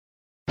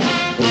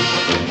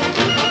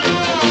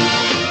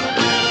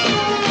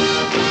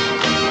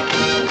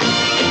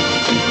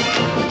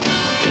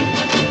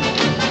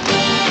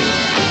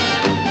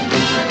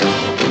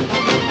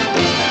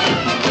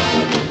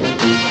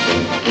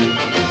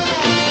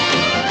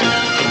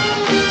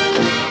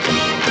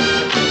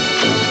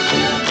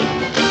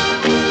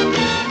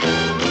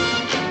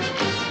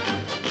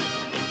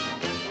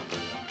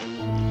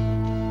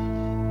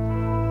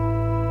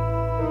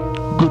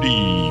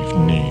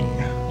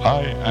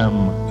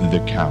the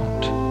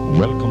Count.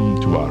 Welcome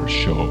to our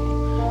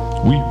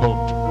show. We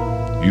hope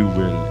you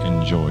will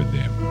enjoy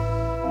them.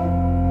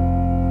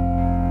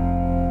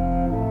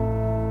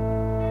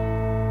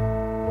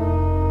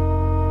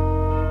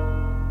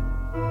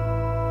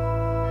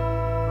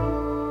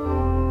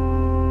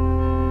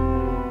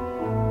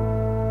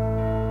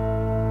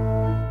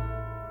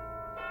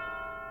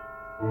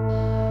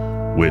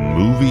 When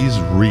movies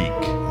reek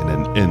in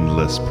an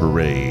endless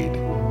parade,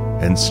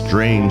 and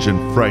strange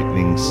and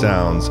frightening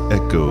sounds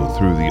echo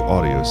through the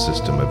audio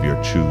system of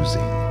your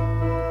choosing.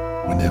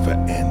 Whenever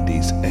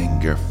Andy's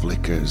anger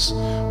flickers,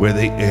 where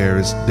the air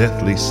is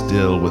deathly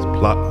still with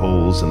plot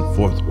holes and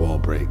fourth wall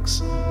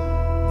breaks,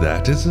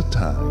 that is a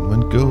time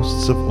when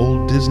ghosts of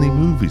old Disney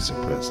movies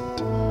are present,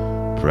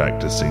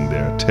 practicing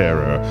their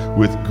terror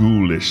with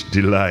ghoulish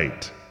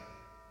delight.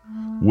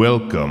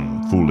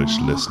 Welcome, foolish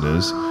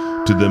listeners,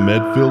 to the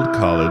Medfield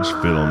College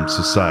Film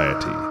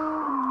Society.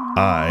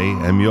 I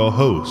am your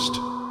host.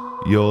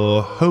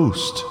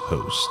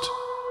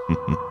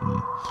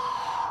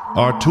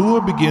 Our tour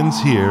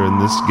begins here in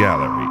this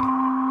gallery,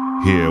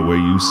 here where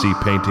you see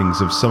paintings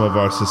of some of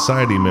our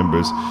society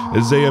members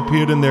as they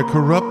appeared in their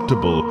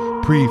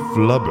corruptible,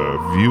 pre-flubber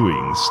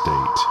viewing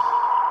state.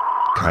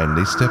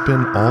 Kindly step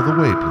in all the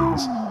way,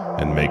 please,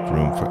 and make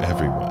room for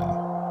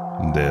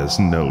everyone. There's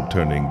no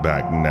turning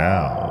back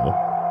now.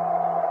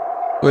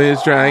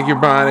 Please drag your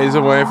bodies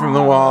away from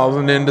the walls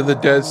and into the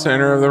dead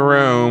center of the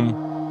room.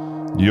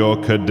 Your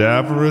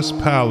cadaverous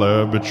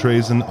pallor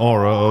betrays an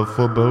aura of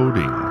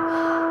foreboding,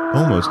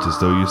 almost as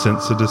though you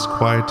sense a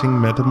disquieting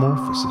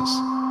metamorphosis.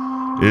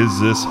 Is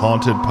this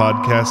haunted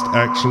podcast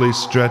actually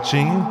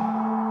stretching?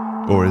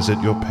 Or is it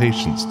your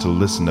patience to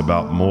listen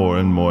about more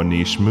and more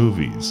niche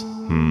movies?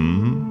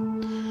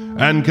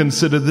 And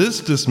consider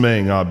this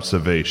dismaying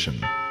observation.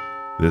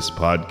 This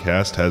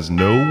podcast has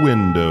no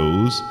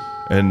windows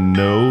and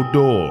no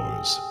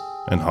doors,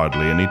 and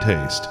hardly any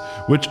taste,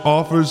 which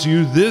offers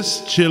you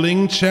this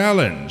chilling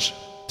challenge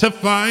to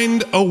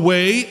find a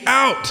way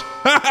out.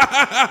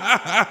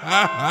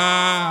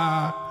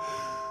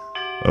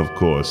 Of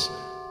course,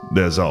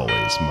 there's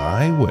always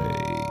my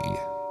way.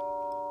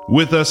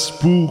 With a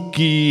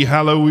spooky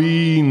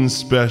Halloween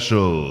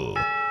special.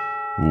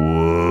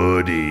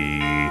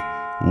 Woody.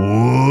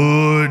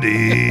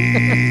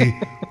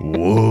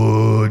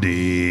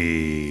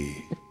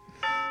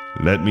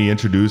 Let me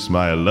introduce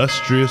my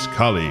illustrious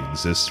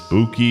colleagues this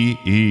spooky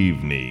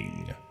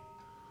evening.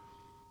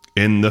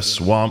 In the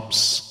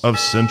swamps of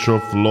Central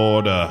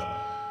Florida,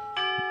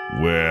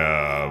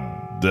 where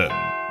the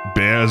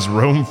bears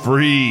roam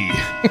free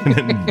and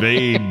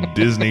invade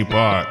Disney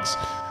parks,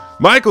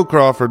 Michael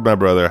Crawford, my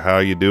brother, how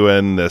you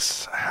doing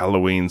this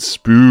Halloween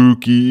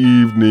spooky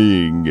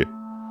evening?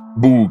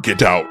 Boo,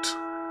 get out.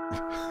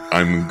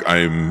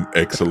 I'm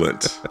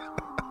excellent.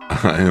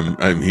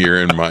 I'm here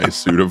in my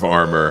suit of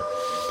armor.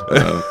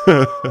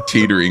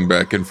 Teetering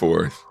back and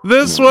forth.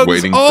 This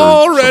one's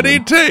already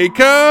taken.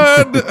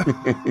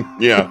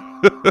 Yeah.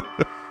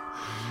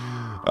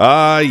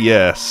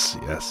 Yes.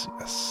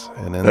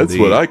 And that's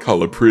what I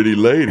call a pretty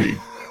lady.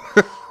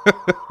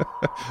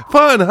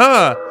 Fun,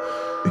 huh?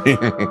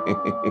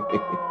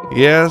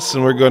 Yes,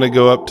 and we're going to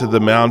go up to the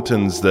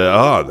mountains,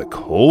 the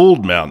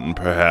cold mountain,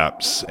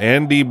 perhaps.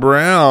 Andy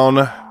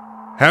Brown.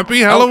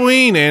 Happy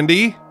Halloween,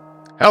 Andy.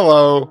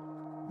 Hello.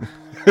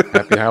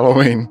 Happy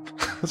Halloween.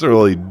 That's a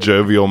really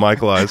jovial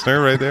Michael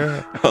Eisner right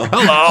there.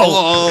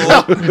 Hello.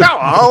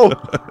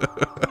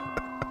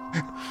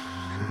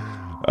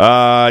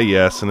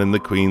 Yes, and in the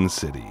Queen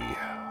City,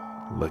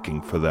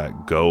 looking for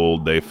that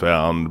gold they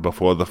found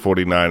before the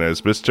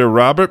 49ers, Mr.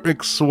 Robert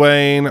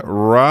McSwain.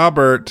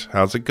 Robert,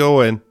 how's it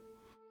going?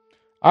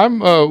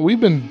 We've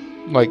been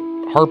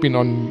harping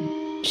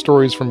on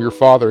stories from your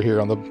father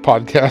here on the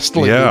podcast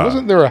lately. Yeah.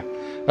 Wasn't there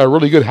a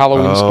really good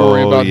Halloween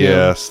story about him?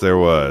 Yes, there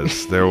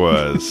was. There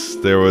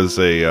was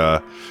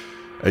a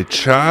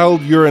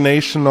child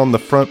urination on the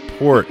front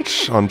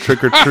porch on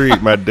Trick or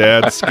Treat. My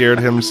dad scared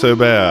him so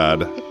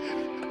bad.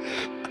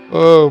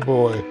 Oh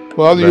boy!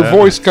 Well, your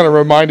voice kind of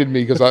reminded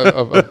me because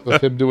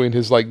of him doing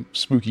his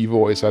spooky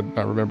voice. I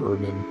remember,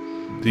 and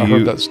then I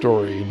heard that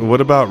story.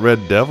 What about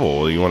Red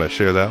Devil? You want to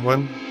share that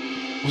one?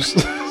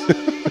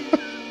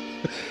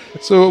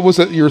 So was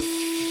it your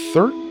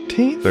 13th?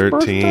 13th.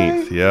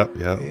 Birthday? Yep.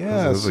 Yeah,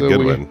 This is a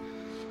good one.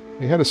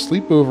 We had a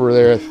sleepover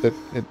there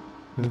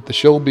at the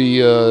Shelby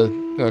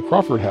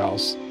Crawford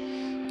house,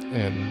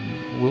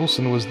 and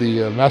Wilson was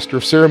the master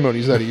of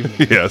ceremonies that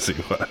evening. Yes, he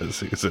was.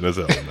 He was in his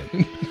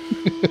element.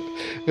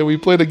 And we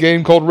played a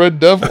game called Red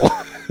Devil,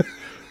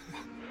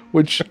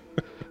 which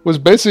was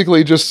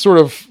basically just sort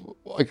of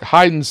like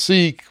hide and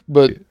seek,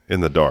 but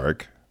in the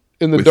dark.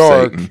 With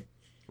dark. Satan.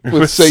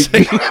 With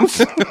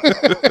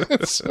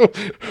Satan. So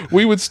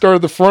we would start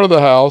at the front of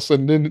the house,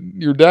 and then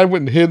your dad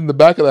went and hid in the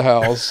back of the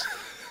house,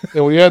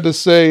 and we had to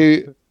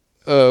say,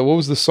 what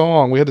was the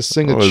song? We had to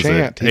sing a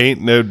chant.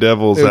 Ain't no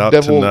devils out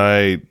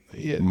tonight.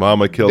 Yeah.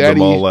 Mama killed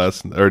them all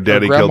last night. Or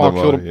Daddy killed them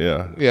all.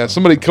 Yeah. Yeah,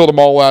 somebody killed them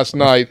all last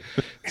night.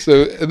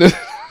 So, and then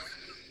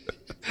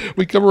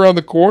we come around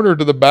the corner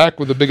to the back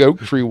where the big oak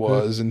tree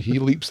was, and he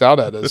leaps out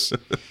at us.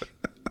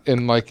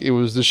 And like it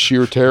was this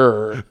sheer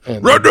terror.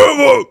 And Run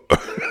over!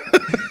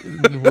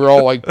 we're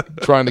all like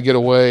trying to get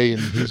away,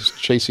 and he's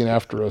chasing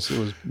after us.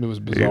 It was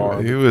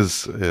bizarre. He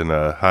was in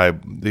a high.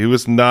 He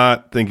was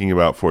not thinking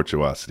about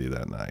fortuosity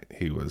that night.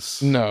 He was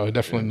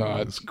definitely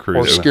not.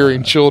 Or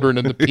scaring children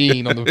into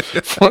peeing on the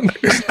front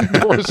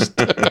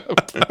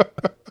doorstep.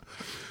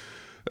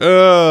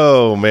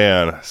 Oh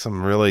man,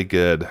 some really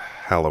good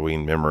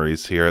Halloween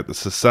memories here at the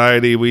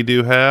society we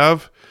do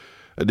have.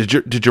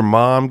 Did your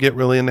mom get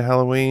really into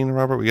Halloween,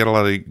 Robert? We got a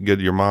lot of good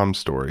your mom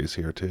stories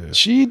here too.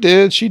 She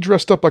did. She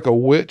dressed up like a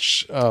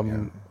witch,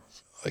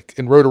 like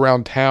and rode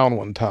around town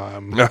one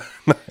time.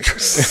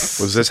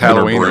 Was this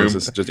Halloween or was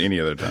this just any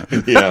other time?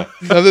 Yeah.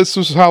 No, this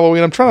was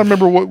Halloween. I'm trying to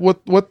remember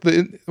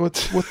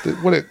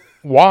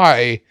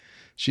why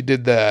she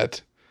did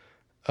that.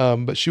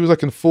 But she was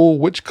like in full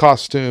witch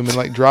costume and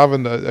like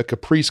driving a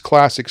Caprice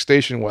Classic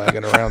station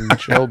wagon around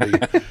Shelby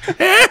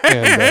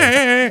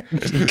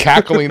and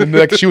cackling. And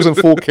like she was in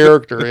full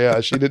character.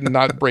 Yeah, she did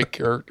not break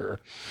character.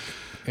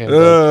 And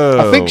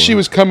I think she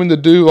was coming to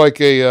do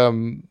like a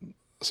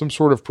some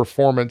sort of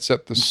performance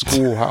at the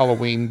school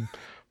Halloween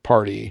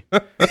party.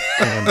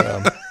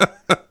 And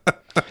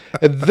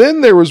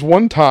then there was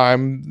one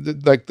time,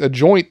 like a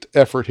joint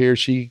effort here.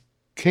 She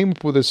came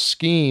up with a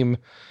scheme.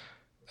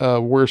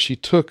 Where she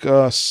took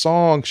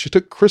songs, she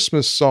took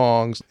Christmas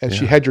songs, and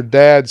she had your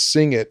dad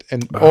sing it,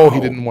 and he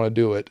didn't want to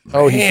do it. He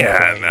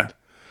complained.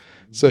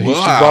 So she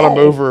brought him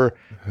over,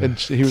 and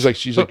she's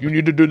like, you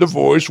need to do the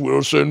voice,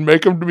 Wilson.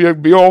 Make him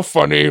be all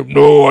funny.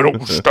 No, I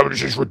don't. Stop.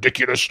 This is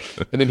ridiculous.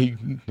 And then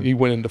he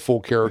went into full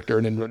character,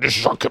 and then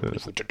this is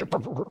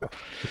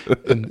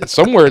and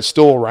somewhere it's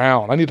still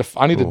around. I need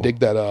to dig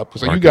that up.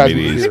 So you guys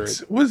need to hear it.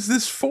 What was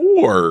this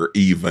for?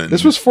 Even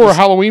this was for a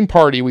Halloween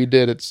party we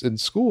did. It's in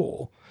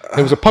school.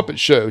 It was a puppet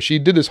show. She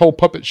did this whole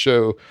puppet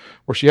show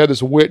where she had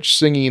this witch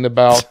singing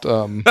about,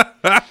 it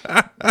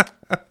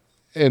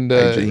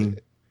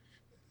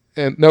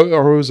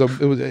was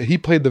he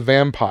played the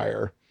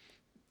vampire.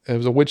 It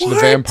was a witch and the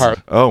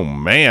vampire. Oh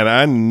man,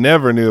 I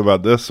never knew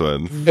about this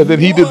one. And then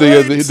he did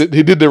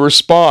he did the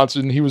response,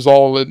 and he was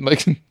all in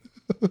like,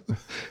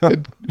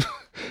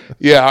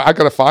 yeah, I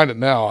gotta find it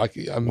now.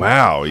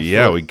 Wow,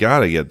 yeah, we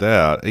gotta get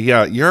that.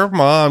 Yeah, your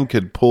mom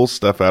could pull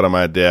stuff out of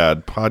my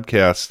dad.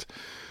 Podcast.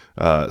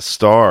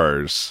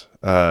 Stars,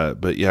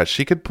 but yeah,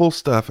 she could pull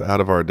stuff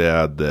out of our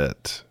dad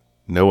that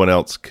no one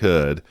else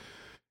could.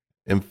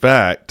 In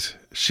fact,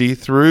 she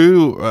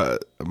threw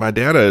my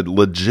dad a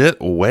legit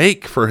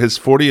wake for his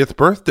 40th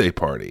birthday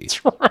party.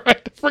 That's right.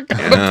 I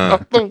forgot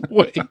about the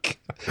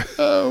wake.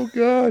 Oh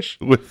gosh,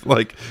 with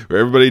like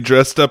everybody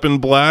dressed up in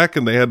black,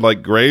 and they had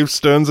like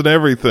gravestones and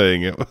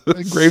everything. It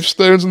was...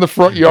 gravestones in the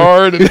front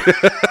yard, and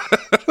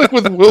like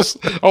with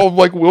Wilson, all of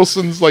like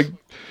Wilson's like.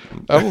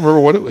 I don't remember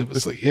what it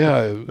was like.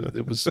 Yeah,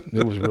 it was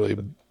really,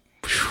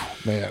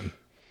 man.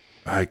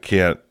 I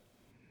can't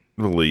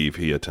believe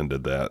he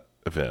attended that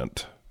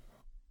event.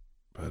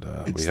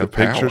 But we have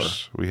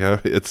pictures.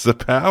 It's the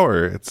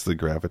power. It's the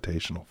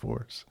gravitational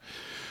force.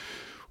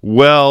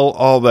 Well,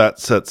 all that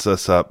sets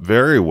us up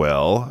very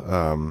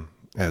well,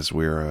 as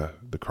we're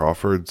the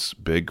Crawfords'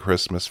 big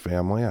Christmas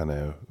family. I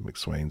know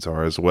McSwains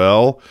are as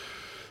well.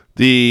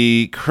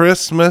 The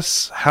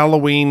Christmas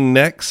Halloween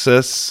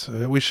nexus.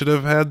 We should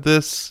have had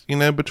this,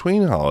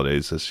 between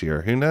holidays this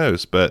year. Who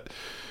knows? But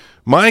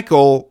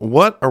Michael,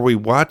 what are we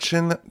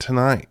watching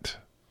tonight?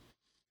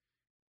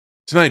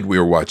 Tonight we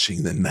are watching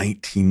the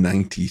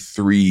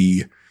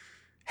 1993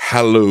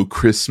 Hallow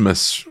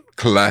Christmas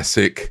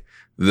classic,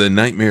 The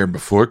Nightmare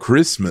Before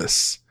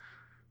Christmas,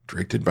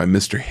 directed by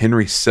Mr.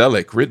 Henry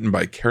Selick, written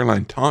by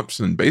Caroline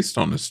Thompson, based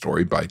on a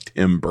story by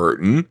Tim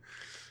Burton.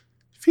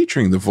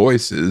 Featuring the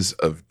voices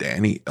of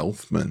Danny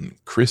Elfman,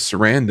 Chris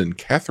Sarandon,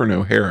 Catherine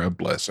O'Hara,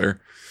 bless her,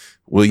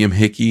 William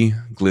Hickey,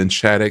 Glenn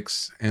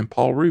Shaddix, and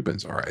Paul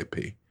Rubens,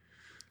 R.I.P.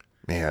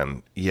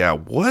 Man, yeah,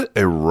 what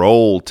a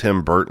role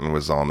Tim Burton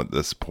was on at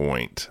this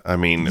point. I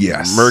mean,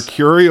 yes.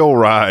 Mercurial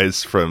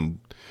rise from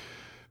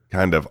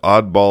kind of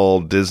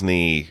oddball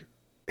Disney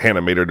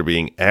animator to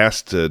being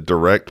asked to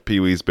direct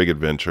Pee-wee's Big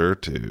Adventure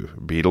to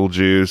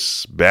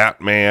Beetlejuice,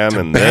 Batman,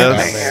 and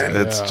Batman.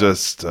 this. It's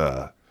just...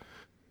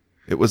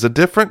 it was a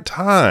different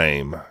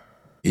time.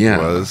 Yeah,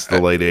 it was the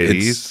late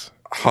 80s.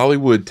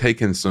 Hollywood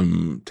taking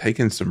some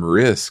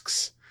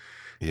risks.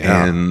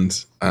 Yeah,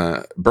 and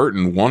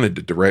Burton wanted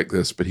to direct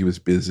this, but he was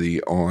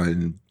busy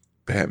on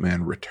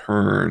Batman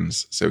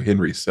Returns. So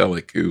Henry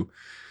Selick, who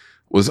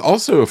was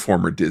also a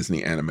former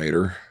Disney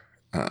animator,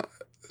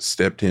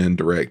 stepped in,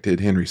 directed.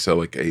 Henry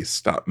Selick, a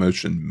stop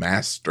motion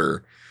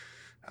master,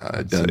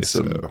 done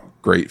some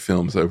great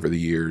films over the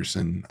years,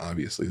 and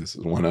obviously this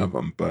is one of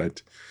them.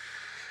 But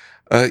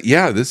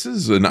this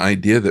is an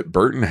idea that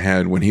Burton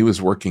had when he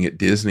was working at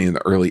Disney in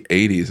the early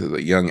 80s as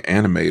a young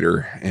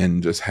animator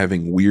and just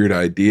having weird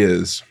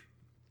ideas.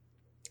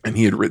 And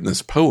he had written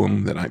this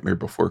poem, The Nightmare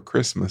Before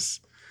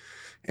Christmas,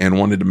 and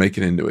wanted to make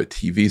it into a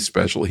TV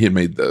special. He had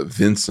made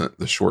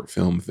the short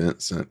film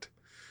Vincent,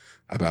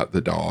 about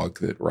the dog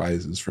that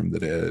rises from the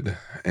dead.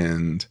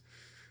 And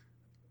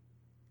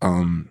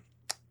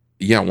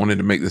wanted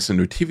to make this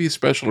into a TV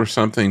special or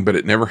something, but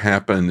it never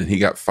happened, and he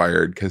got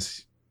fired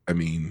because, I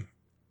mean,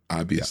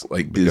 obviously,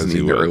 like Disney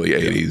in the early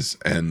 80s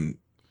and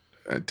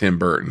Tim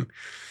Burton.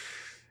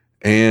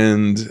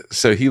 And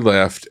so he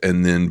left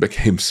and then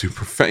became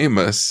super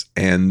famous,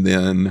 and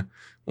then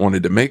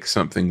wanted to make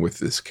something with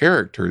this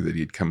character that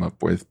he'd come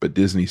up with, but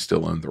Disney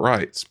still owned the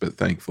rights. But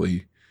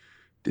thankfully,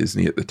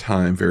 Disney at the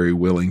time, very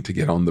willing to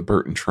get on the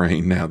Burton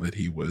train now that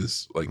he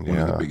was like one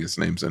of the biggest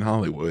names in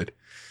Hollywood.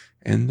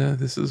 And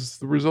this is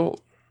the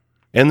result.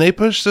 And they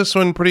pushed this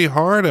one pretty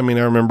hard. I mean,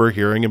 I remember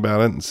hearing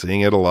about it and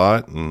seeing it a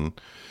lot. And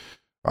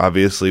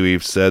obviously,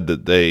 we've said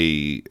that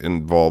they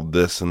involved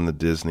this in the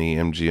Disney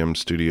MGM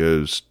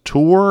Studios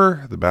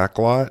tour, the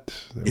backlot.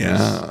 There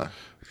was a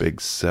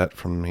big set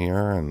from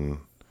here. And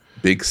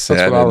big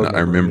set. And I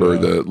remember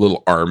the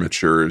little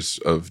armatures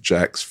of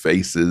Jack's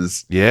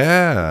faces.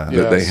 Yeah.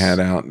 That they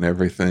had out and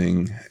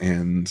everything.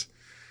 And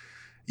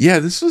yeah,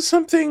 this was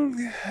something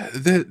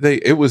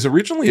that it was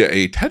originally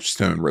a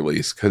Touchstone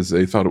release because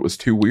they thought it was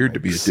too weird to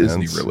be a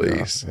Disney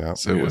release.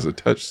 So it was a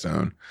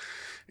Touchstone.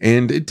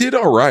 And it did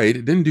all right.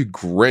 It didn't do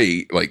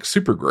great, like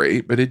super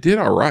great, but it did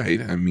all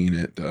right. I mean,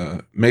 it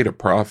made a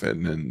profit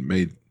and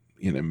made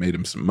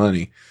him some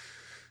money.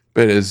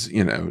 But as,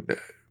 you know,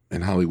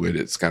 in Hollywood,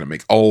 it's got to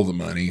make all the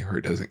money or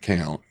it doesn't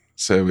count.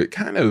 So it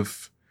kind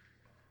of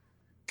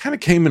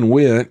came and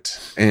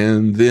went.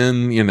 And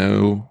then, you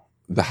know,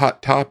 the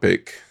Hot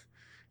Topic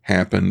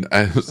happened.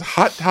 It was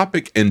Hot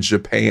Topic in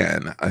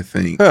Japan, I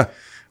think,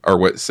 are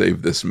what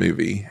saved this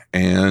movie.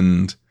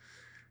 And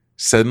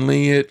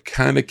suddenly it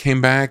kind of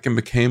came back and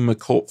became a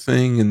cult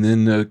thing, and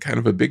then kind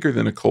of a bigger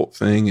than a cult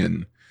thing.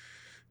 And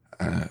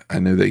I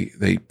know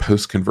they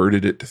post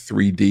converted it to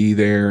 3D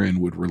there and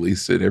would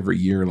release it every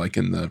year, like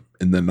in the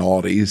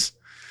noughties,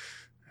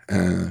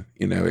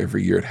 you know,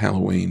 every year at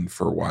Halloween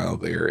for a while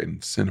there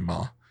in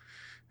cinema.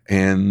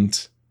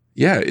 And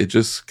yeah, it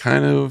just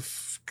kind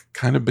of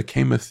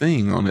became a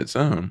thing on its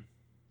own.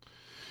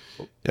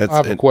 I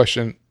have a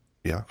question.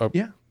 Yeah.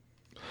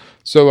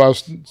 So I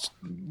was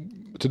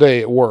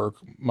today at work,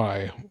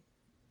 my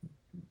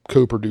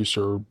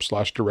co-producer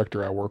 /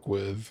 director I work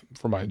with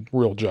for my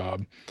real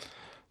job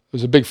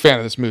was a big fan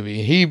of this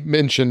movie. He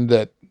mentioned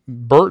that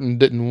Burton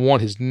didn't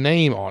want his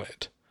name on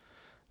it.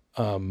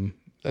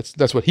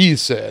 That's what he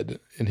said,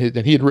 and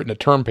he had written a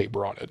term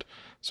paper on it.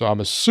 So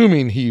I'm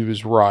assuming he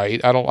was right.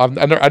 I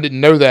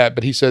didn't know that,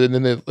 but he said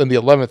in the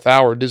 11th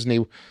hour,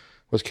 Disney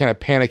was kind of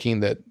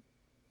panicking that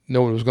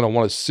no one was going to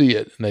want to see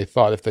it, and they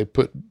thought if they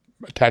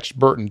attached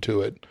Burton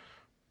to it,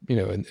 you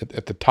know,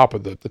 at the top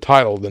of the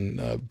title,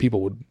 then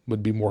people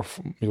would be more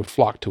would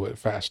flock to it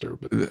faster.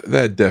 But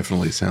that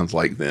definitely sounds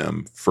like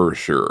them for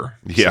sure.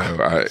 Yeah,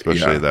 so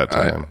especially at that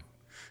time.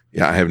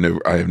 I have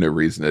no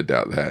reason to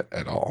doubt that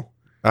at all.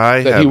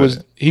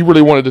 He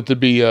really wanted it to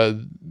be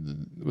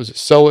was it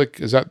Selick?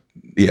 Is that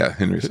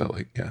Henry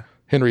Selick? Yeah,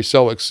 Henry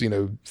Selick's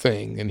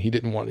thing, and he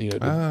didn't want to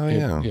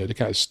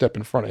kind of step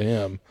in front of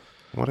him.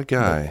 What a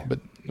guy! But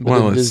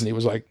then Disney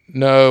was like,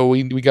 no,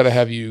 we got to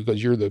have you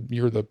because you're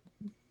the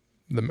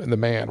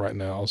man right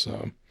now.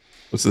 So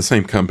it's the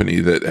same company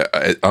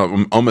that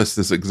almost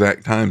this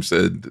exact time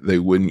said they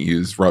wouldn't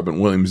use Robin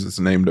Williams'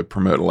 name to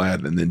promote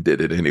Aladdin, and then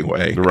did it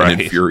anyway,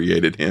 and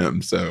infuriated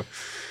him. So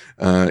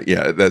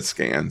that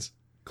scans.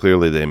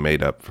 Clearly, they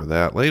made up for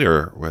that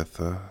later with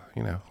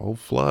old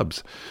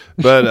flubs.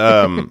 But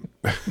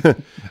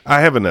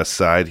I have an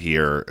aside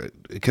here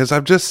because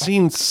I've just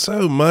seen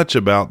so much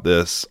about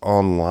this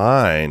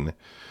online.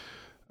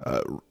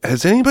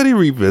 Has anybody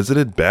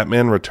revisited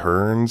Batman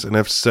Returns? And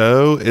if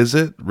so, is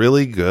it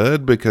really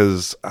good?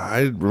 Because I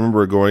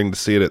remember going to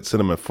see it at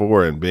Cinema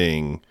 4 and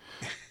being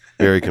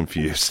very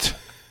confused.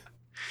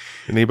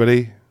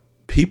 Anybody?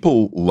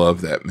 People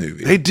love that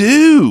movie. They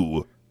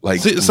do.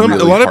 Like really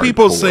a lot of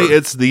people say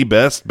it's the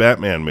best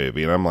Batman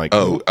movie, and I'm like,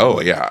 oh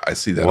yeah, I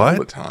see that all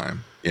the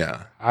time.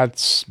 Yeah, I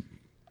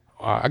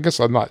guess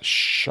I'm not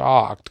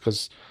shocked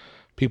because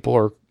people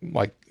are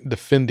like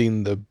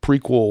defending the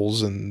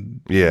prequels and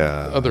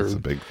other that's a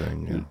big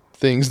thing.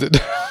 Things that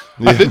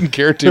I didn't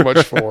care too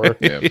much for.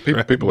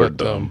 People are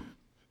dumb.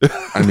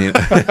 I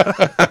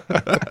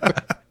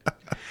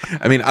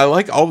mean, I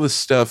like all the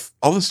stuff.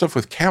 All the stuff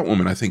with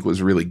Catwoman, I think,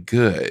 was really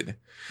good.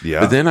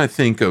 Yeah. But then I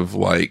think of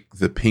like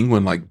the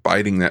penguin like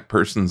biting that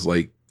person's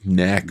like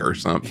neck or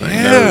something.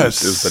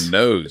 Yes. It was the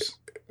nose.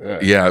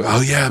 Yeah. Oh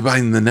yeah,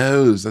 biting the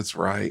nose. That's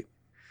right.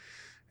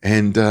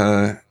 And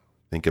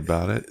think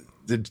about it.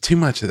 Too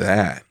much of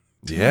that.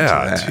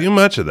 Too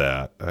much of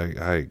that.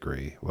 I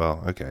agree.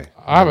 Well, okay.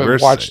 I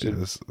haven't watched it.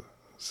 This is a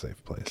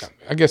safe place.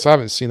 I guess I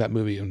haven't seen that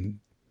movie in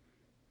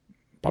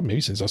probably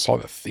maybe since I saw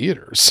the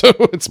theater. So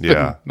it's been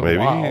a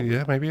while.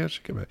 Yeah, maybe I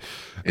should give it.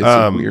 It's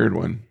a weird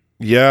one.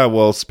 Yeah,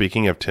 well,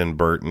 speaking of Tim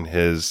Burton,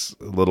 his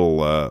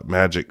little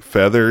magic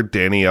feather,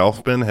 Danny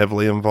Elfman,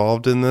 heavily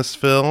involved in this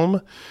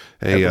film.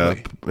 He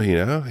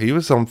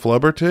was on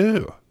Flubber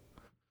too.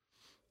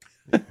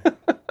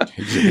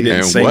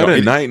 What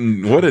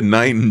a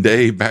night and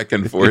day back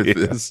and forth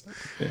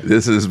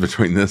this is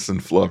between this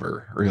and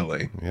Flubber,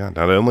 really. Yeah,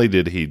 not only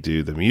did he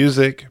do the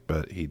music,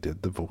 but he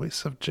did the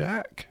voice of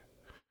Jack.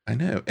 I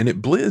know, and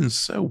it blends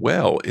so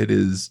well. It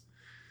is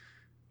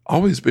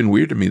always been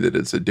weird to me that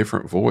it's a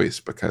different voice,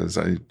 because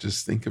I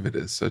just think of it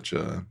as such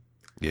a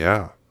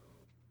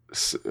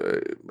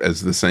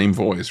as the same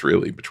voice,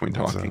 really, between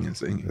talking and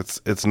singing.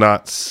 It's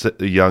not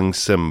young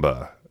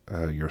Simba.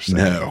 You're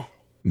saying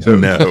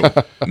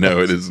no,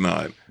 it is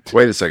not.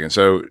 Wait a second.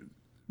 So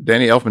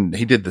Danny Elfman,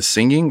 he did the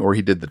singing or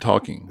he did the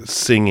talking?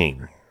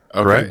 Singing.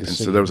 Okay. Right. And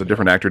so there was a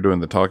different actor doing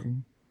the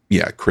talking?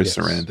 Yeah, Chris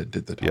Sarandon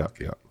did the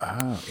talking. Yeah.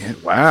 Oh, yeah.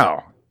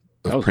 Wow.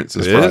 Of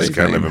Princess It Bride is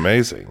kind of fame.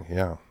 amazing.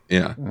 Yeah.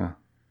 Yeah.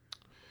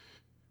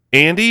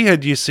 Andy,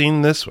 had you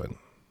seen this one?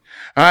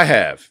 I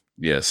have.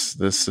 Yes.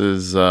 This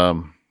is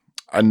this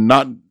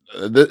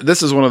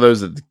is one of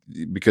those that,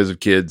 because of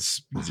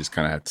kids, you just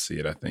kind of have to see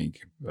it, I think.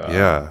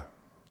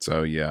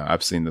 So yeah,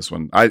 I've seen this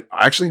one. I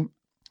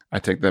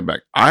take that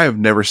back. I have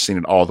never seen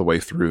it all the way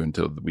through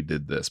until we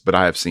did this, but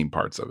I have seen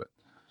parts of it.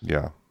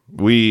 Yeah.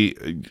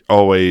 We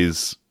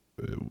always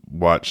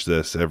watch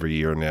this every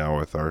year now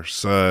with our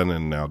son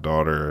and now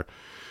daughter.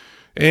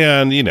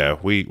 And,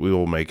 we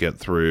will make it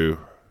through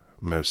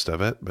most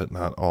of it, but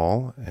not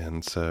all.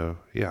 And so,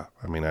 yeah,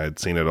 I mean, I had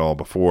seen it all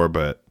before,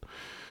 but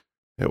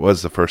it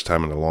was the first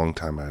time in a long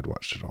time I had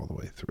watched it all the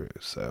way through.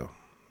 So,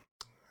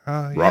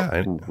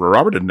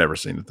 Robert had never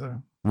seen it,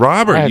 though.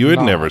 Robert, you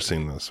had never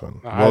seen this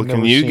one. Well,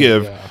 can you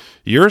give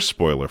your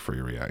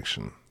spoiler-free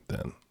reaction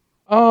then?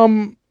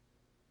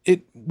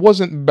 It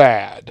wasn't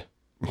bad.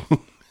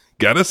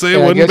 Gotta say,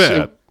 it wasn't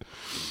bad.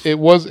 It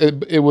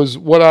was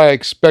what I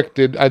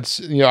expected.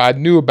 I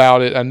knew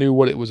about it. I knew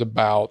what it was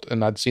about,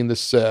 and I'd seen the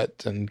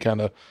set and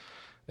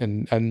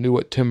and I knew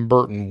what Tim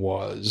Burton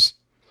was.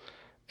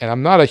 And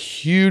I'm not a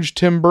huge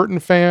Tim Burton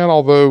fan,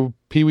 although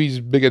Pee-wee's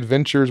Big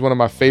Adventure is one of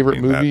my favorite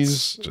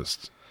movies. That's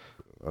just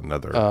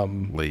another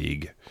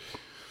league.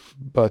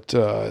 But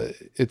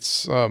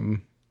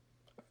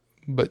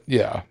but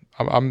yeah,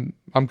 I'm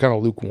kind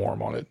of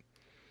lukewarm on it.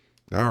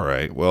 All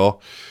right.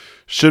 Well,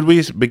 should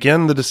we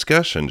begin the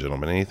discussion,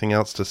 gentlemen? Anything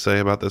else to say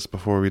about this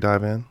before we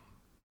dive in?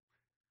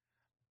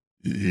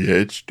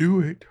 Let's do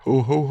it.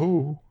 Ho, ho,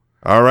 ho.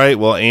 All right.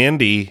 Well,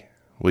 Andy,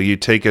 will you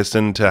take us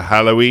into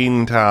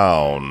Halloween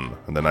Town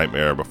and the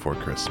Nightmare Before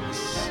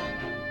Christmas?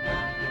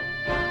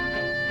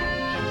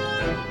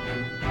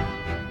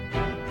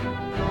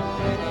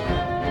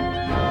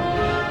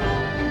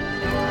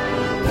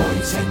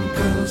 Boys and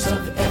girls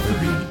of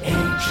every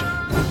age,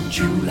 wouldn't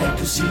you like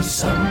to see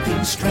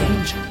something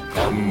strange?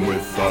 Come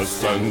with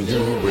us and you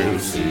will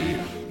see.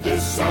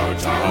 This our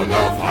town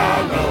of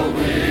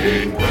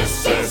Halloween.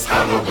 This is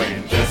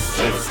Halloween. This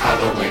is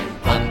Halloween.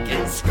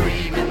 Pumpkins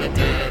scream in the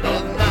dead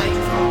of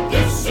night.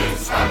 This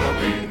is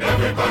Halloween.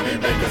 Everybody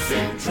make a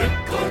scene. Trick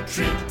or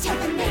treat. Tell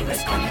the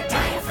neighbors on your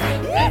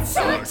diaphragm. It's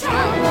our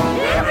town.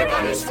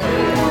 Everybody's free.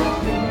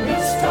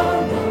 This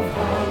town of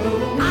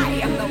Halloween. I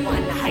am the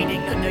one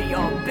hiding under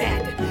your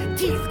bed.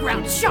 Teeth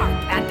ground sharp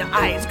and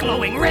eyes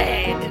glowing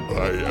red.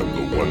 I am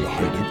the one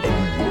hiding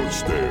under your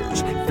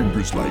stairs.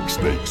 Fingers like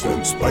snakes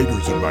and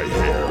spiders in my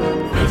hair.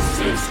 This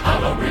is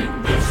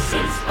Halloween. This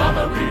is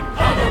Halloween.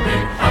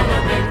 Halloween.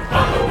 Halloween.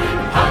 Halloween.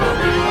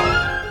 Halloween.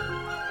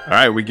 All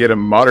right, we get a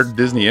modern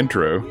Disney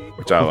intro,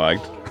 which I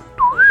liked.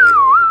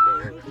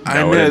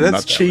 I know,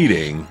 that's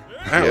cheating.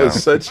 That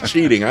was such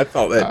cheating. I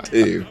thought that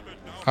too.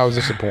 I was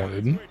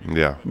disappointed.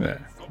 Yeah.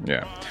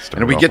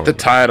 And we get the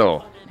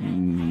title.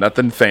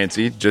 Nothing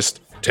fancy, just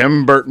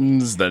Tim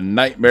Burton's The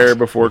Nightmare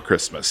Before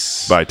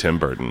Christmas. By Tim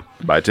Burton.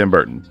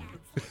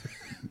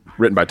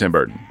 Written by Tim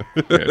Burton.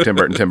 Yeah, Tim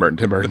Burton.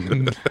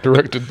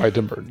 Directed by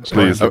Tim Burton.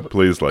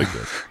 Please like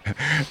this.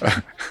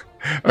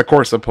 Of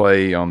course, a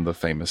play on the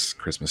famous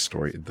Christmas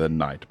story, The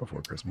Night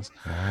Before Christmas.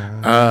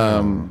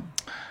 The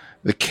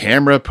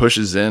camera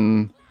pushes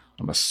in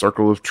on a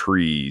circle of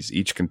trees,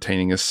 each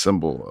containing a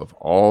symbol of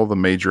all the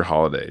major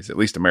holidays, at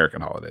least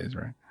American holidays,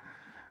 right?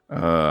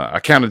 I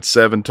counted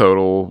 7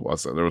 total.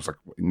 There was like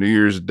New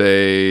Year's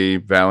Day,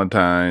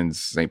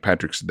 Valentine's, St.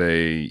 Patrick's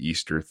Day,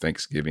 Easter,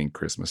 Thanksgiving,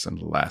 Christmas,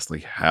 and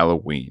lastly,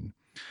 Halloween.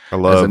 I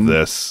love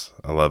this.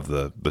 I love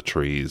the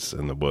trees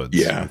and the woods.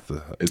 Yeah,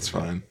 it's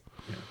fun.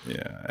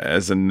 Yeah,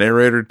 as a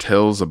narrator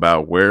tells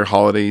about where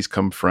holidays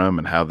come from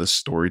and how this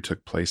story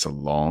took place a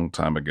long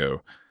time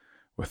ago.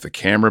 With the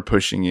camera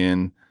pushing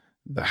in,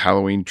 the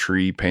Halloween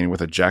tree painted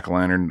with a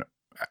jack-o'-lantern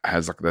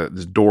has like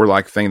this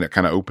door-like thing that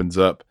kind of opens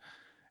up.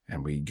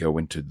 And we go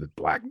into the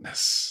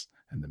blackness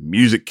and the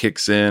music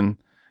kicks in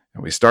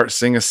and we start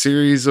seeing a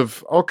series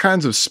of all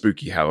kinds of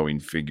spooky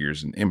Halloween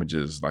figures and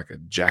images like a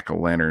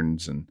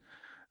jack-o'-lanterns and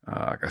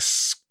like a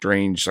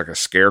strange, like a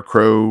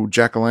scarecrow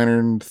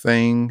jack-o'-lantern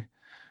thing,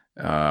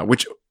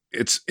 which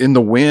it's in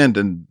the wind.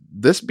 And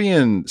this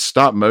being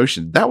stop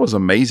motion, that was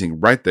amazing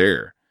right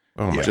there.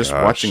 Oh my Just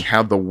gosh. watching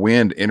how the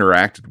wind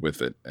interacted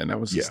with it. And that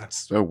was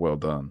so well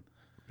done.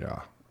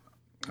 Yeah.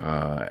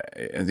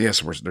 And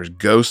yes, there's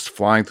ghosts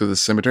flying through the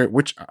cemetery,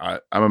 which I'm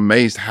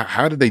amazed.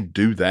 How did they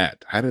do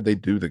that? How did they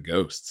do the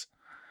ghosts?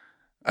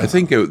 I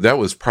think that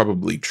was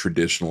probably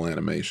traditional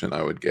animation,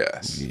 I would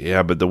guess.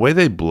 Yeah, but the way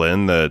they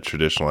blend the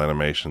traditional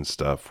animation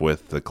stuff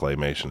with the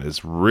claymation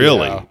is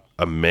really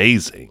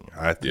amazing.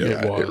 I think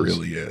it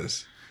really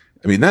is.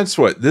 I mean, that's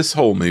what this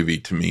whole movie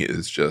to me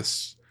is,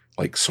 just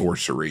like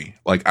sorcery.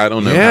 Like, I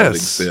don't know how it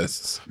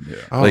exists. Yeah.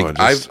 Like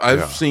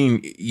I've seen,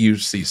 you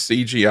see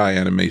CGI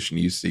animation,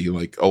 you see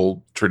like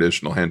old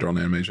traditional hand-drawn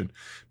animation,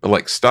 but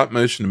like stop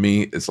motion to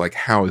me is like,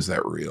 how is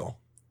that real?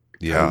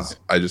 Because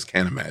I just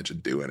can't imagine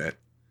doing it.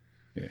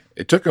 Yeah.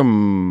 It took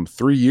them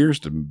 3 years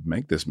to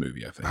make this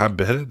movie, I think. I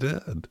bet it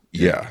did.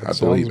 Yeah, I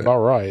believe it.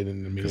 About right.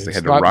 And I mean, because they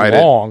had to write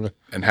it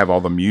and have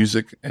all the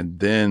music and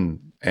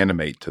then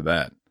animate to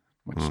that,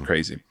 which is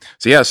crazy.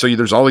 So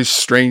there's all these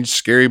strange,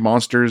 scary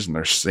monsters, and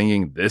they're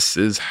singing "This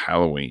Is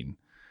Halloween."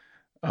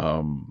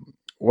 One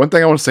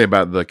thing I want to say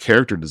about the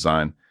character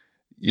design,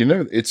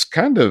 it's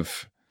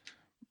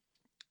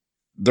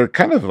they're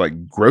kind of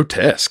like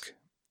grotesque.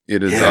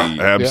 It is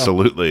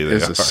absolutely.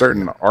 There's a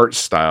certain art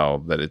style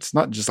that it's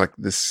not just like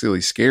this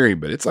silly scary,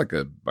 but it's like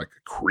a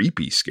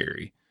creepy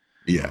scary.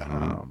 Yeah.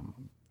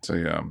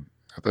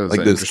 I thought it was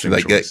like this,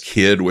 like that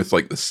kid with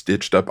like the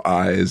stitched up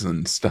eyes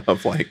and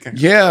stuff. Like,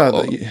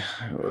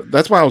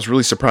 that's why I was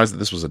really surprised that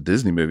this was a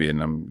Disney movie,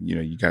 and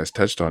you guys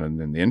touched on it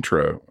in the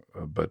intro,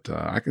 but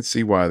I could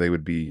see why they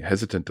would be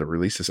hesitant to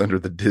release this under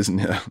the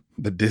Disney.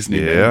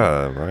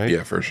 Yeah, right.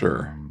 Yeah, for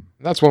sure.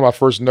 That's one of my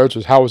first notes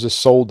was, how was this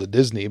sold to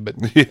Disney? But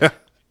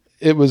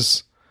it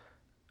was,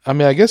 I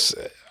mean, I guess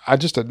I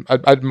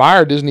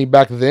admire Disney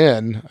back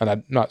then,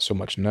 and not so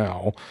much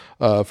now,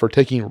 for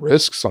taking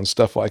risks on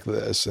stuff like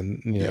this,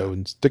 and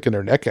and sticking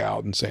their neck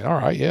out and saying, all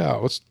right,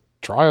 let's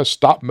try a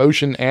stop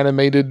motion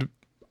animated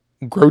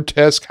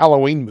grotesque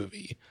Halloween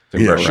movie.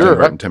 Tim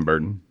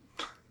Burton.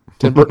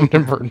 Tim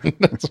Burton.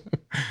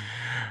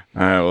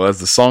 All right, well, as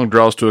the song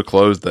draws to a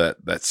close,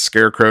 that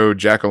scarecrow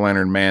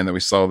jack-o'-lantern man that we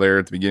saw there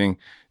at the beginning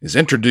is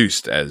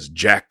introduced as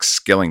Jack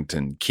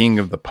Skellington, king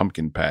of the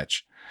pumpkin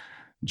patch.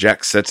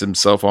 Jack sets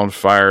himself on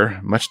fire,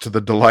 much to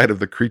the delight of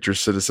the creature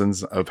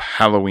citizens of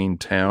Halloween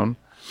Town,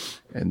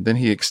 and then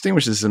he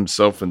extinguishes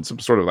himself in some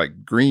sort of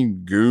like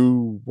green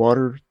goo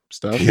water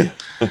stuff.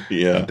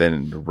 Yeah. And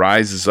then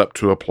rises up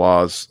to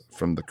applause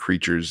from the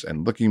creatures,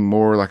 and looking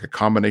more like a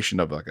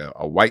combination of like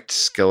a white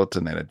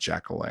skeleton and a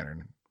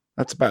jack-o'-lantern.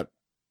 That's about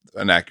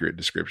an accurate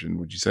description,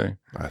 would you say?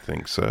 I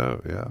think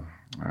so, yeah.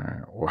 All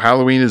right. Well,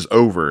 Halloween is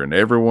over, and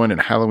everyone in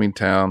Halloween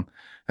Town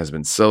has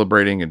been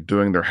celebrating and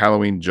doing their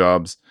Halloween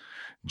jobs.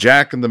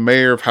 Jack and the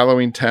mayor of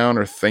Halloween Town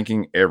are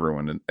thanking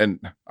everyone, and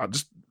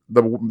just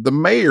the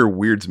mayor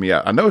weirds me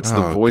out. I know it's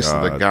the voice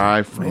of the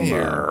guy from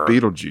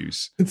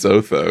Beetlejuice. It's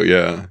Otho,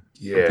 yeah.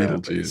 Yeah,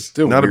 Beetlejuice.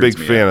 Still not a big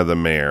fan out. of the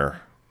mayor.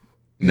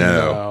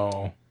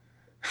 No.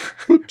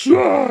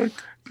 Jack.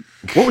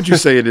 What would you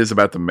say it is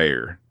about the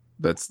mayor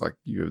that's like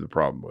you have the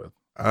problem with?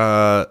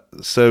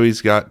 So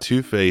he's got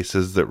two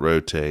faces that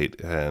rotate,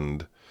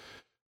 and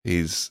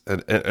he's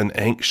an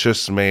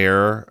anxious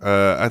mayor.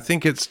 I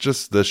think it's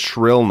just the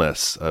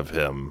shrillness of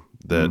him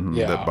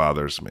that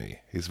bothers me.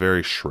 He's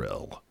very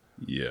shrill.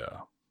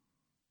 Yeah.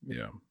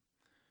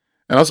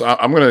 And also,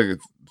 I'm going to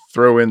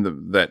throw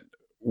in that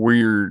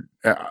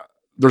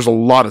there's a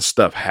lot of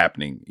stuff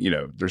happening.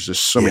 There's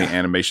just so many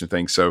animation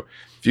things. So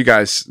if you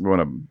guys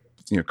want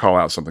to, call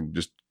out something,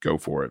 just go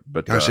for it.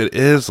 But gosh, it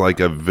is like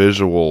a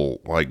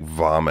visual like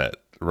vomit,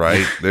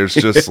 right? There's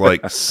just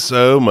like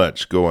so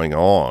much going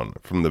on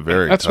from the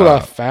very That's top.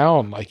 what I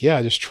found. Like,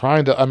 just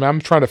trying to, I'm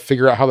trying to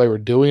figure out how they were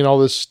doing all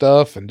this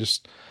stuff,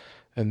 there's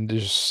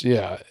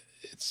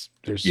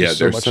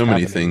so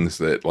many things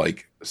that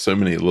like so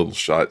many little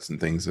shots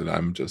and things that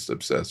I'm just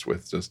obsessed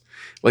with. Just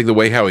like the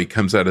way how he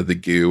comes out of the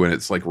goo and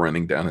it's like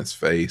running down his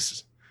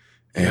face,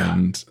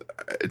 and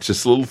it's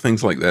just little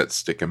things like that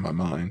stick in my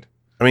mind.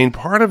 I mean,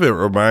 part of it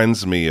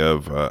reminds me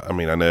of, I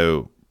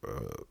know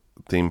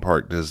theme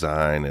park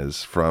design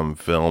is from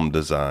film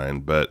design,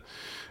 but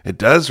it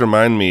does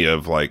remind me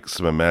of like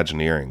some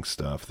Imagineering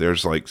stuff.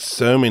 There's like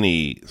so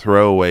many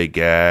throwaway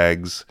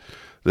gags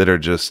that are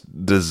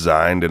just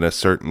designed in a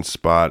certain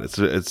spot.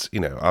 It's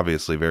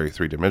obviously very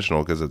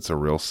three-dimensional because it's a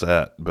real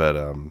set, but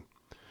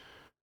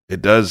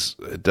it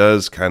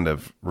does kind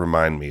of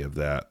remind me of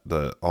that.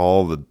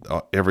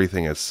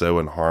 Everything is so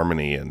in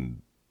harmony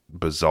and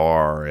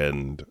bizarre,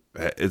 and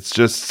it's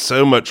just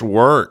so much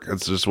work.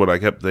 It's just what I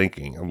kept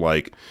thinking. I'm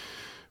like,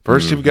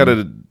 first you've got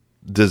to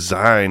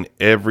design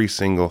every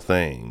single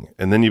thing,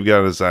 and then you've got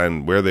to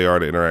design where they are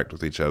to interact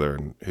with each other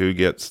and who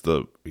gets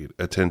the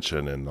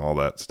attention and all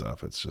that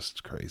stuff. It's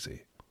just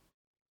crazy.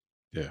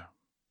 Yeah.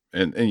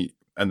 And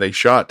they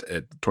shot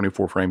at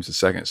 24 frames a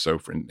second, so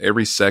for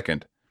every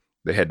second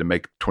they had to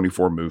make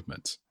 24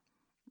 movements.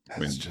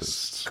 That's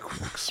just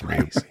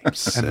crazy.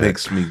 That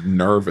makes me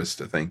nervous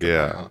to think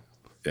about.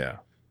 Yeah.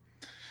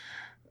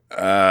 All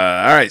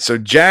right. So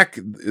Jack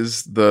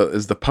is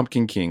the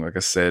Pumpkin King, like I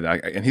said,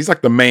 and he's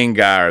like the main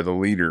guy or the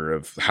leader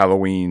of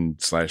Halloween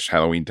 /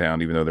 Halloween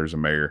Town, even though there's a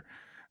mayor.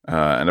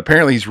 And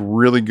apparently he's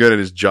really good at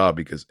his job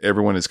because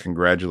everyone is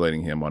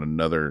congratulating him on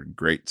another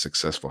great,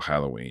 successful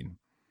Halloween.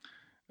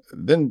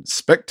 Then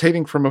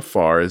spectating from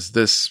afar is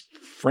this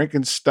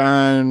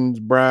Frankenstein's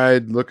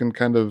bride looking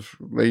kind of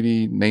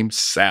lady named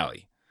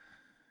Sally,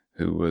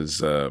 who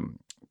was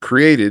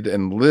created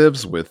and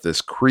lives with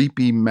this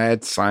creepy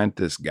mad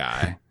scientist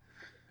guy.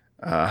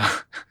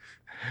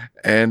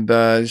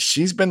 And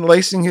she's been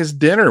lacing his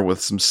dinner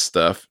with some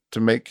stuff to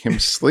make him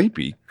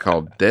sleepy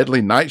called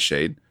Deadly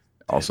Nightshade.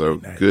 Also,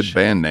 good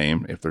band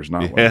name if there's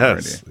not one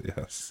already.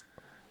 Yes.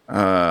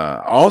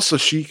 Also,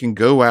 she can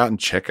go out and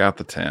check out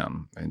the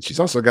town. And she's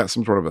also got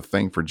some sort of a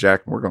thing for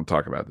Jack. We're going to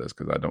talk about this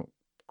because I don't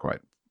quite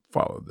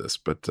follow this.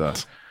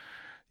 But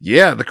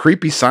yeah, the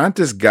creepy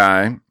scientist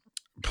guy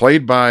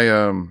played by,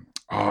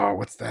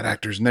 what's that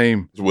actor's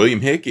name? It's William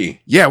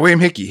Hickey. Yeah,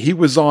 William Hickey. He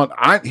was on,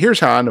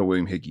 here's how I know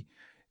William Hickey.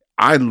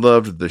 I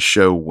loved the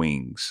show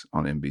Wings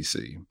on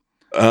NBC.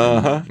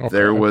 Uh-huh.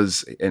 There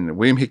was, and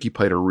William Hickey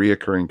played a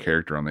reoccurring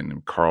character on there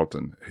named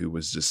Carlton, who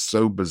was just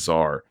so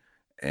bizarre,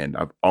 and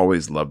I've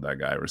always loved that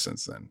guy ever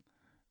since then.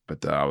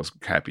 But I was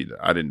happy that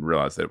I didn't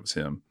realize that it was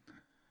him.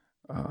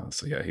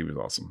 So yeah, he was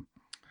awesome.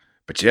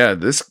 But yeah,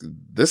 this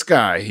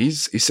guy, he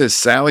says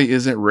Sally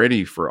isn't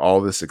ready for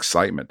all this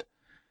excitement,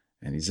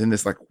 and he's in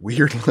this like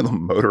weird little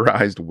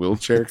motorized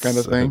wheelchair kind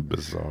of thing.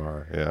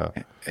 Bizarre, yeah.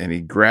 And he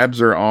grabs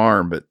her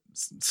arm, but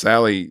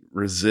Sally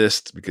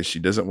resists because she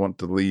doesn't want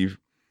to leave.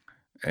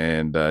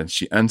 And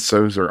she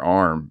unsews her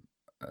arm.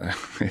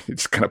 It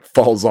just kind of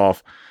falls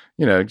off.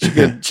 You know, she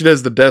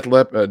does the Def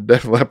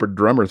Leppard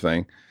drummer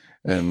thing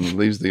and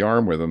leaves the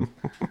arm with him.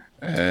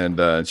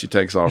 And she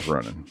takes off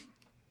running.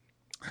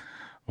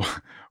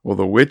 Well,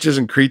 the witches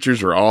and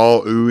creatures are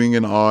all oohing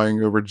and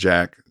awing over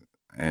Jack.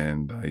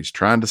 And he's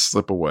trying to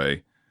slip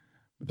away.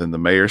 But then the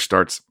mayor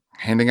starts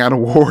handing out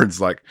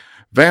awards like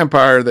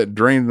vampire that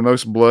drained the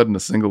most blood in a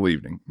single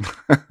evening.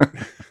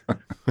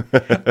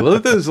 I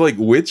love those like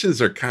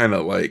witches are kind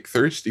of like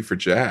thirsty for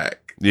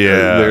Jack.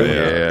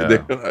 Yeah,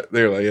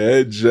 they're like,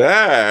 hey,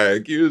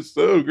 Jack, you're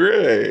so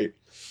great.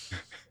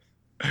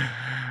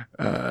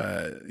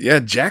 Yeah,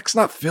 Jack's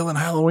not feeling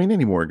Halloween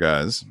anymore,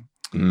 guys.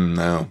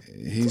 No,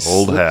 he's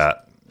old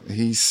hat.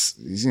 He's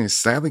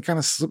sadly kind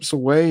of slips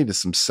away to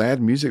some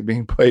sad music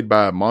being played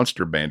by a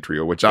monster band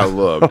trio, which I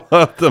loved.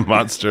 The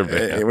monster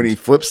band. And when he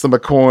flips them a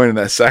coin, and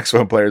that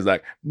saxophone player is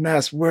like,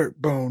 "Nice work,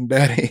 Bone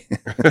Daddy."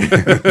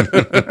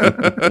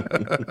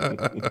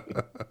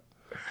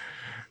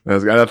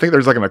 I think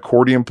there's like an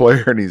accordion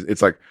player, and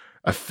it's like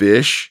a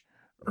fish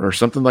or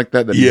something like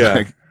that he's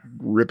like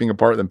ripping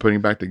apart, then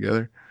putting back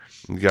together.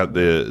 You got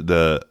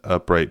the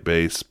upright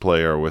bass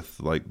player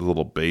with like the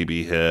little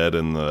baby head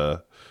and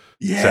the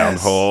sound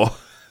hole.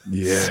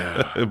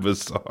 Yeah.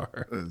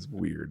 Bizarre. It's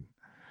weird.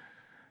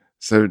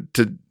 So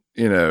to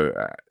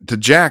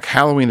Jack,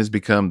 Halloween has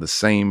become the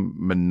same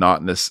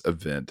monotonous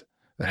event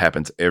that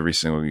happens every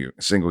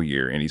single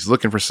year, and he's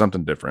looking for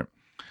something different.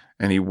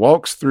 And he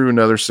walks through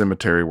another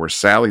cemetery where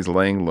Sally's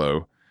laying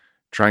low,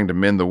 trying to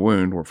mend the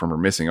wound from her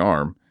missing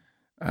arm.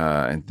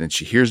 And then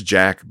she hears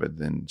Jack, but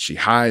then she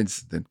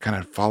hides, then kind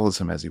of follows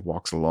him as he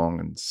walks along,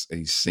 and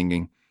he's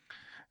singing.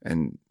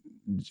 And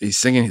he's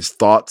singing his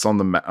thoughts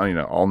on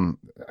on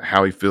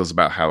how he feels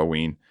about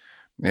Halloween.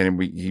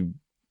 And he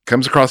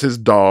comes across his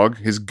dog,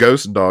 his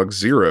ghost dog,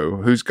 Zero,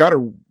 who's got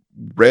a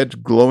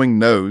red glowing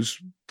nose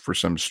for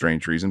some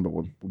strange reason, but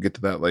we'll get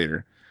to that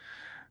later.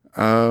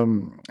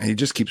 He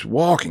just keeps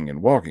walking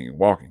and walking and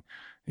walking.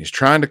 He's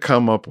trying to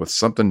come up with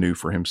something new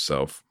for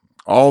himself.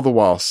 All the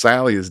while,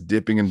 Sally is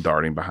dipping and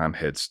darting behind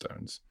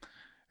headstones.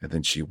 And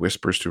then she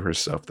whispers to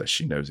herself that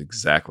she knows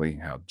exactly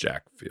how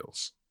Jack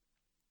feels.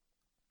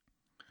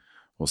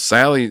 Well,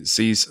 Sally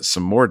sees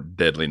some more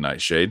deadly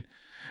nightshade,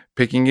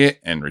 picking it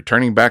and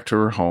returning back to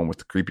her home with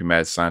the creepy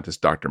mad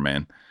scientist Dr.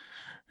 Man,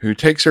 who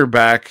takes her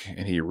back,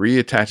 and he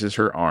reattaches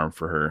her arm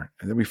for her.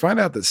 And then we find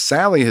out that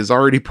Sally has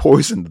already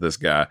poisoned this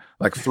guy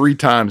like 3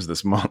 times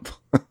this month.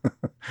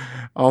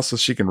 Also,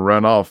 she can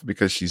run off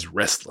because she's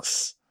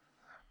restless.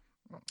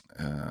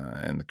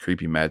 And the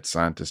creepy mad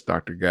scientist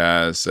Dr.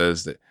 Guy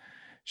says that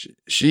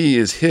she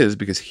is his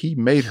because he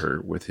made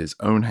her with his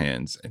own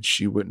hands, and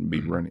she wouldn't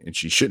be running, and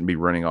she shouldn't be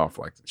running off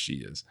like she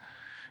is.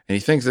 And he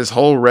thinks this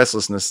whole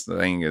restlessness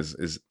thing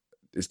is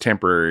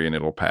temporary and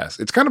it'll pass.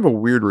 It's kind of a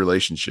weird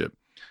relationship.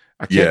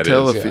 I can't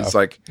tell if it's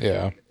like,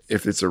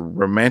 if it's a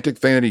romantic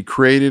thing that he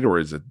created, or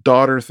is a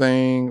daughter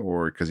thing,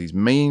 or because he's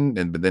mean,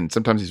 but then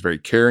sometimes he's very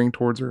caring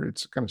towards her.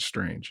 It's kind of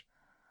strange.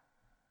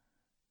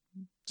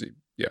 See,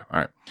 yeah, all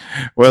right.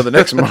 Well, the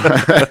next morning,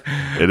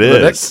 it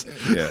is.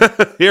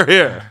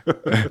 Here.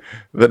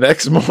 The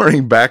next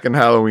morning, back in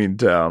Halloween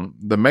Town,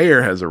 the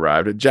mayor has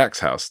arrived at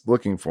Jack's house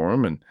looking for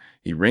him, and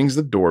he rings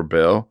the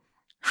doorbell,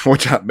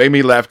 which made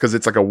me laugh because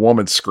it's like a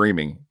woman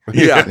screaming.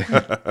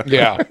 Yeah.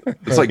 Yeah.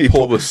 It's like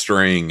pull the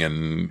string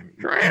and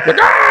like,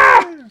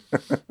 ah!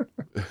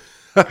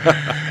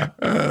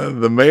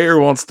 The mayor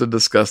wants to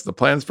discuss the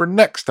plans for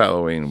next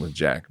Halloween with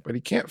Jack, but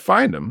he can't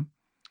find him.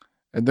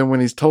 And then when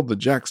he's told that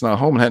Jack's not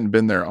home and hadn't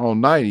been there all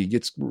night, he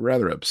gets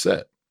rather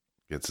upset.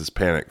 Gets his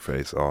panic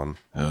face on.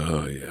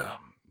 Oh, yeah.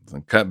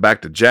 Then cut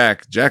back to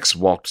Jack. Jack's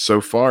walked so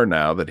far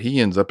now that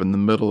he ends up in the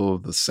middle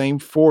of the same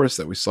forest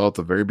that we saw at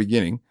the very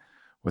beginning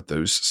with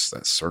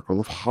that circle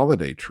of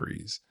holiday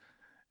trees.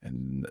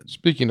 And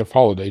speaking of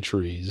holiday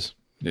trees.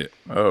 Yeah.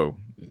 Oh,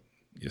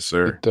 yes,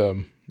 sir.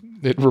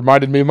 It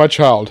reminded me of my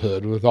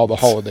childhood with all the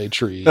holiday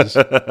trees.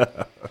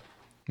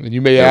 And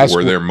you may ask,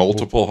 were there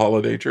multiple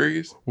holiday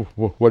trees?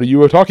 What are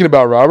you talking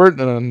about, Robert?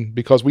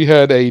 Because we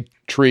had a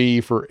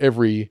tree for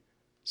every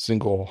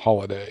single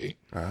holiday,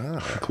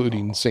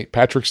 including St.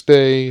 Patrick's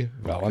Day,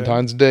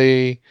 Valentine's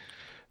Day,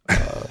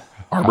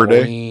 Arbor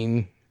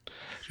Halloween. Day.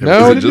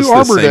 No, we didn't do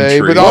Arbor Day,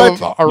 but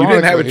you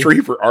didn't have a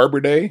tree for Arbor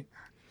Day,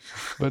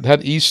 but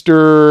had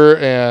Easter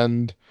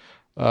and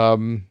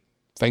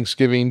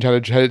Thanksgiving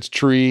had its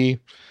tree.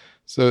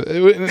 So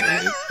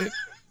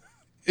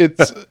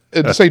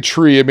it's a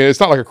tree. I mean,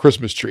 it's not like a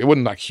Christmas tree. It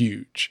wasn't like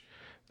huge.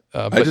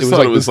 I just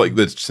thought it was like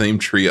the same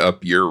tree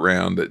up year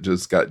round that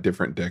just got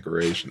different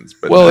decorations.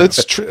 But well,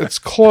 it's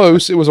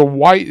close. It was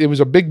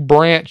a big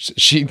branch that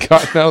she'd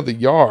gotten out of the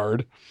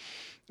yard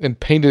and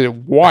painted it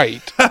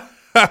white,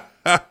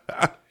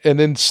 and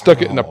then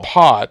stuck it in a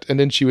pot. And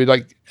then she would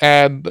like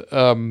add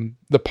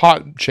the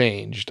pot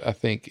changed. I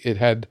think it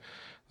had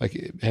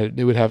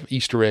it would have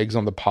Easter eggs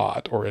on the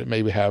pot, or it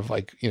maybe have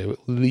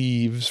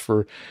leaves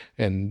for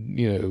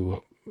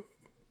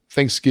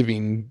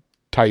Thanksgiving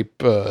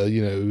type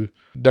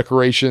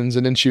decorations,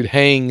 and then she would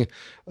hang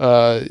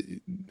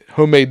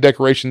homemade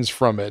decorations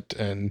from it,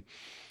 and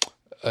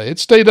it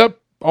stayed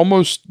up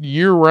almost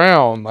year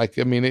round. I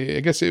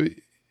guess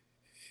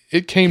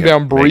it came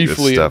down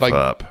briefly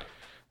up.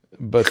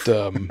 But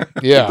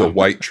yeah. The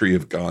white tree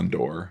of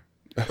Gondor.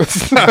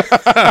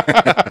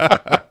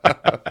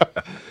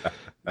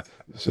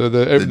 So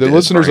the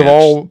listeners have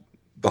all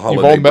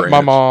you've all met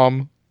my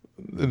mom.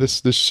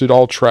 This should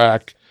all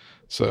track.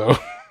 So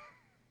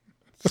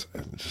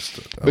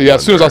but yeah,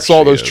 as soon as I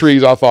saw those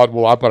trees, I thought,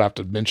 well, I'm gonna have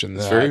to mention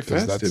that. It's very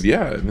festive.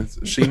 Yeah,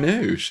 she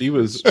knew she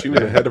was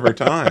ahead of her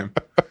time.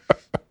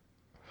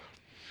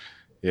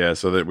 Yeah,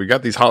 so that we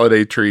got these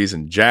holiday trees,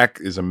 and Jack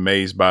is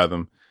amazed by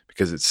them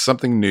because it's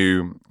something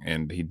new,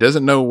 and he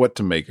doesn't know what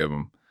to make of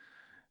them.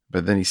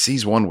 But then he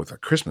sees one with a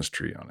Christmas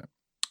tree on it,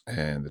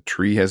 and the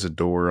tree has a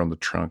door on the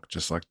trunk,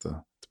 just like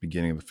the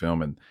beginning of the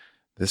film. And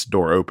this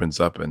door opens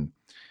up, and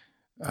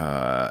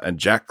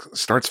Jack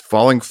starts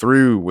falling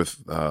through with,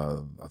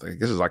 I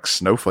guess it's like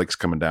snowflakes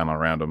coming down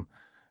around him.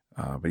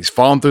 But he's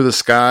falling through the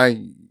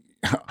sky,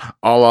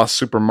 a la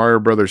Super Mario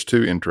Brothers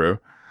 2 intro.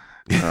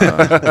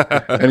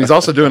 And he's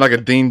also doing like a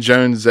Dean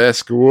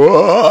Jones-esque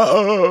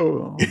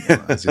whoa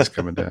as he's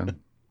coming down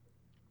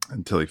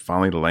until he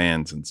finally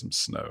lands in some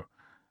snow.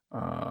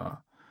 And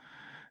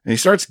he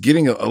starts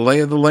getting a lay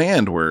of the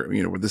land where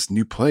this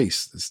new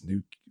place, this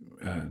new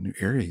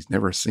area he's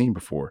never seen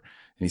before.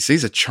 And he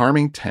sees a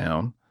charming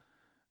town,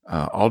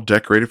 all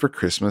decorated for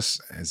Christmas,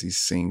 as he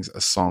sings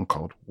a song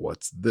called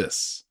What's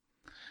This?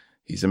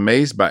 He's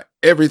amazed by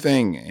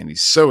everything, and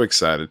he's so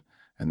excited.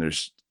 And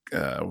there's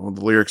the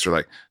lyrics are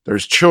like,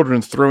 there's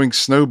children throwing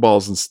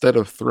snowballs instead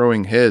of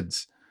throwing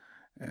heads.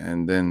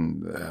 And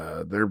then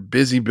they're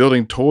busy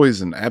building toys,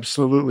 and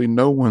absolutely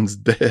no one's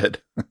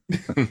dead.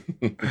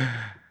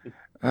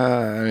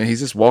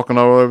 He's just walking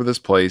all over this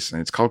place, and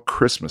it's called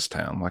Christmas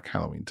Town, like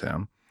Halloween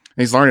Town.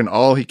 And he's learning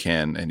all he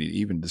can, and he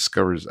even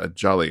discovers a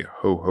jolly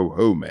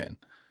ho-ho-ho man.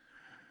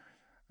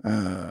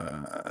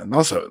 And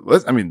also,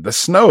 the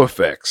snow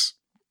effects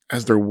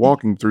as they're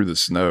walking through the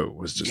snow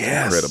was just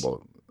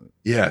incredible.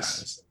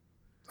 Yes.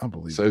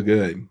 Unbelievable. So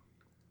good.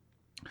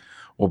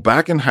 Well,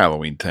 back in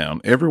Halloween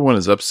Town, everyone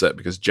is upset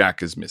because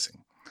Jack is missing.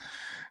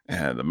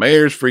 And the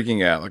mayor's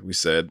freaking out, like we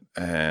said,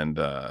 and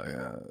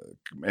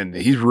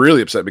he's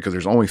really upset because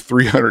there's only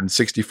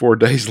 364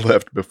 days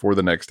left before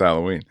the next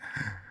Halloween.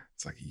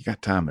 It's like, you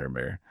got time there,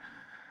 Mayor.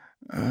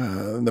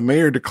 The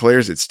mayor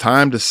declares it's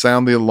time to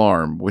sound the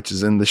alarm, which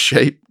is in the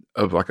shape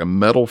of like a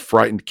metal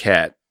frightened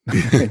cat.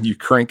 And you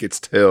crank its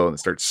tail and it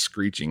starts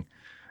screeching.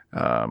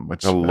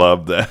 Which I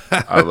love that.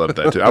 I love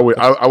that too. I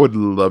would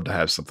love to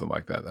have something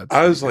like that.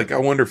 I was like, I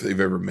wonder if they've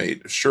ever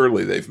made.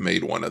 Surely they've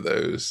made one of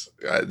those.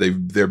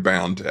 They're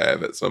bound to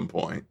have at some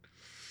point.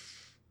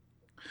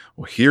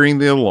 Well, hearing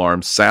the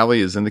alarm, Sally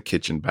is in the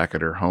kitchen back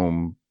at her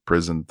home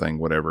prison thing,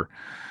 whatever,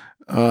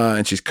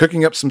 and she's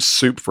cooking up some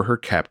soup for her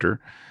captor,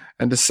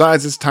 and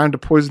decides it's time to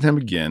poison him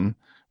again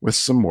with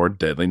some more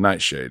deadly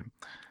nightshade.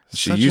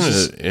 She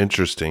uses an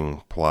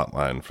interesting plot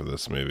line for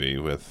this movie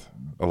with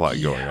a lot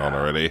going on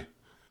already.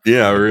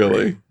 Yeah,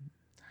 really.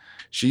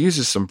 She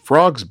uses some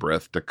frog's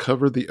breath to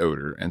cover the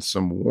odor and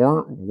some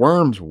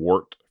worm's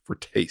wort for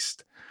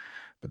taste.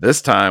 But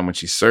this time, when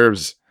she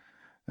serves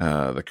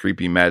the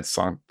creepy mad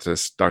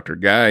scientist Dr.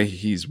 Guy,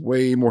 he's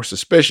way more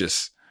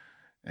suspicious.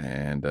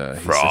 And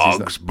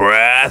frog's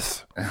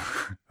breath.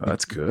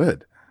 That's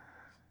good.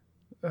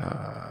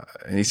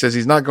 And he says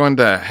he's not going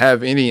to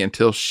have any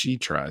until she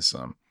tries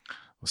some.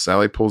 Well,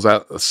 Sally pulls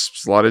out a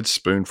slotted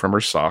spoon from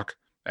her sock,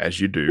 as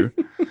you do.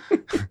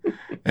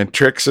 and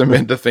tricks him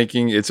into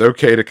thinking it's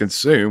okay to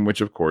consume,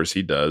 which of course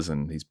he does,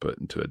 and he's put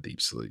into a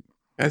deep sleep.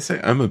 I say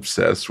I'm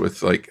obsessed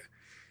with, like,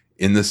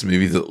 in this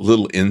movie, the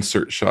little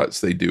insert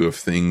shots they do of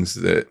things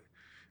that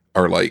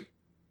are like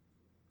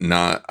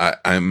not,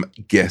 I'm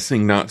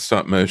guessing not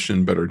stop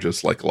motion, but are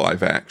just like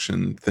live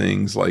action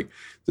things. Like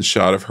the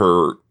shot of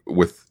her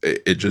with,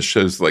 it just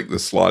shows like the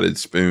slotted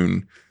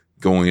spoon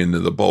going into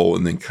the bowl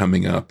and then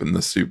coming up and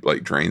the soup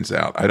like drains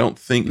out. I don't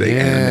think they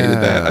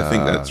animated that. I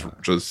think that's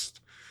just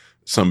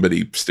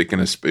somebody sticking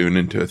a spoon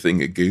into a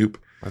thing of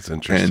goop. That's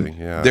interesting.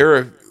 And there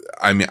are,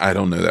 I mean, I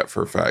don't know that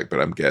for a fact,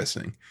 but I'm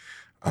guessing.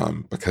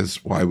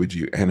 Because why would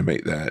you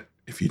animate that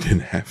if you didn't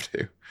have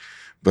to?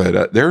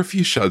 But there are a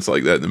few shots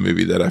like that in the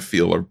movie that I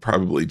feel are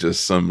probably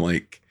just some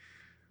like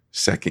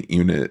second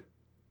unit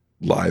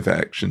live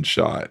action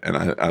shot. And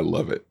I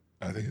love it.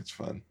 I think it's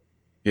fun.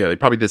 Yeah, they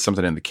probably did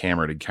something in the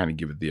camera to kind of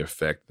give it the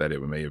effect that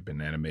it may have been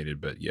animated.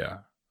 But yeah.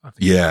 I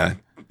think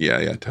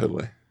Yeah,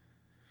 totally.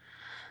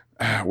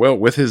 Well,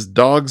 with his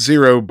dog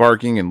Zero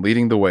barking and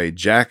leading the way,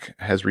 Jack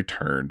has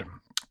returned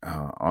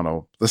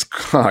on this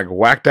like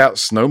whacked out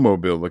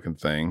snowmobile looking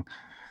thing,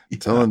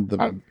 telling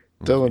the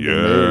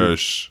mayor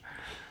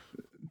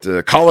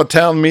to call a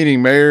town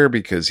meeting, mayor,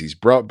 because he's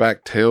brought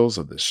back tales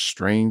of this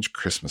strange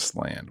Christmas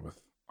land with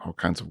all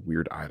kinds of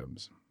weird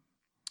items.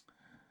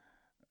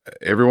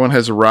 Everyone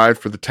has arrived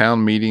for the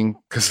town meeting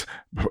because,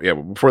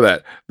 before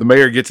that, the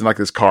mayor gets in like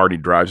this car and he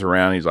drives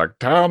around. He's like,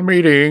 town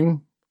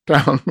meeting.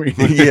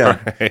 Yeah,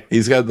 right.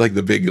 He's got like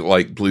the big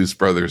like Blues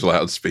Brothers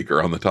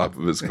loudspeaker on the top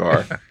of his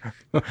car.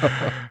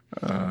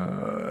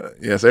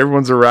 Yes,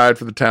 everyone's arrived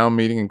for the town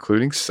meeting,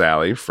 including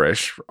Sally,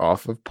 fresh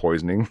off of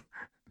poisoning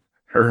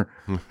her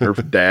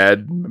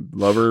dad,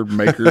 lover,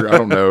 maker. I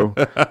don't know.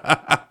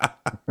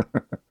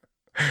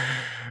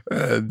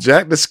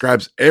 Jack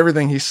describes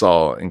everything he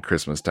saw in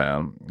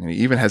Christmastown, and he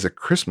even has a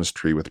Christmas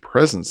tree with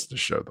presents to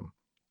show them.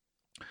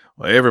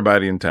 Well,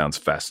 everybody in town's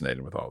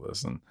fascinated with all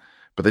this,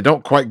 but they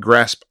don't quite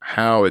grasp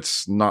how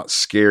it's not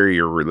scary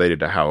or related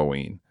to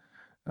Halloween.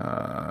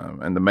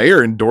 And the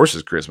mayor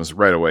endorses Christmas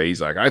right away.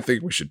 He's like, I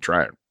think we should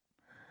try it.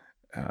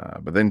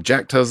 But then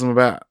Jack tells them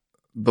about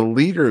the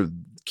leader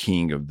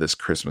king of this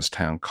Christmas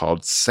town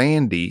called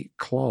Sandy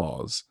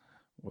Claus,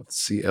 with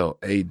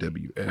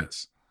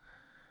Claws,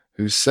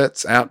 who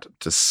sets out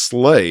to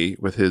slay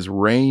with his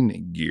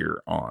rain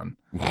gear on.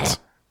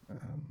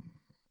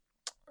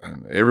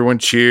 And everyone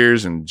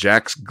cheers, and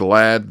Jack's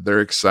glad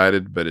they're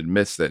excited, but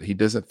admits that he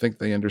doesn't think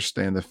they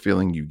understand the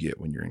feeling you get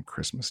when you're in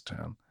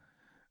Christmastown.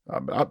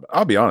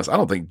 I'll be honest, I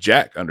don't think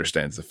Jack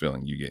understands the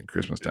feeling you get in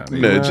Christmastown.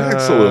 No,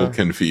 Jack's a little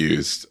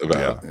confused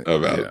about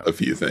a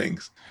few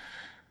things.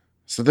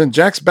 So then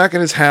Jack's back at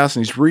his house,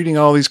 and he's reading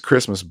all these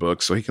Christmas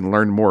books so he can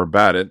learn more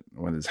about it,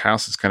 when his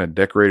house is kind of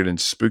decorated in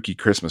spooky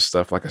Christmas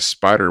stuff, like a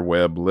spider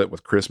web lit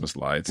with Christmas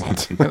lights.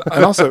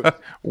 And also,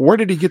 where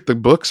did he get the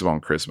books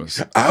on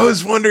Christmas? I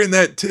was wondering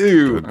that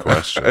too. Good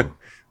question.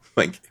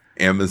 Like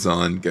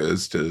Amazon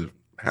goes to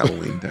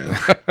Halloween Town.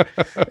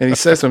 And he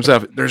says to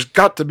himself, there's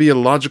got to be a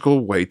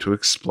logical way to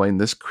explain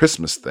this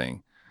Christmas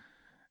thing.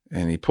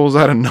 And he pulls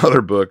out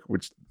another book,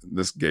 which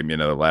this gave me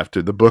another laugh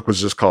too. The book was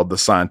just called The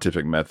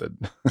Scientific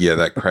Method. Yeah,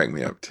 that cracked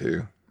me up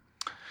too.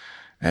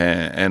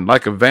 And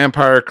like a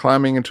vampire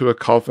climbing into a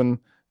coffin,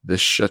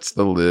 this shuts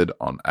the lid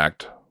on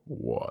Act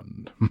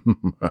 1.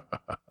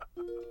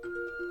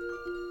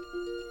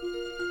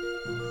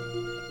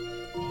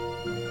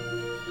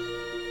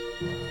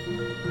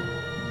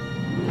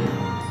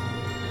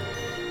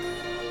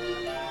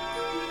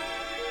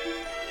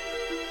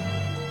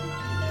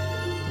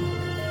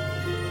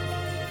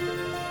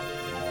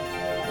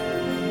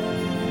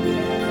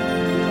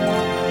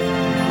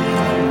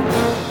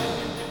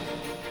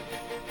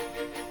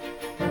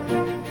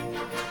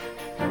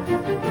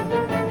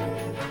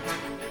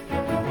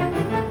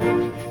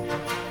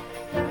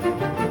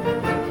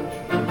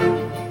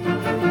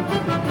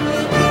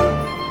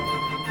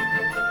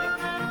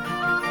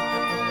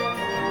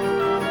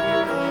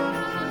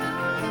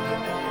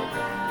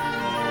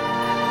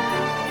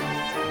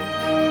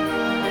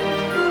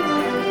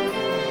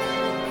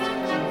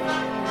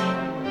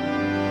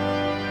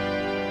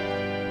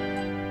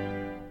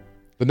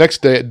 The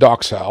next day at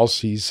Doc's house,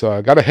 he's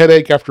got a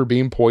headache after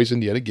being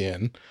poisoned yet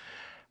again.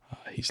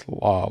 He's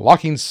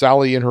locking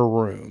Sally in her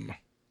room.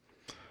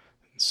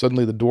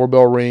 Suddenly the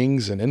doorbell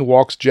rings, and in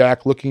walks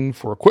Jack looking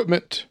for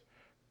equipment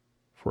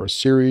for a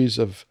series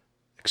of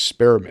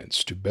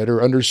experiments to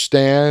better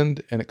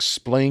understand and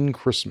explain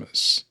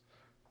Christmas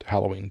to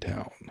Halloween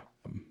Town.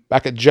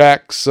 Back at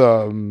Jack's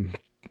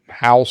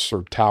house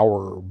or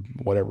tower or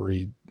whatever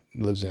he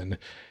lives in,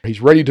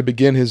 he's ready to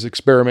begin his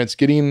experiments,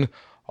 getting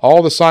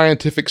all the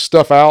scientific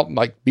stuff out,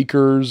 like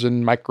beakers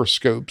and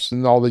microscopes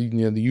and all the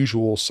the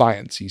usual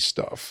sciencey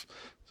stuff.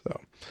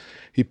 So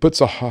he puts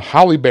a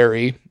holly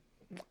berry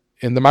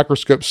in the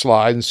microscope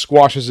slide and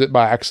squashes it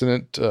by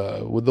accident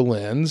with the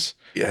lens.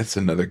 Yeah, it's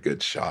another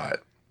good shot.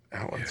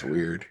 That one's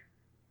weird.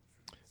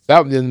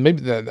 I don't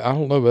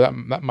know, but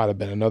that might have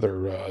been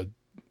another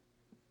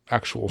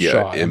actual Yeah,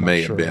 shot. it I'm not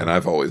may sure. have been.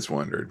 I've always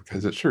wondered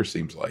because it sure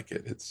seems like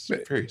it. It's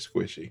very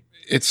squishy.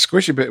 It's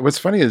squishy, but what's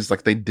funny is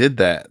like they did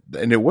that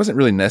and it wasn't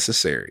really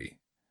necessary.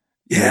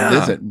 Yeah. It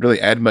doesn't really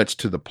add much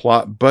to the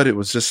plot, but it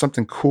was just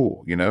something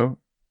cool, you know?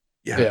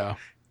 Yeah.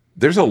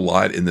 There's a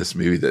lot in this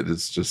movie that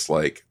is just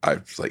like, I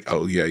was like,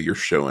 oh yeah, you're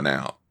showing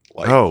out.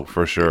 Like, Oh,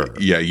 for sure.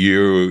 yeah,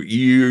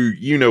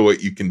 you know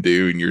what you can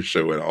do, and you're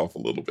showing off a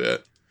little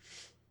bit.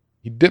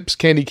 He dips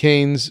candy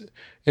canes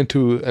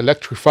into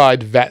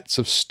electrified vats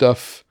of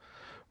stuff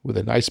with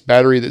a nice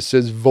battery that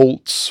says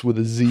volts with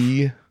a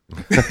Z.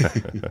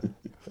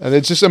 And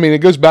it's just, I mean, it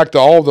goes back to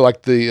all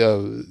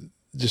the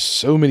just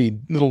so many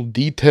little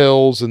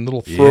details and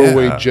little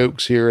throwaway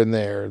jokes here and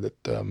there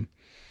that,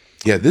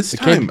 Yeah, this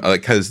time,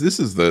 because this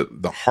is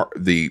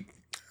the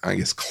I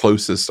guess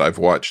closest I've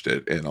watched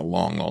it in a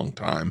long, long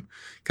time.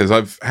 Because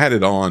I've had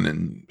it on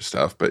and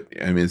stuff, but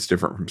I mean, it's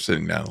different from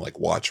sitting down and like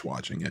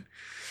watching it.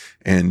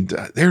 And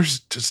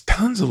there's just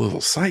tons of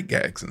little sight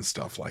gags and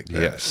stuff like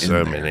that. Yes,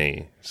 so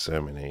many.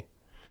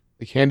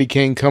 the candy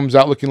cane comes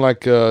out looking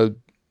like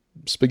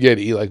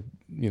spaghetti, like,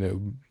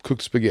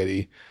 cooked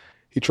spaghetti.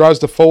 He tries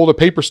to fold a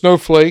paper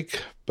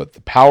snowflake, but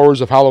the powers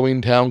of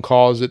Halloween Town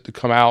cause it to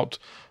come out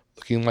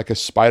looking like a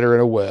spider in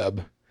a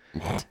web.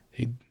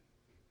 He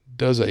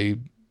does a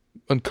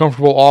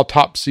uncomfortable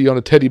autopsy on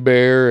a teddy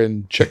bear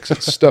and checks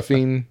its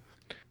stuffing.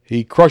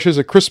 He crushes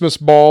a Christmas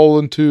ball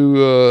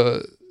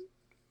into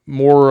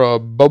more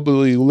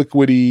bubbly,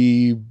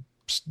 liquidy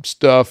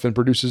stuff and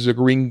produces a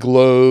green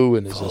glow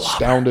and is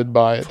astounded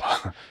by it.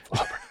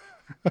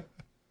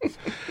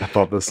 I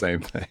thought the same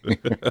thing.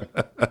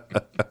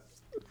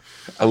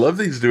 I love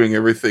these doing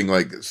everything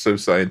like so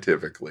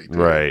scientifically. Too.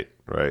 Right.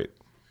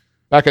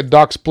 Back at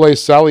Doc's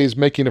place, Sally is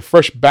making a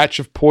fresh batch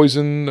of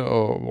poison,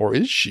 or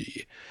is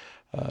she?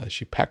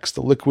 She packs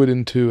the liquid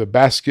into a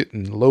basket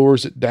and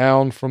lowers it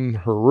down from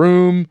her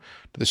room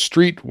to the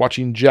street.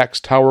 Watching Jack's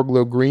tower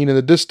glow green in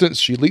the distance,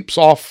 she leaps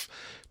off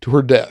to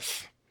her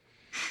death.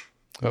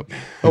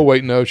 Oh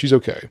wait, no, she's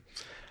okay.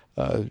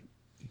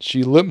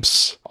 She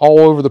limps all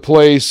over the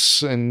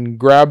place and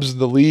grabs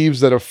the leaves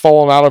that have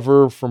fallen out of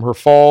her from her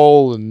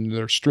fall, and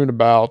they're strewn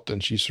about,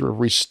 and she sort of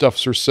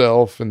restuffs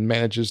herself and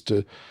manages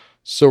to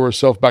sew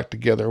herself back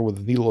together with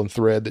a needle and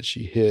thread that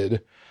she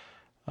hid.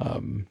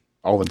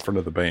 All in front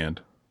of the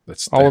band.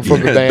 That's All in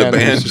front of the band. The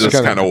band's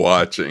just kind of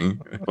watching.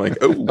 Like,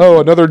 oh,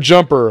 another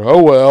jumper.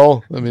 Oh,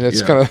 well. I mean,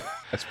 that's kind of...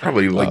 That's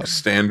probably like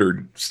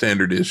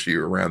standard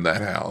issue around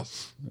that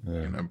house.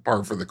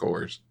 Par for the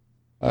course.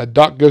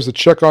 Doc goes to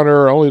check on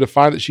her only to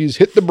find that she's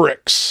hit the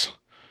bricks.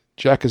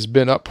 Jack has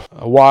been up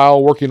a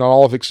while working on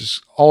all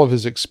of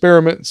his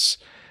experiments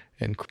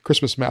and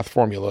Christmas math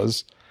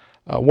formulas.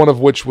 One of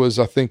which was,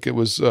 I think it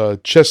was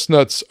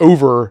chestnuts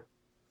over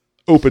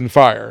open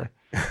fire.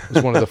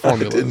 Was one of the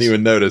formulas. I didn't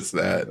even notice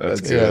that.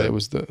 It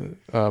was the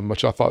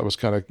which I thought was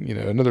kind of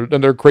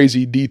another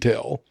crazy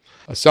detail.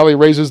 Sally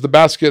raises the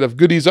basket of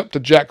goodies up to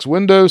Jack's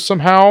window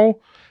somehow,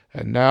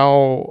 and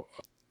now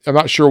I'm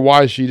not sure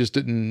why she just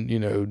didn't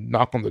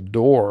knock on the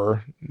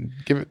door and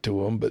give it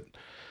to him. But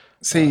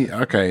see,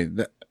 okay,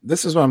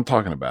 this is what I'm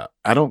talking about.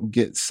 I don't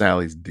get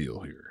Sally's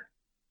deal here.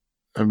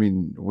 I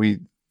mean, we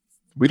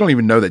don't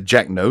even know that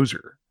Jack knows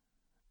her.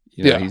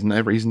 He's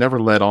never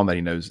let on that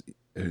he knows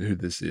who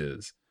this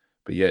is.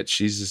 But yet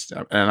she's just,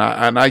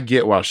 and I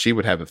get why she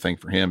would have a thing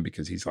for him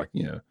because he's like,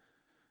 the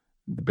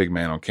big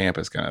man on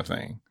campus kind of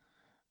thing.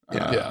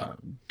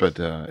 But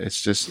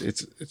it's just,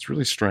 it's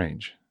really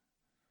strange.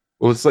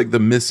 Well, it's like the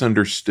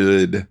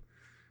misunderstood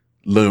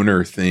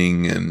loner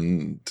thing.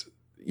 And,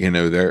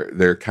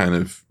 they're kind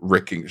of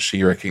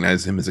she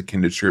recognized him as a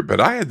kindred spirit,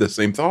 but I had the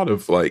same thought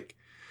of like,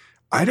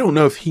 I don't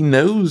know if he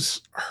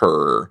knows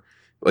her.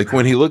 Like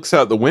when he looks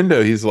out the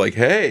window, he's like,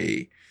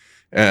 hey,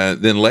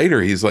 then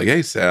later he's like,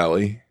 hey,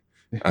 Sally.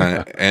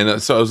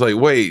 And so I was like,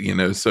 wait,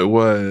 so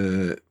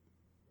what,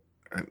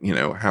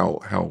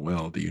 how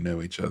well do you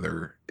know each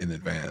other in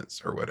advance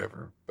or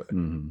whatever? But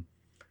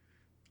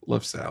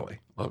love Sally.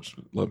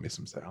 Love me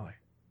some Sally.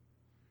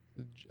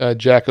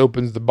 Jack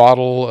opens the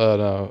bottle,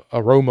 and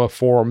aroma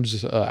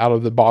forms out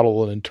of the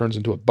bottle and it turns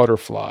into a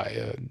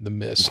butterfly. The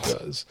mist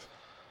does.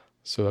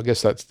 So I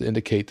guess that's to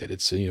indicate that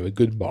it's a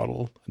good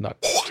bottle,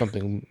 not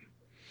something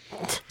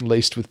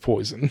laced with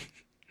poison.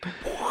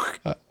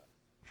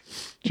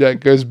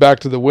 Jack goes back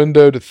to the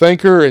window to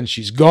thank her, and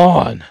she's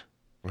gone.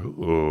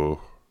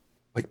 Ooh.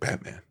 Like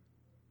Batman.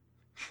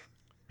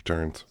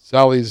 Returns.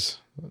 Sally's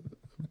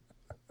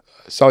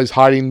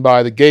hiding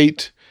by the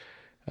gate,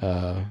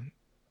 and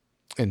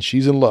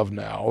she's in love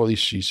now. At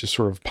least she's just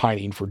sort of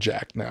pining for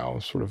Jack now,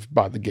 sort of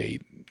by the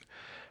gate.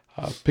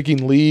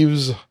 Picking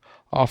leaves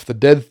off the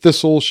dead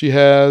thistle she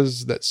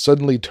has that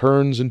suddenly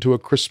turns into a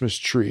Christmas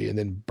tree and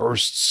then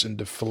bursts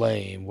into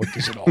flame. What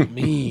does it all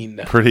mean?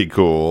 Pretty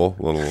cool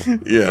little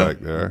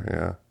effect there.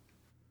 Yeah.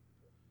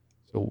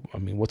 So, I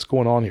mean, what's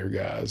going on here,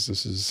 guys?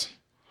 This is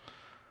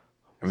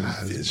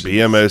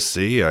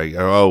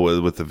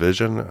BMOC. With the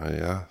vision.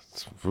 Yeah.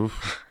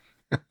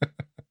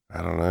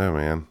 I don't know,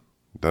 man.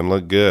 Doesn't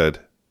look good.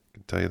 I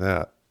can tell you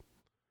that.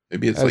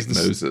 Maybe it's like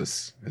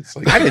Moses. It's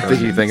like I didn't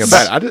think anything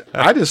about it.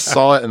 I just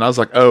saw it and I was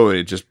like, oh,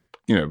 it just,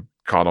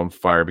 caught on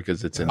fire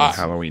because it's in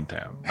Halloween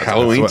Town.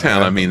 Halloween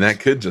Town. I mean, that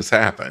could just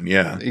happen.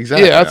 Yeah.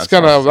 Exactly. Yeah,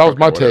 that was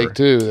my whatever. take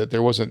too, that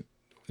there wasn't,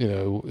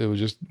 it was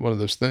just one of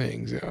those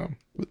things. Yeah.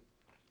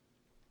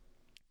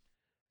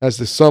 As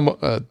the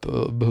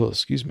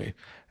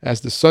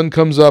sun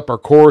comes up, our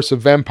chorus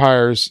of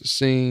vampires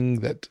sing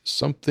that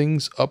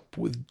something's up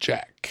with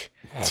Jack.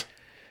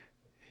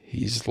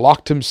 He's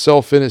locked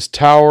himself in his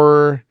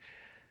tower.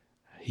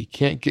 He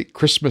can't get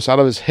Christmas out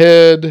of his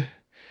head.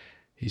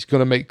 He's going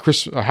to make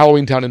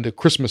Halloween Town into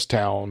Christmas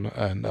Town,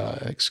 and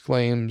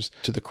exclaims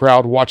to the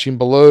crowd watching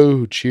below,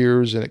 who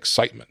cheers in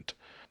excitement.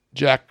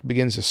 Jack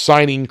begins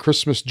assigning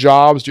Christmas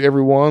jobs to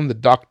everyone. The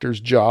doctor's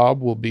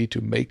job will be to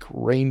make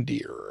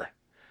reindeer.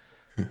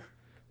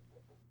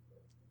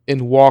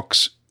 In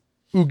walks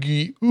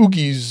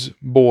Oogie's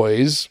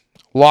boys,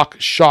 Lock,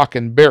 Shock,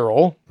 and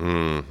Barrel.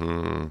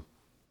 Mm-hmm.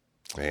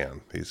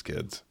 Man, these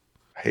kids.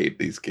 I hate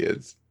these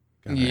kids.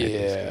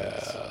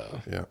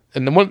 Yeah.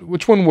 And the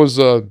which one was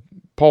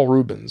Paul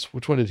Rubens?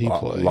 Which one did he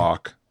play?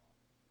 Locke.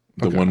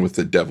 The one with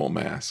the devil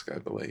mask, I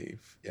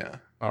believe. Yeah.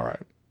 All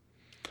right.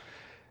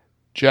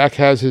 Jack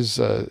has his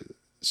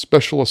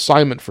special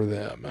assignment for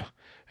them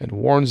and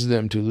warns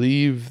them to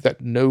leave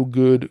that no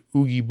good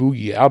Oogie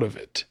Boogie out of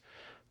it.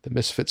 The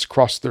misfits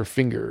cross their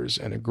fingers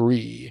and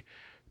agree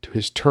to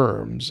his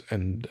terms,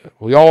 and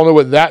we all know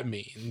what that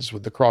means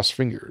with the crossed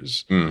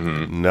fingers.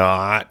 Mm-hmm.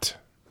 Not.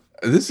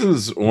 This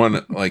is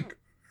one,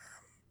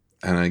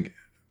 and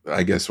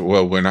I guess,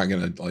 well, we're not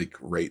going to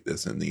rate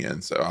this in the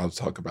end, so I'll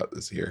talk about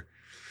this here.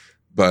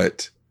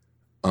 But,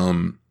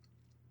 I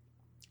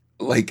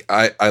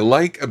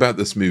like about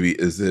this movie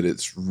is that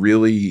it's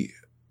really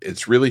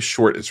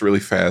short. It's really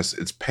fast.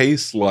 It's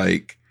paced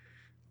like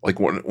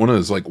one of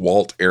those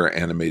Walt era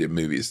animated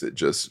movies that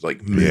just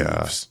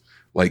moves.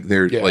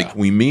 Yeah.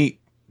 We meet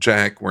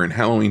Jack. We're in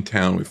Halloween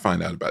Town. We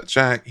find out about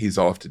Jack. He's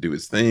off to do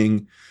his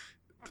thing.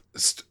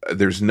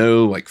 There's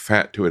no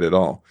fat to it at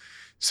all.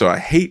 So I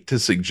hate to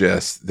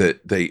suggest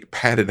that they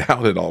pad it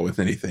out at all with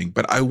anything,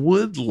 but I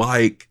would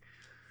like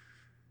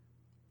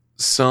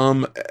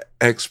some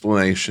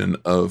explanation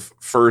of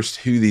first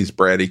who these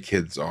bratty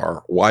kids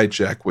are, why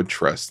Jack would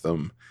trust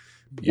them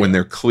when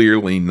they're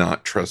clearly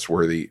not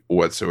trustworthy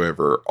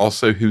whatsoever.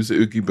 Also, who's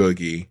Oogie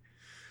Boogie?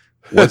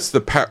 What's the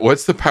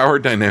power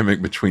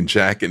dynamic between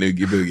Jack and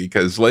Oogie Boogie?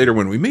 Because later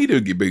when we meet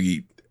Oogie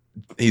Boogie,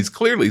 he's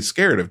clearly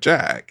scared of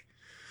Jack.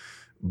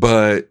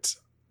 But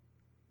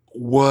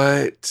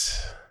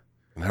what?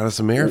 And how does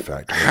the mayor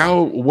factor?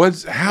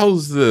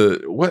 How's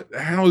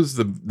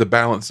the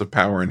balance of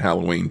power in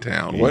Halloween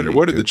Town? What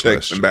are the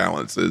checks and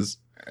balances?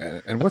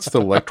 And what's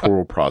the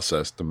electoral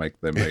process to make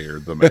the mayor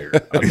the mayor?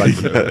 I'd like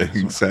to know that.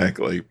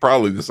 Exactly.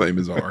 Probably the same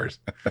as ours.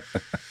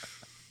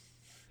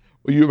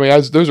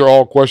 Well, those are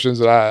all questions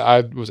that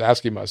I was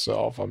asking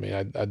myself. I mean,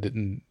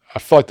 I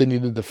felt like they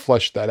needed to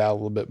flesh that out a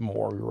little bit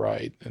more.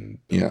 Right. And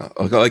yeah,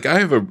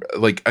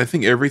 I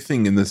think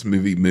everything in this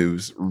movie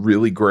moves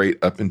really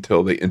great up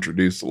until they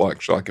introduce Lock,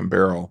 Shock, and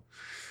Barrel.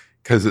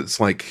 Cause it's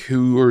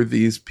who are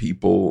these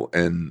people?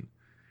 And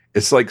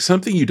it's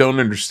something you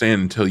don't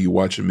understand until you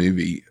watch a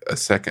movie a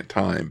second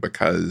time,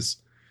 because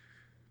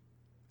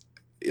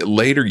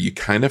later you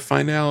kind of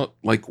find out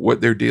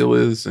what their deal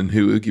is and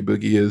who Oogie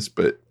Boogie is,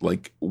 but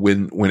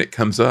when it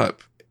comes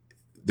up,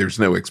 there's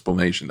no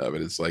explanation of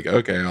it. It's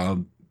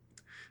okay,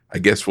 I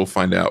guess we'll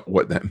find out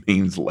what that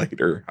means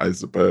later, I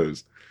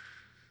suppose.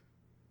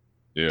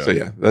 Yeah. So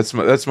yeah, that's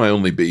my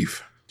only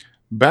beef.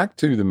 Back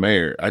to the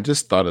mayor. I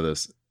just thought of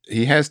this.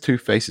 He has two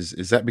faces.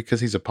 Is that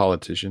because he's a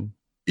politician?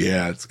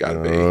 Yeah, it's got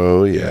to be.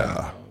 Oh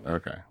yeah.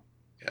 Okay.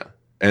 Yeah,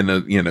 and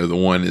the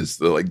one is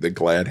the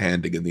glad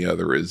handing, and the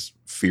other is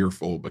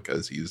fearful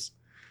because he's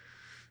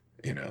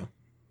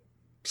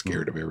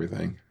scared of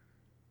everything.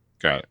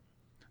 Got it.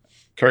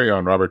 Carry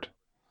on, Robert.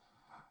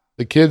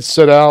 The kids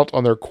set out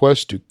on their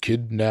quest to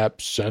kidnap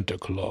Santa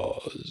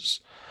Claus.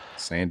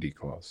 Sandy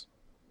Claus.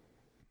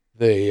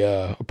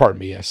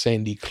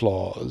 Sandy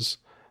Claus.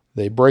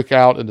 They break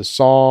out into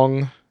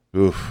song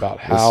about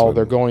how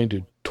they're going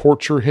to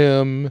torture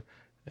him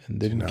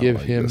and then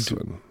give him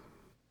to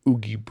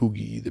Oogie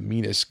Boogie, the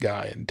meanest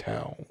guy in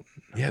town.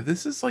 Yeah,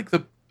 this is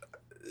the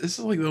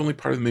only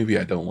part of the movie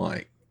I don't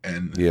like.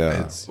 And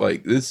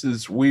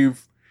it's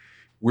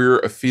we're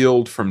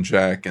afield from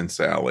Jack and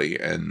Sally,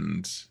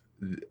 and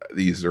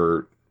these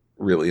are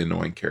really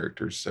annoying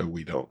characters, so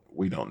we don't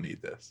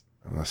need this.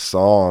 And the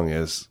song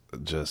is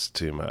just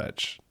too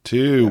much.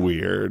 Too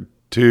weird.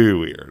 Too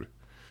weird.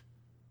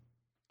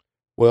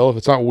 Well, if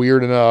it's not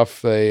weird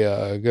enough,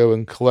 they go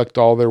and collect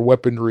all their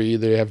weaponry.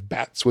 They have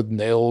bats with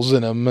nails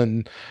in them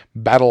and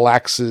battle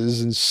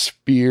axes and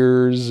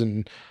spears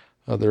and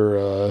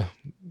other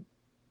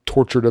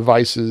torture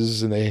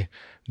devices, and they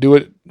do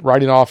it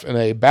riding off in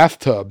a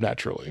bathtub,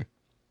 naturally.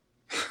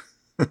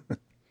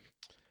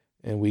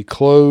 And we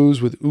close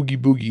with Oogie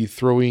Boogie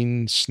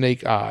throwing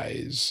snake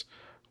eyes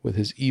with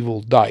his evil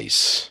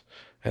dice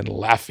and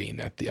laughing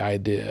at the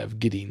idea of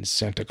getting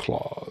Santa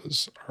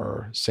Claus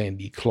or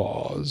Sandy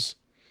Claus.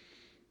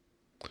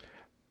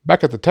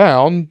 Back at the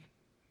town,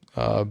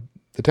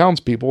 the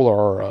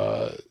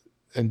townspeople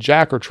and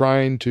Jack are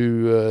trying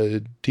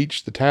to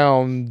teach the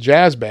town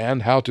jazz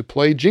band how to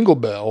play Jingle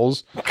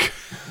Bells.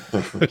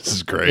 This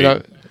is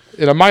great.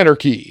 In a minor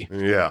key.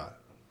 Yeah.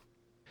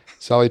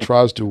 Sally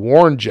tries to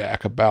warn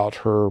Jack about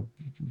her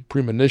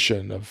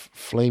premonition of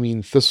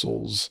flaming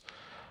thistles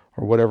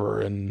or whatever,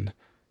 and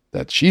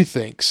that she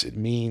thinks it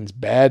means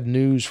bad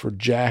news for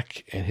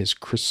Jack and his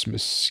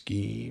Christmas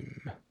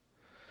scheme.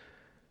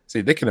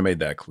 See, they could have made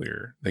that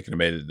clear. They could have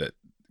made it that,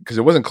 because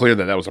it wasn't clear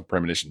that was a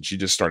premonition. She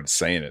just started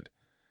saying it,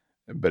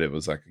 but it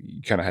was like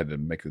you kind of had to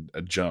make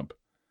a jump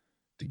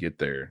to get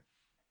there.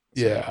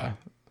 So. Yeah.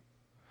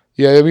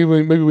 Yeah, I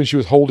mean, maybe when she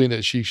was holding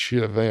it, she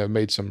should have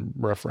made some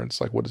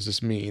reference, like, "What does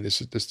this mean?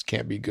 This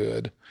can't be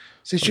good."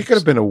 See, she could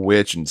have been a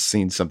witch and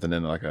seen something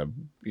in like a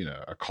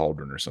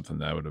cauldron or something.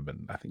 That would have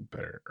been, I think,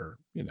 better. Or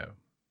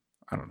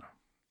I don't know.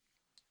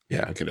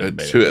 Yeah,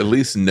 to at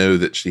least know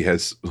that she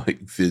has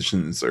like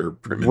visions or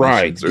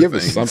premonitions, right? Or Give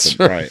things. us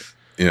something, right?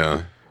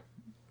 Yeah.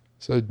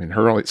 So I mean,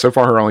 her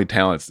only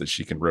talents that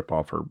she can rip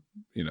off her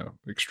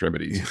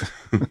extremities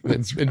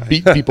and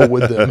beat people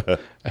with them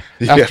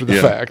after the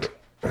fact.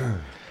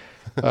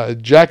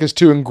 Jack is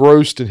too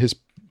engrossed in his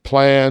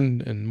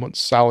plan and wants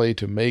Sally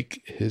to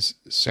make his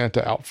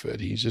Santa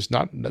outfit. He's just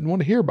doesn't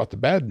want to hear about the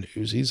bad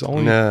news. He's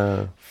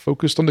only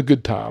focused on the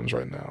good times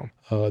right now.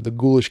 The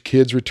ghoulish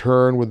kids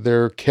return with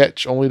their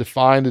catch, only to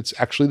find it's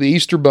actually the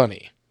Easter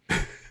Bunny.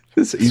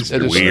 This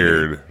Easter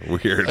weird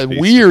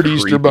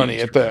Easter Bunny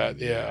at that.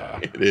 Yeah,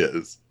 it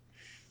is.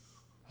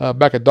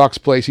 Back at Doc's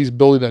place, he's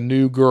building a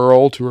new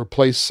girl to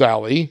replace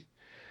Sally.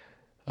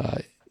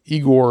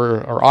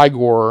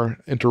 Igor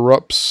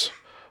interrupts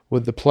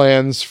with the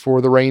plans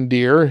for the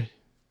reindeer.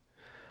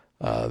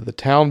 The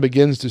town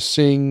begins to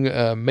sing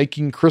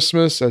Making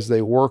Christmas as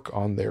they work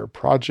on their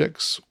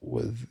projects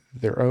with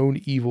their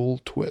own evil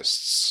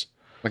twists.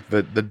 Like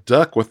the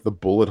duck with the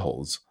bullet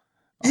holes.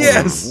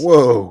 Yes.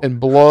 Whoa. And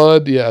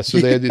blood. Yeah. So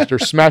they're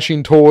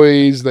smashing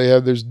toys.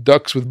 There's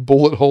ducks with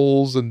bullet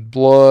holes and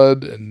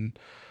blood. And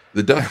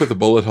the duck with the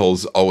bullet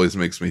holes always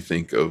makes me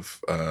think of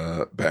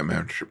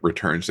Batman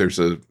Returns. There's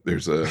a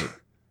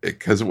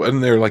because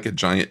wasn't there like a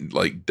giant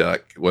like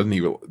duck? Wasn't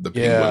he the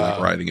penguin like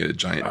riding a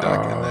giant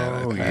duck in that?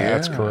 I think.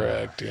 That's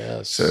correct.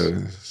 Yes. So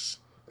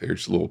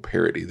there's a little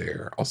parody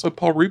there. Also,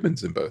 Paul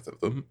Rubens in both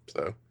of them.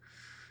 So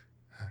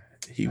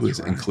he was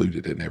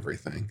included in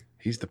everything.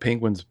 He's the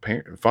penguin's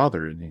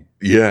father, isn't he?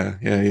 Yeah,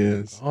 he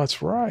is. Oh,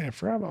 that's right. I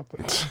forgot about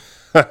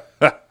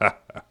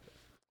that.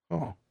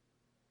 Oh.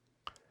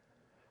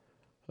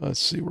 Let's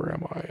see, where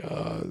am I?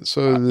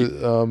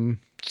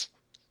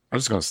 I'm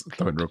just going to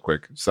throw in real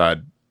quick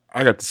side.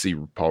 I got to see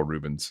Paul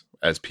Rubens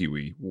as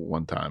Pee-wee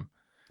one time.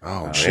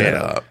 Oh, shut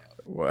up.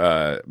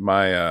 Let's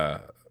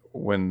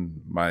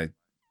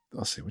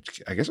see,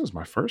 I guess it was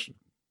my first.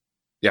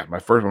 Yeah, when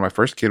my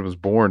first kid was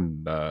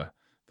born, the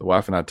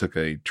wife and I took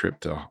a trip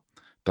to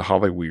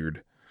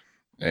Hollywood,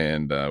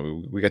 and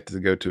we got to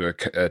go to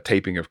a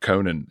taping of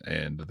Conan,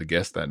 and the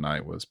guest that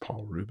night was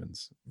Paul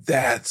Rubens.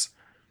 That's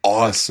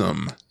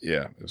awesome.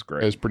 Yeah, it was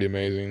great. It was pretty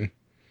amazing.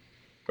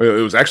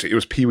 It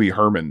was Pee Wee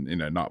Herman,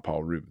 not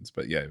Paul Rubens,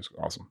 but yeah, it was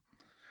awesome.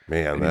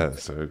 Man, that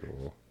is so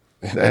cool.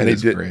 That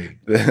is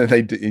great.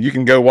 They did, you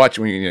can go watch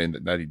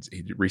that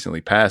he recently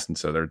passed, and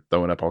so they're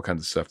throwing up all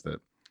kinds of stuff that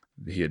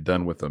he had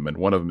done with him. And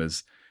one of them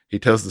is he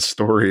tells the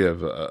story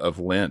of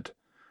Lent,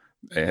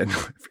 and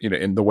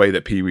in the way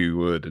that Pee Wee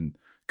would, and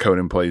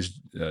Conan plays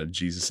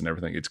Jesus and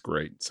everything. It's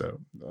great. So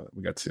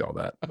we got to see all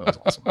that. That was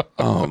awesome.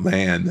 Oh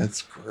man,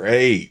 that's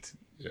great.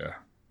 Yeah.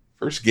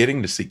 First,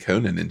 getting to see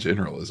Conan in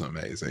general is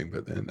amazing,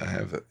 but then I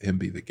have him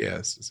be the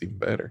guest is even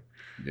better.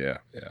 Yeah,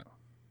 yeah.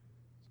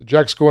 So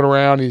Jack's going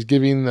around. He's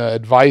giving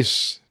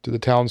advice to the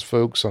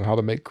townsfolk on how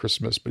to make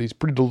Christmas, but he's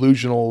pretty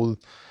delusional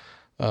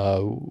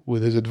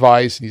with his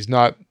advice. And he's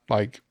not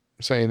like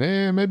saying,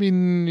 maybe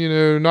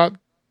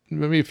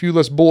a few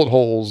less bullet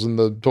holes in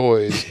the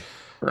toys.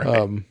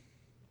 Right.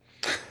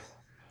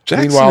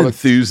 Jack's an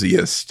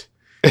enthusiast.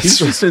 He's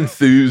just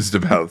enthused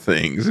about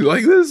things. He's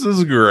like, this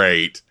is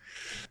great.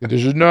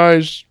 This is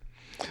nice.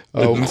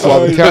 While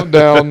the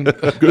countdown,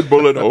 good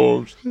bullet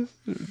holes.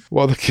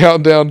 While the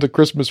countdown to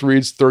Christmas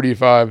reads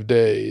 35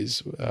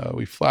 days,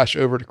 we flash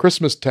over to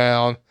Christmas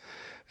Town,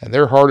 and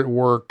they're hard at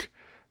work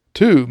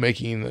too,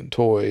 making the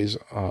toys.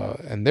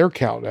 And their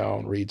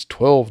countdown reads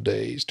 12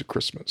 days to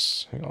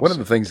Christmas. One of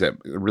the things that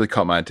really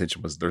caught my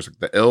attention was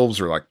the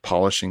elves are like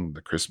polishing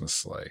the Christmas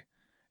sleigh,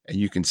 and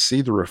you can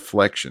see the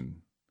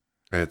reflection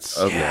of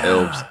the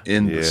elves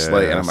in the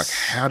sleigh. And I'm like,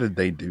 how did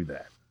they do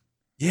that?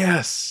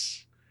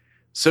 Yes.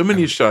 So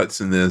many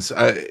shots in this.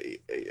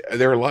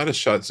 There are a lot of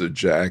shots of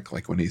Jack,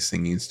 like when he's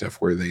singing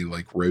stuff, where they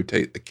like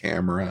rotate the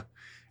camera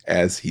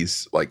as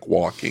he's like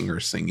walking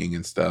or singing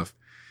and stuff.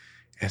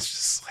 And it's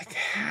just like,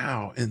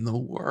 how in the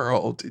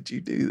world did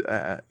you do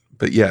that?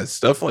 But yeah,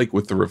 stuff like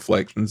with the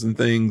reflections and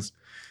things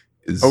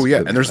is. Oh yeah,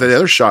 really and there's nice. that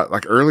other shot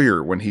like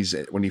earlier when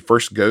he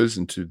first goes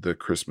into the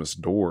Christmas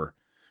door.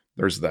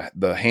 There's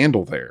the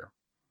handle there,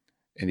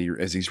 and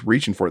as he's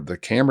reaching for it, the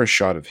camera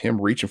shot of him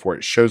reaching for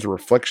it shows a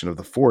reflection of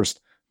the forest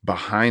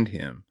behind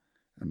him.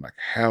 I'm like,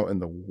 how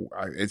in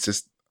it's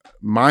just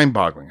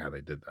mind-boggling how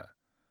they did that.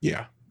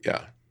 Yeah.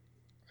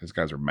 These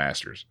guys are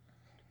masters.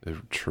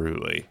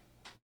 Truly.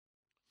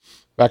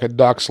 Back at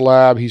Doc's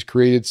lab, he's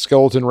created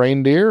skeleton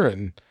reindeer,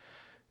 and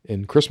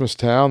in Christmas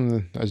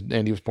Town, as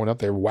Andy was pointing out,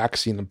 they're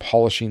waxing and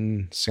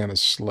polishing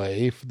Santa's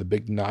sleigh for the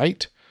big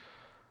night.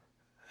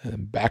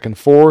 And back and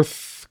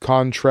forth,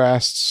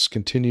 contrasts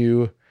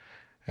continue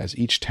as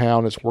each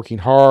town is working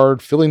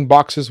hard, filling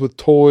boxes with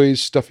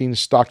toys, stuffing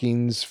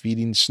stockings,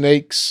 feeding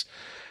snakes,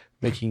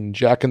 making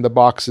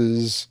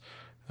jack-in-the-boxes,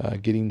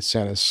 getting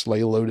Santa's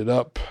sleigh loaded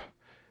up.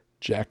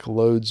 Jack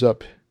loads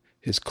up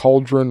his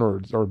cauldron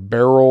or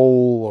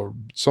barrel or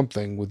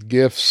something with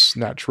gifts,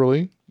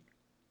 naturally.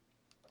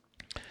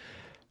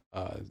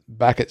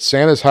 Back at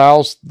Santa's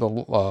house, the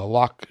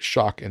lock,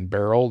 shock, and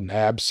barrel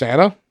nab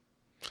Santa.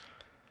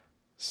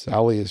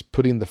 Sally is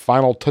putting the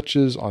final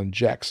touches on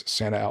Jack's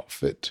Santa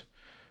outfit.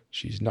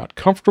 She's not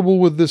comfortable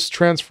with this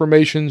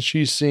transformation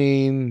she's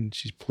seen.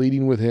 She's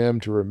pleading with him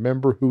to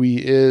remember who he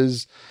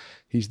is.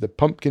 He's the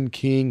Pumpkin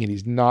King, and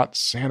he's not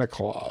Santa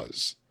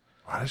Claus.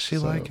 Why does she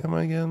like him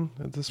again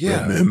at this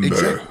Yeah, point?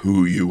 Remember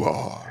who you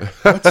are.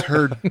 What's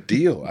her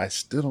deal? I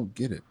still don't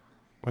get it.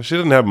 Well, she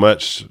didn't have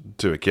much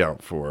to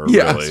account for,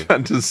 Yeah, I really. was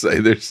about to say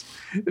there's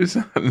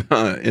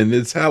not in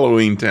this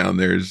Halloween town.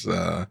 There's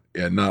not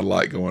a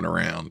lot going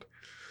around.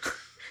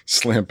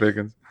 Slim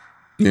pickings.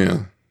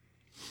 Yeah.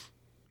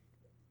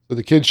 So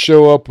the kids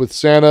show up with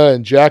Santa,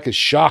 and Jack is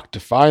shocked to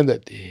find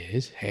that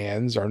his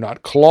hands are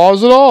not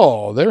claws at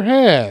all. They're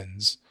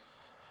hands.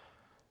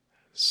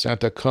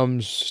 Santa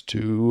comes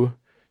to,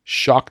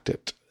 shocked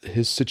at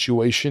his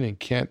situation, and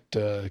can't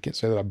say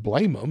that I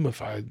blame him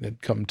if I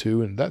had come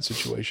to in that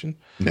situation.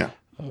 Yeah.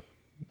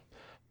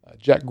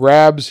 Jack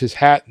grabs his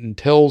hat and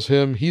tells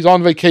him he's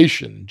on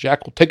vacation.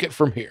 Jack will take it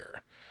from here.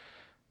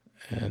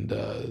 And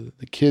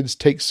the kids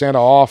take Santa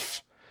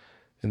off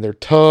in their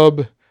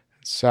tub.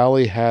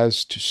 Sally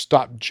has to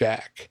stop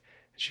Jack.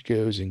 She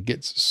goes and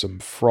gets some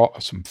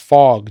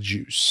fog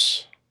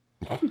juice.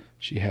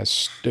 She has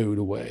stowed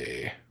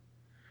away.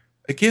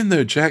 Again,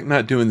 though, Jack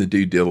not doing the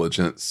due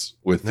diligence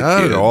with the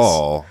Not kids. at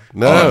all.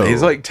 No.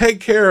 He's like, take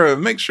care of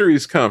him, make sure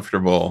he's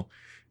comfortable.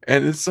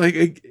 And it's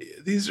like,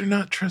 these are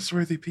not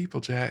trustworthy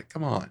people, Jack.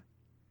 Come on.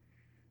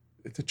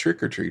 It's the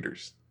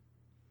trick-or-treaters.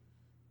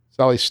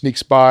 Sally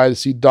sneaks by to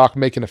see Doc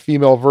making a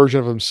female version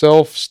of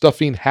himself,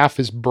 stuffing half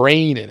his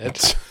brain in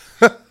it.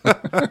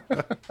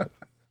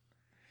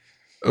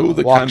 Oh,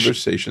 the Lock-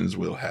 conversations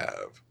we'll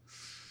have.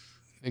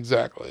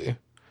 Exactly.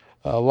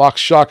 Lock,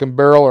 Shock, and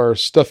Barrel are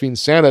stuffing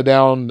Santa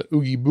down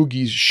Oogie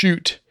Boogie's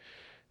chute,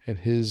 and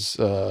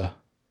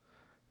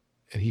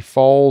and he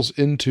falls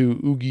into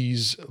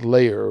Oogie's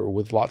lair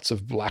with lots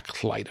of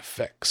black light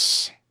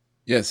effects.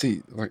 Yeah,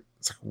 see, it's like,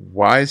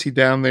 why is he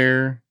down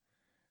there?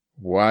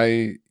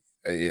 Why?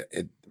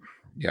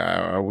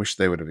 I wish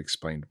they would have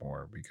explained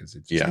more because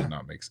it just did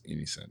not make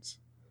any sense.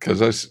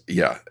 Because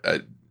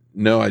I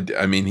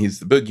mean, he's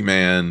the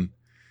boogeyman.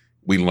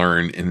 We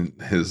learn in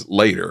his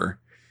later,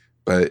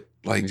 but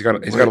like he's got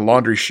a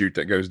laundry chute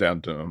that goes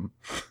down to him.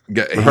 He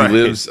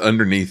lives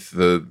underneath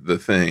the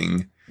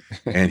thing,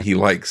 and he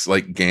likes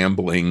like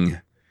gambling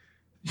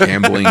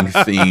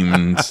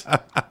themed,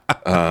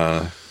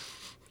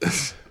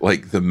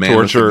 like the man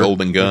with the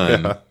golden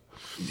gun. Yeah.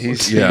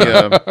 He's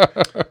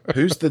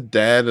who's the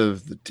dad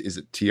of is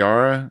it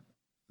Tiara,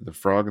 the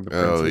frog and the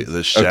princess? Oh,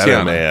 the Shadow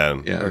Tiana.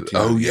 Man.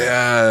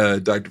 Yeah.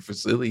 Dr.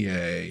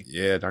 Facilier.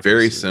 Yeah, Dr.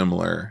 Very Facilier.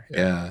 similar.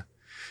 Yeah.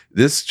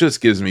 This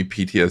just gives me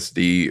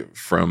PTSD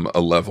from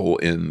a level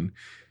in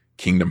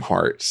Kingdom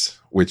Hearts,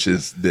 which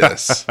is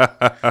this,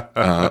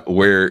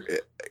 where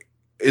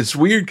it's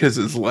weird because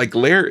it's like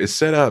lair is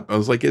set up. I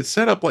was like, it's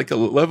set up like a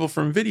level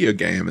from video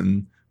game,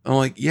 and I'm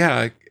like,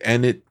 yeah,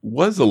 and it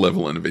was a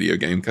level in a video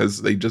game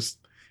because they just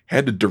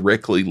had to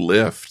directly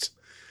lift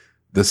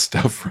the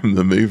stuff from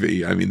the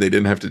movie. I mean, they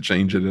didn't have to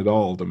change it at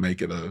all to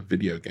make it a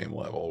video game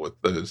level with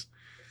those,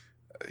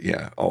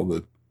 all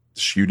the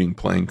shooting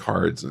playing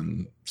cards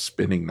and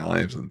spinning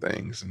knives and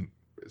things. And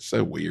it's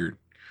so weird.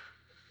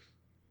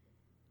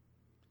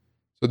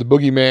 So the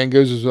boogeyman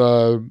goes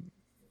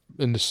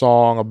in the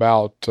song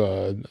about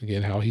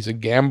again how he's a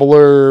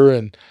gambler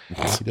and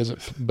he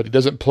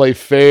doesn't play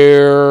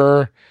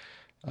fair.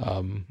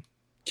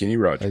 Kenny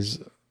Rogers.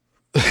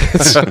 You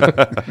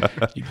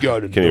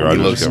got to Kenny know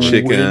Rogers when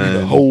chicken.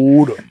 to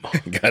hold him.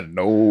 Got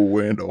no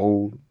when to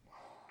hold.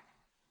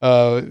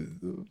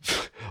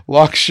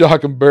 Lock,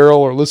 Shock, and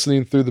Barrel are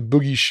listening through the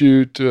boogie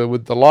chute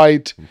with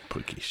delight,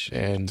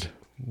 and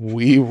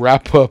we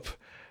wrap up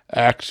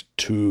Act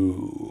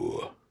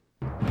 2.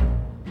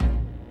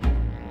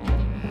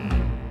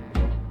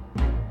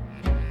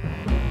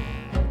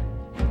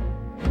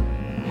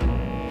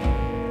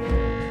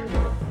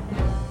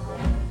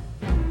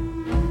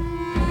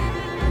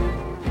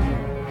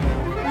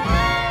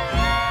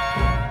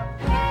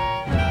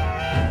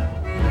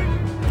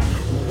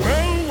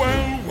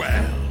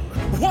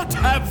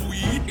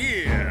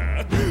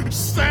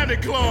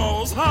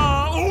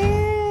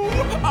 Ooh,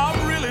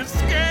 I'm really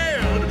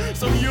scared.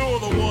 So you're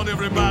the one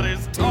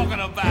everybody's talking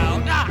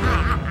about.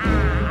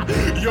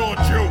 You're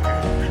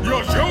joking.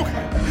 You're joking.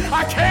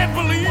 I can't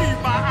believe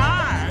my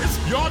eyes.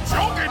 You're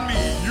joking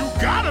me. You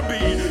gotta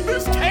be.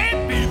 This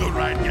can't be the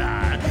right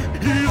guy.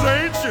 He's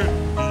ancient.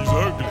 He's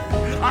ugly.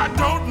 I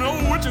don't know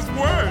which is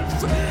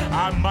worse.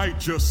 I might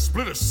just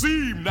split a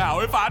seam now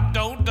if I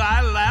don't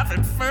die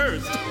laughing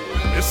first.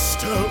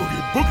 Mr.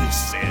 Oogie Boogie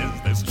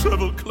says there's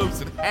trouble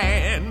close at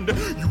hand.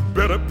 You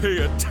better pay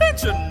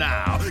attention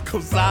now,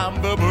 'cause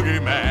I'm the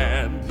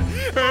boogeyman.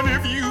 And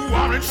if you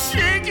aren't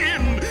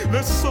shaking,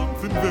 there's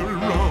something very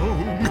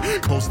wrong,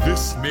 'cause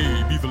this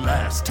may be the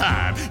last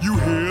time you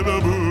hear the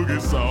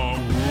boogie song.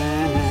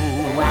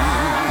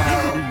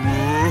 Whoa,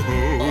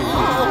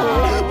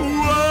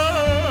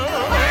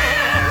 whoa,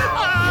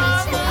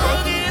 I'm the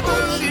boogie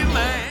boogie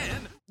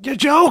man. You're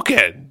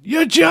joking.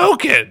 You're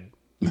joking.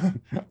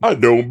 I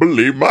don't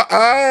believe my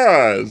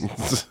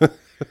eyes.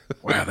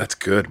 Wow, that's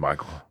good,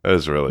 Michael. That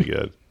was really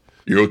good.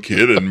 You're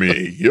kidding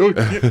me. You're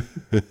kidding.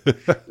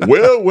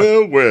 Well,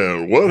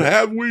 what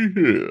have we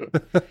here?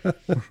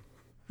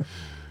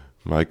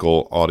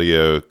 Michael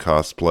audio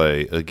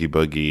cosplay Oogie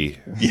Boogie.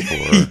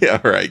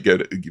 Yeah, right. Go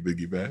to Oogie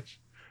Boogie Bash.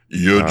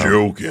 You're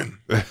joking.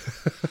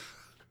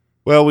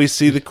 Well, we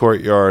see the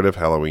courtyard of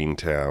Halloween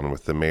Town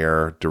with the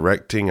mayor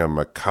directing a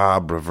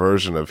macabre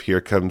version of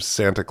Here Comes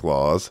Santa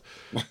Claus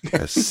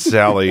as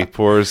Sally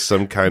pours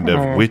some kind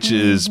of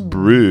witch's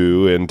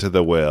brew into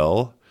the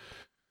well.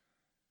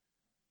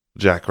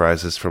 Jack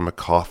rises from a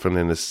coffin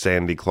in his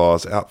Sandy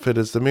Claus outfit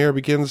as the mayor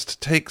begins to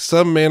take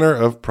some manner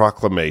of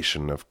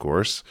proclamation, of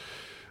course.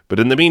 But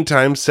in the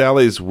meantime,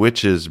 Sally's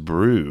witch's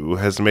brew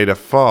has made a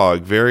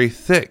fog very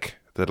thick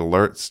that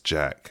alerts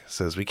Jack.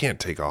 Says, we can't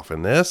take off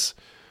in this.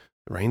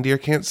 The reindeer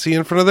can't see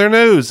in front of their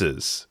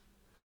noses.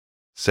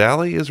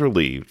 Sally is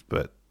relieved,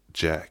 but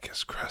Jack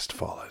is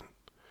crestfallen.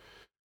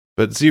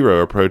 But Zero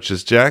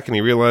approaches Jack, and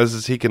he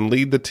realizes he can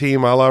lead the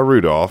team a la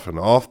Rudolph, and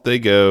off they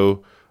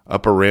go,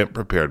 up a ramp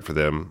prepared for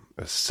them.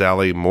 As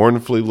Sally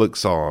mournfully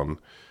looks on,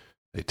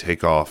 they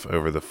take off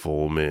over the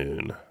full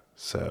moon.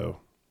 So,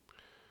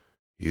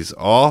 he's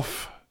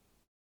off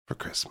for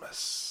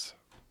Christmas.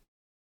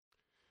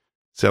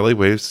 Sally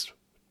waves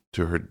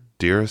to her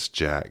dearest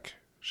Jack.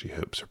 She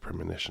hopes her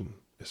premonition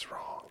is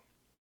wrong.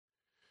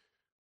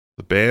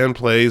 The band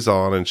plays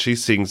on and she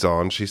sings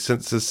on. She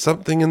senses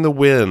something in the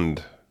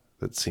wind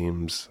that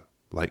seems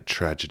like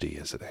tragedy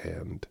is at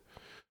hand.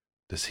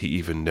 Does he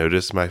even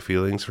notice my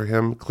feelings for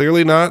him?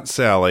 Clearly not,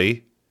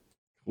 Sally.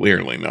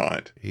 Clearly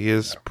not. He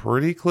is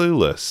pretty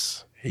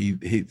clueless.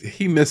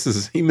 He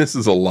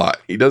misses a lot.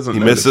 He doesn't. He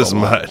notice misses a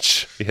lot.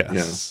 much.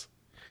 Yes.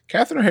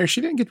 Catherine O'Hara,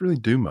 she didn't get to really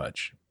do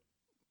much.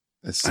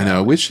 I know.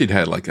 I wish she'd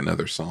had like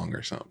another song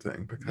or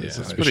something, because Yeah. it's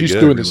But pretty she's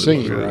good. doing the Really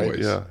singing, good right?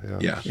 voice. Yeah.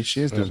 Yeah. Yeah,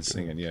 she is doing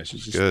singing. Yeah,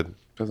 she's just Good.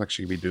 feels like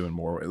she could be doing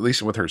more, at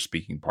least with her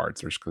speaking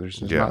parts.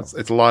 There's Yeah. not,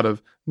 it's a lot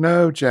of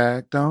no,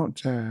 Jack, don't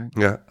Jack.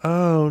 Yeah.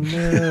 Oh,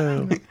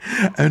 no.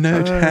 Oh no,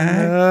 Oh,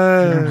 Jack!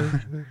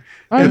 no.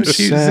 I'm Don't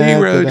shoot sad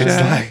Zero, that I-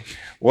 Jack.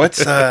 What's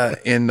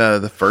in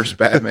the first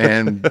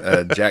Batman?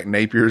 Jack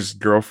Napier's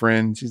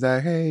girlfriend. She's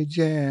like, "Hey,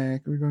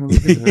 Jack, we're going to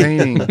look at the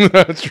painting."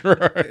 That's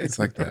right. It's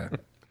like that.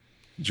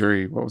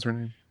 Jury, what was her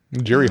name?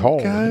 Jerry Hall.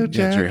 Go,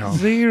 Jack. Jerry Hall.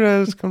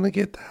 Zero's going to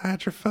get the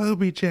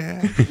hydrophobia,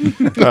 Jack.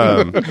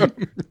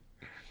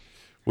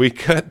 We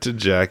cut to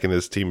Jack and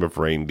his team of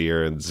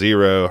reindeer and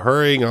Zero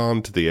hurrying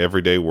on to the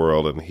everyday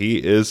world, and he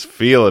is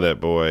feeling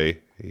it, boy.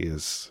 He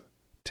is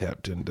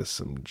tapped into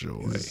some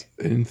joy.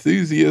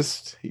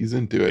 Enthusiast. He's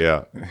into it.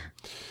 Yeah.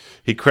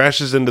 He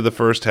crashes into the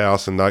first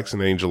house and knocks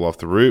an angel off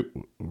the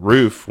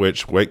roof,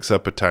 which wakes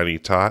up a tiny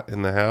tot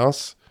in the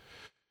house.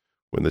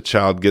 When the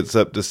child gets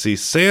up to see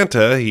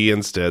Santa, he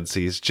instead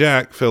sees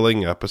Jack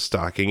filling up a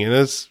stocking and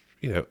is,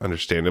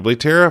 understandably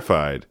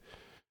terrified.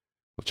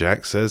 Well,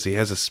 Jack says he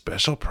has a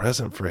special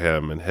present for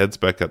him and heads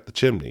back up the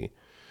chimney.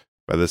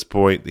 By this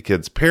point, the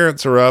kid's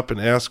parents are up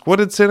and ask, what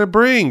did Santa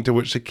bring? To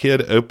which the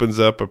kid opens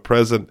up a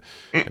present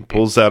and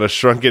pulls out a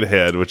shrunken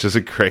head, which is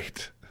a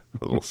great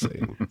little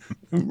scene.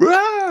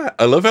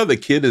 I love how the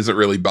kid isn't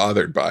really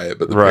bothered by it,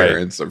 but the Right.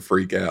 parents are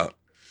freak out.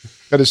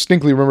 I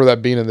distinctly remember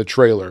that being in the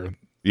trailer.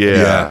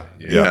 Yeah.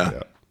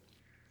 Yeah.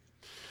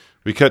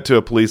 We cut to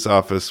a police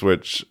office,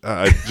 which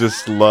I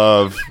just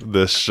love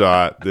this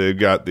shot. They've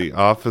got the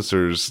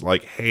officer's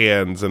like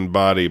hands and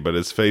body, but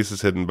his face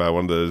is hidden by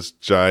one of those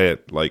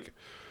giant like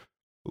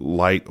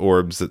light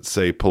orbs that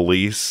say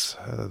police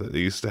that they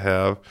used to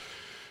have.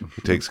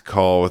 He takes a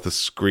call with a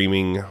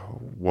screaming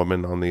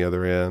woman on the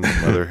other end,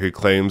 a mother who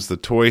claims the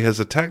toy has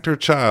attacked her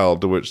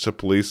child, to which the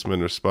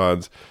policeman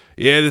responds,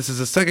 yeah, this is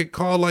the second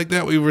call like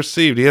that we've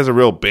received. He has a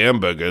real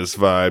Bambugas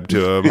vibe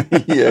to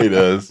him. Yeah, he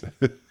does.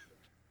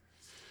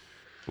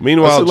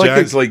 Meanwhile, Also, like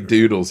Jack... it's like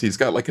doodles. He's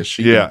got like a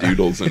sheet Yeah. of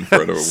doodles in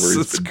front of him where he's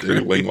It's been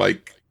doodling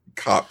like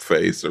cop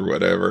face or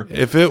whatever.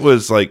 If it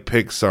was like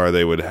Pixar,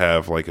 they would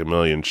have like a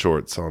million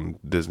shorts on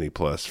Disney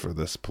Plus for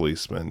this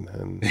policeman.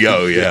 And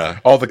Oh, yeah.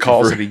 All the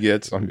calls that he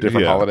gets on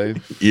different Yeah. holidays.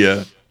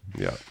 Yeah.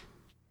 yeah.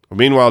 Well,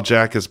 meanwhile,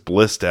 Jack is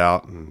blissed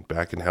out, and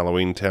back in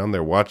Halloween Town,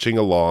 they're watching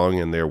along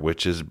in their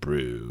witch's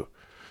brew.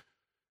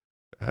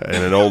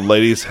 In an old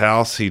lady's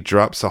house, he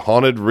drops a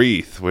haunted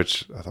wreath,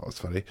 which I thought was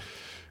funny.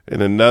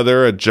 In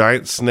another, a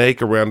giant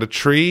snake around a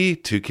tree.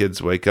 2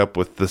 kids wake up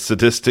with the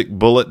sadistic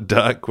bullet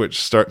duck,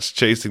 which starts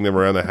chasing them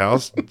around the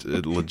house.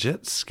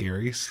 Legit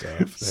scary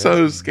stuff.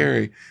 So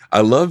scary. I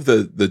love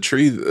the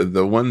tree,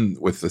 the one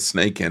with the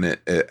snake in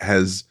it. It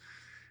has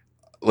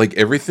like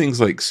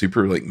everything's like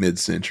super like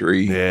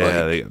mid-century.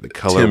 Yeah, like the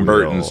color Tim wheel.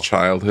 Burton's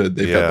childhood.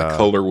 They've got the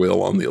color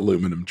wheel on the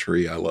aluminum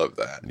tree. I love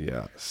that.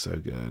 Yeah, so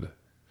good.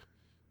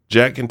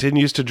 Jack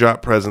continues to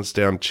drop presents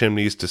down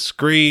chimneys to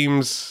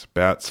screams.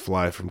 Bats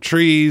fly from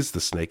trees.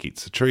 The snake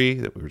eats the tree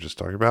that we were just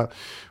talking about.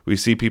 We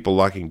see people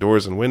locking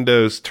doors and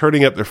windows,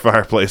 turning up their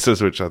fireplaces,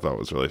 which I thought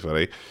was really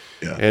funny.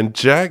 Yeah. And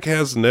Jack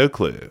has no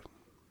clue.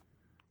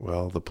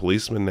 Well, the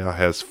policeman now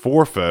has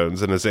 4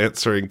 phones and is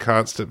answering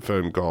constant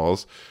phone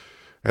calls.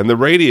 And the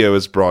radio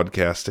is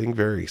broadcasting,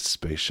 very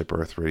Spaceship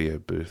Earth radio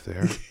booth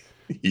there.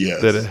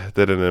 Yes.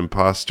 That an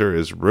imposter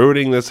is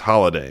ruining this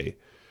holiday.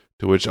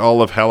 To which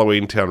all of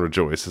Halloween Town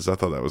rejoices. I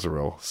thought that was a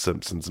real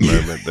Simpsons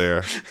moment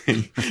there.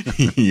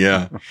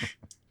 Yeah.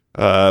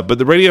 But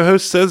the radio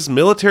host says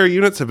military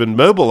units have been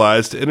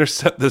mobilized to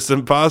intercept this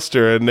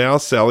imposter, and now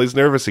Sally's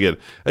nervous again.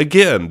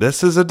 Again,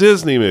 this is a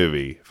Disney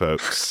movie,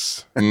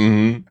 folks.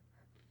 Mm-hmm.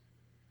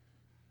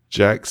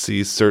 Jack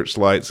sees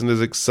searchlights and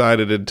is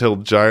excited until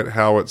giant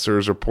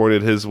howitzers are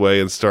pointed his way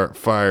and start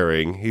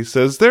firing. He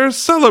says, "They're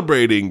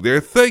celebrating.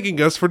 They're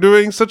thanking us for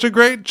doing such a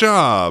great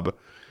job."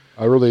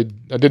 I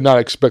did not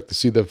expect to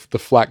see the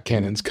flak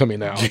cannons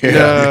coming out.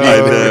 Yeah, I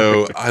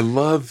know. I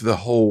love the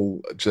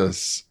whole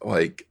just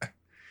like,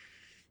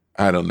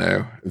 I don't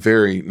know,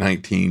 very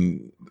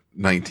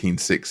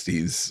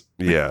 1960s.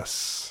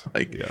 Yes.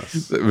 Like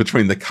yes.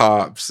 Between the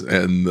cops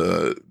and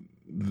the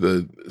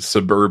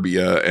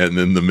suburbia and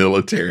then the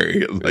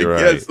military. Like, right.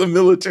 Yes, the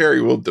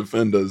military will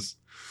defend us.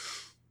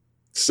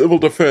 Civil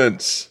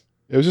defense.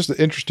 It was just an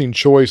interesting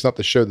choice not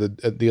to show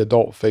the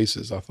adult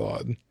faces, I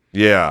thought.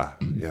 Yeah,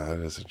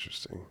 that is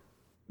interesting.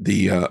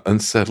 The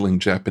unsettling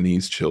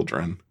Japanese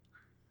children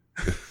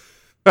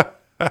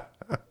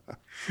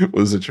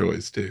was a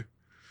choice too.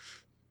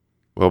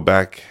 Well,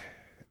 back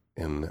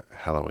in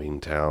Halloween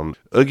Town,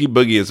 Oogie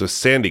Boogie is with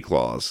Sandy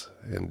Claus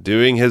and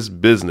doing his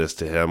business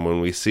to him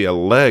when we see a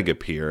leg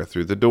appear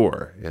through the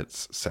door.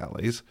 It's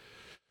Sally's.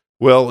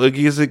 Well,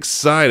 Oogie is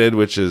excited,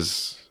 which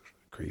is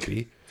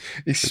creepy.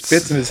 He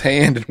spits in his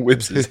hand and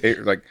whips his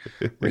hair. Like,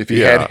 if he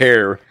had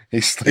hair, he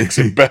slinks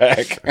it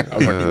back.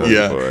 I'm like,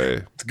 yeah.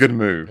 Boy. It's a good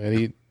move.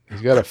 And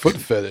he's got a foot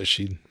fetish.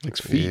 He likes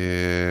feet.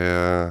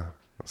 Yeah.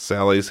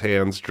 Sally's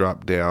hands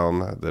drop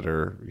down that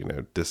are,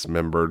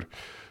 dismembered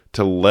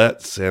to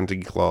let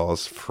Santa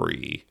Claus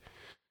free.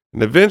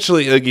 And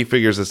eventually Oogie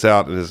figures this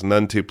out and is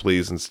none too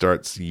pleased and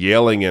starts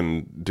yelling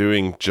and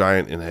doing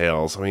giant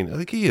inhales. I mean,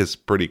 Oogie is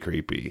pretty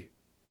creepy.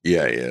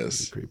 Yeah, he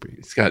is. Pretty creepy.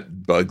 He's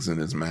got bugs in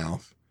his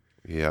mouth.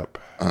 Yep.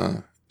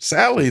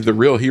 Sally, the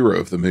real hero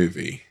of the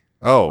movie.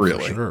 Oh,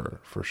 really?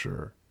 For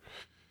sure.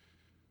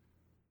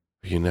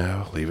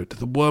 Leave it to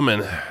the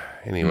woman.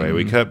 Anyway,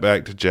 we cut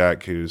back to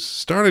Jack, who's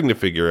starting to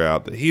figure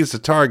out that he's the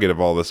target of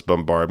all this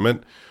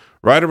bombardment.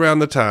 Right around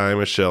the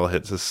time a shell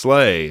hits his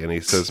sleigh, and he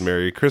says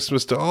Merry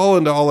Christmas to all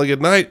and to all a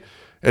good night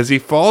as he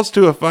falls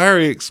to a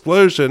fiery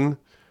explosion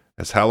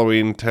as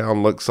Halloween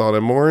Town looks on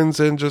and mourns,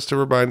 and just a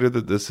reminder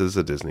that this is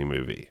a Disney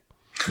movie.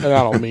 And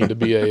I don't mean to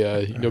be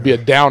a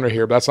downer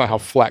here, but that's not how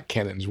flak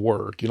cannons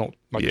work. You don't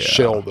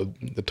shell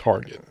the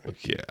target.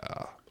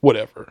 Yeah.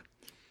 Whatever.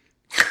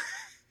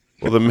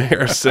 Well, the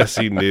mayor says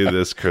he knew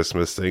this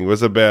Christmas thing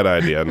was a bad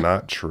idea.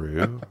 Not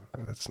true.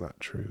 That's not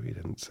true. He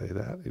didn't say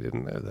that. He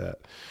didn't know that.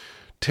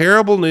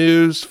 Terrible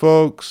news,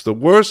 folks. The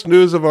worst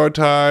news of our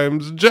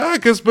times.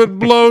 Jack has been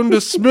blown to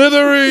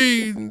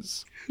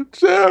smithereens.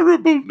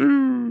 Terrible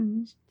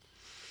news.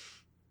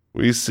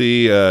 We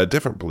see a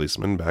different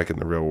policeman back in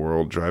the real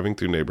world driving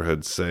through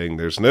neighborhoods saying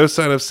there's no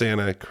sign of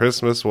Santa.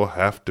 Christmas will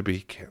have to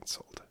be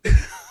canceled.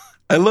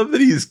 I love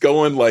that he's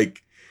going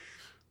like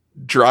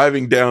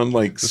driving down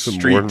like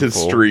street to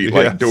street,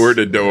 like door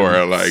to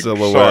door. Like,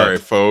 Silhouette. Sorry,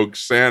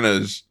 folks,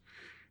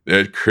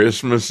 that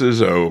Christmas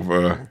is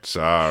over.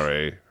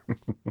 Sorry.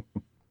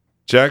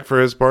 Jack,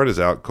 for his part, is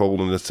out cold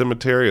in the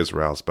cemetery, is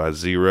roused by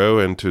Zero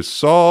into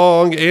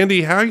song.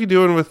 Andy, how are you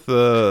doing with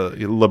the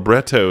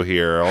libretto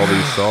here? All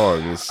these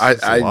songs.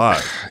 It's a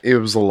lot. It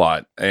was a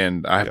lot,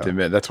 and I have to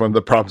admit that's one of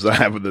the problems I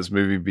have with this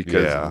movie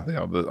because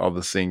of all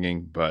the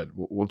singing. But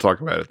we'll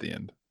talk about it at the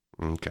end.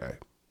 Okay.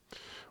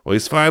 Well,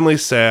 he's finally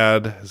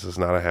sad. This is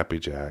not a happy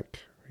Jack.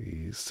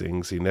 He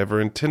sings he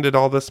never intended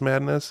all this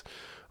madness.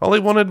 All he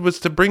wanted was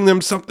to bring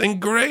them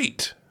something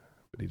great.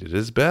 But he did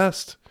his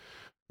best.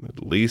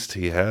 At least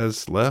he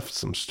has left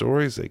some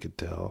stories they could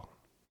tell.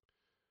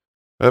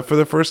 For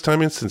the first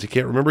time since he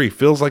can't remember, he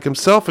feels like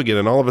himself again,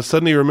 and all of a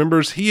sudden he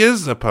remembers he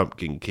is the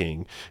Pumpkin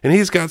King, and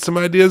he's got some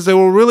ideas that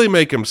will really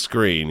make him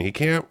scream. He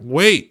can't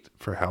wait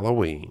for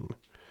Halloween.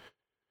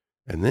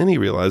 And then he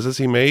realizes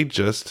he may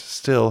just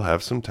still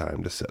have some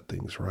time to set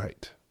things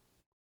right.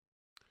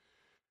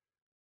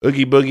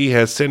 Oogie Boogie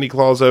has Sandy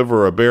Claus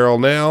over a barrel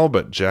now,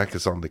 but Jack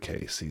is on the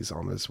case. He's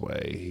on his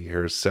way. He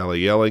hears Sally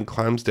yelling,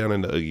 climbs down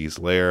into Oogie's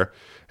lair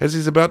as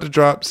he's about to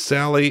drop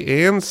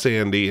Sally and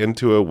Sandy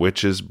into a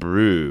witch's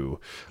brew.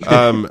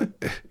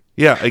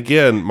 Yeah,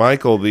 again,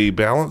 Michael, the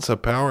balance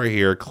of power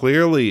here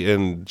clearly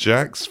in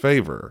Jack's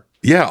favor.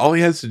 Yeah, all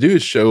he has to do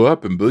is show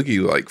up and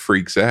Boogie like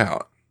freaks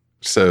out.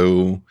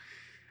 So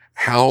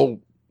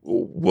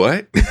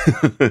what?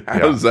 How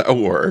does that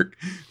work?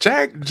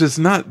 Jack just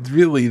not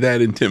really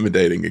that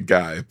intimidating a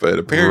guy, but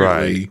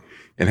apparently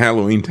in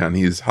Halloween Town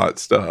he's hot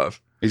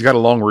stuff. He's got a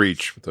long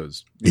reach with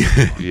those.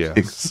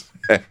 Yes.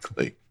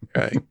 Exactly.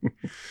 Right.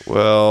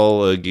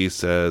 Well, Oogie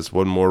says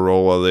one more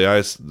roll of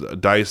the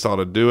dice ought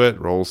to do it.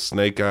 Rolls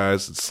snake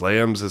eyes and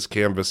slams his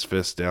canvas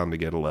fist down to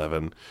get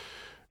 11.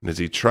 And as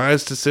he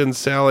tries to send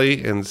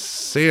Sally and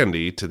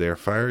Sandy to their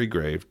fiery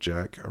grave,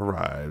 Jack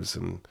arrives.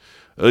 And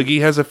Oogie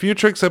has a few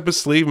tricks up his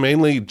sleeve,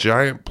 mainly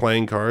giant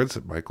playing cards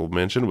that Michael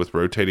mentioned with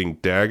rotating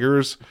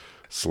daggers,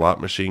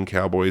 slot machine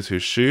cowboys who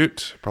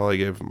shoot. Probably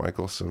gave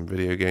Michael some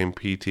video game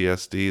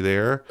PTSD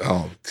there.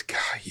 Oh,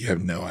 God, you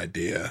have no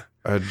idea.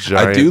 A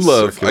giant I do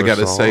love, I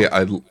gotta saw. say,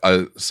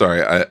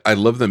 I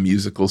love the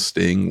musical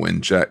sting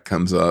when Jack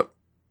comes up,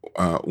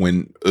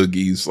 when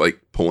Oogie's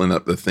like pulling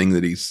up the thing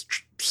that he's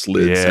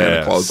slid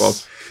Santa Claus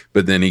off,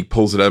 but then he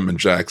pulls it up and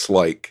Jack's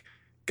like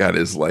got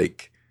his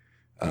like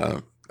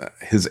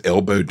his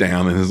elbow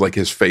down and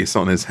his face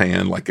on his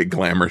hand like a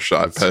glamour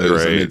shot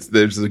pose. And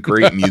there's a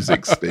great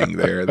music sting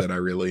there that I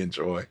really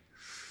enjoy.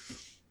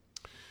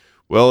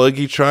 Well,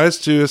 Oogie tries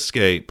to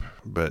escape,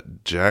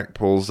 but Jack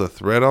pulls a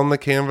thread on the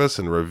canvas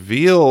and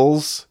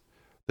reveals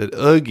that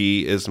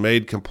Oogie is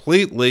made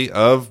completely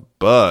of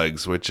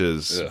bugs, which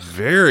is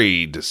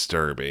very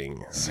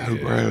disturbing. So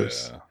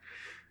gross.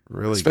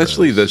 Really,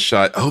 especially gross. the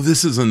shot. Oh,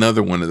 this is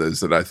another one of those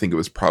that I think it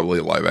was probably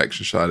a live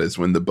action shot. Is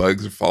when the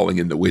bugs are falling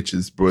into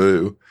witch's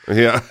brew.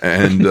 Yeah,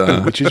 and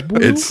witch's brew.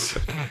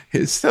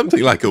 It's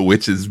something like a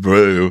witch's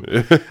brew.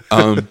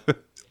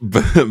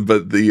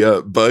 But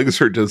the bugs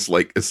are just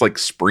like it's like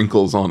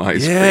sprinkles on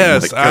ice cream.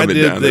 Yes, like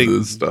coming down into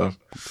this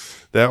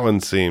stuff. That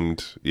one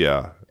seemed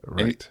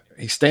right.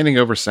 He's standing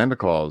over Santa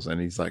Claus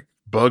and he's like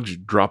bugs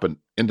dropping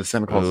into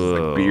Santa Claus's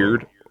like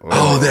beard.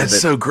 Oh, that's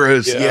so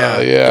gross. Yeah.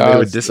 They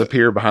would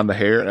disappear behind the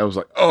hair, and I was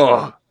like,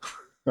 oh.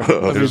 I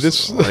mean,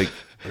 this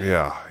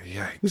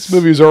yikes. This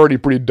movie is already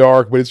pretty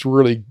dark, but it's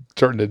really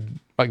starting to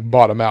like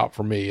bottom out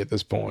for me at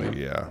this point.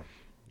 Yeah.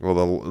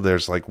 Well,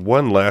 there's like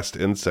one last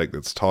insect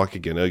that's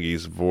talking in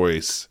Oogie's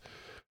voice,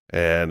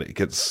 and it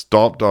gets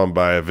stomped on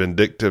by a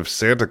vindictive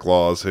Santa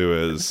Claus who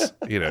is,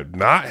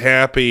 not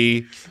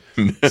happy.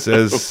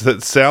 Says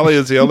that Sally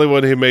is the only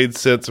one who made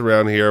sense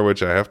around here,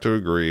 which I have to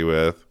agree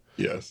with.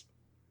 Yes.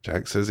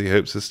 Jack says he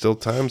hopes there's still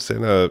time.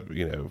 Santa,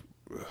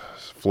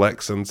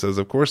 flex and says,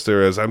 of course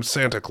there is. I'm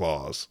Santa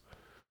Claus.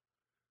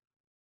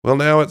 Well,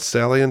 now it's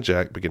Sally and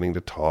Jack beginning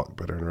to talk,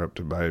 but are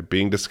interrupted by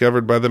being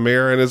discovered by the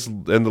mayor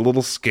and the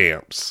little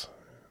scamps.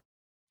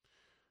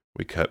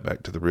 We cut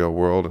back to the real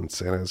world, and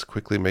Santa is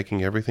quickly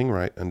making everything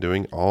right,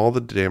 undoing all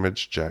the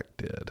damage Jack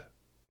did.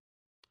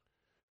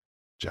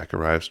 Jack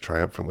arrives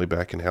triumphantly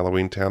back in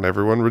Halloween Town.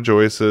 Everyone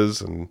rejoices,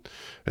 and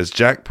as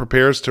Jack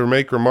prepares to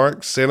make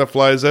remarks, Santa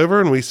flies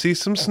over, and we see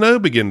some snow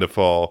begin to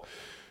fall.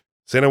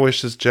 Santa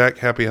wishes Jack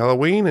Happy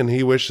Halloween, and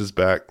he wishes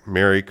back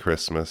Merry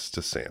Christmas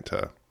to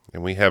Santa.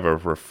 And we have a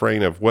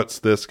refrain of "What's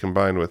this?"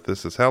 combined with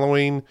 "This is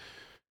Halloween,"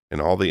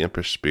 and all the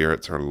impish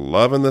spirits are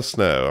loving the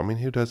snow. I mean,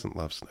 who doesn't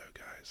love snow,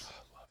 guys?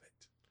 I love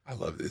it.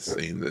 I love this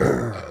scene,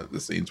 the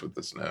scenes with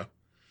the snow.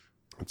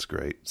 It's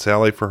great.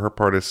 Sally, for her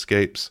part,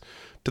 escapes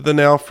to the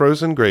now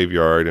frozen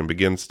graveyard and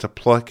begins to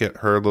pluck at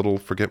her little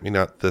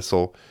forget-me-not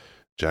thistle.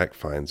 Jack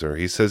finds her.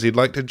 He says he'd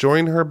like to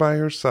join her by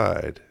her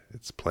side.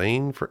 It's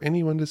plain for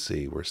anyone to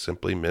see we're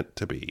simply meant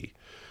to be.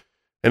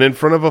 And in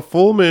front of a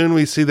full moon,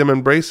 we see them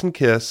embrace and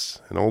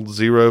kiss, and old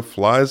Zero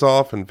flies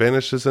off and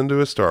vanishes into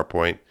a star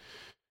point.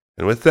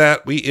 And with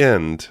that, we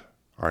end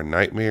our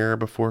Nightmare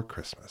Before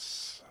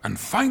Christmas. And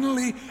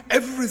finally,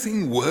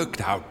 everything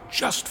worked out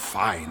just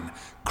fine.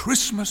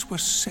 Christmas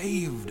was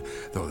saved,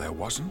 though there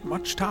wasn't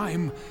much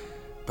time.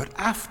 But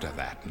after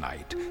that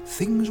night,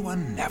 things were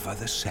never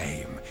the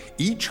same.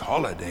 Each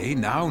holiday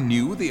now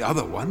knew the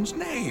other one's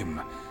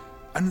name.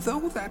 And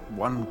though that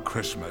one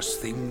Christmas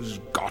things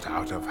got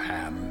out of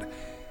hand,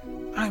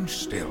 I'm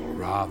still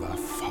rather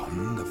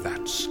fond of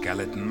that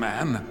skeleton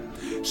man.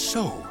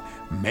 So,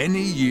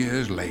 many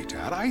years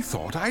later, I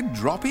thought I'd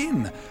drop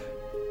in.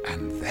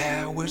 And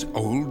there was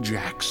old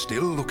Jack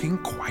still looking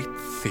quite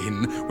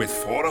thin, with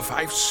 4 or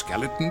 5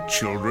 skeleton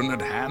children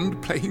at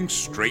hand playing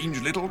strange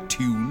little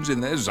tunes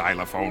in their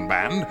xylophone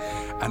band.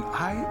 And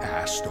I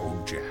asked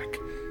old Jack,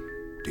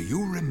 "Do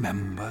you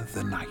remember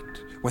the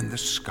night when the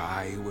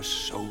sky was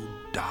so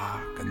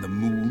dark and the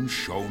moon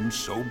shone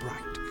so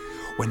bright?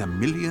 When a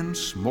million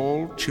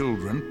small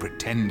children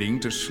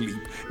pretending to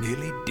sleep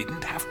nearly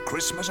didn't have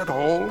Christmas at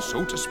all,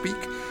 so to speak?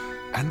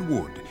 And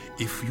would,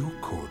 if you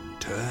could,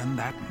 turn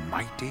that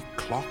mighty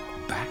clock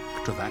back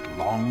to that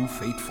long,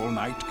 fateful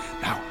night?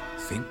 Now,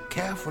 think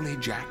carefully,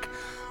 Jack.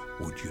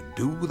 would you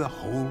do the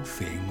whole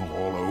thing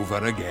all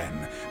over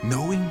again,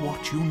 knowing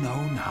what you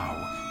know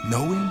now,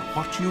 knowing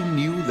what you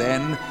knew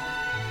then?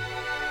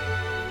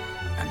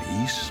 And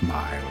he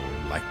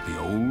smiled like the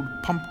old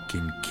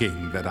pumpkin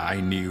king that I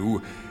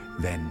knew,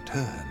 then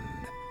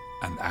turned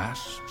and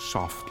asked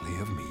softly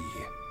of me,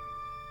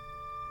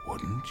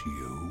 wouldn't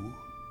you?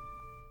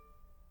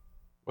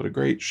 What a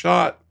great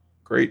shot.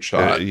 Great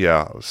shot.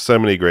 Yeah, so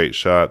many great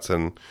shots.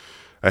 And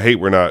I hate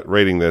we're not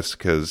rating this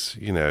because,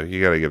 you know,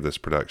 you got to give this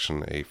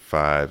production a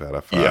 5 out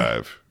of 5.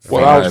 Yeah.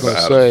 Well, I was going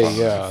to say,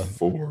 yeah.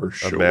 For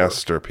sure. A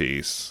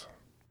masterpiece.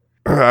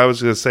 I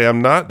was going to say,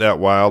 I'm not that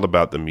wild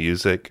about the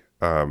music.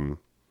 Some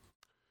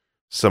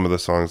of the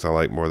songs I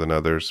like more than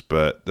others,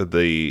 but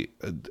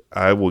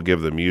I will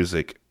give the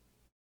music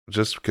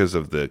just because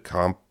of the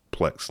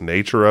complex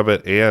nature of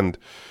it, and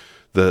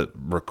the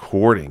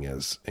recording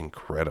is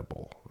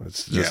incredible.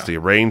 It's just the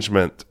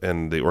arrangement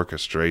and the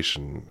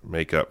orchestration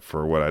make up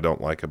for what I don't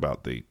like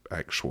about the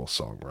actual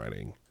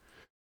songwriting.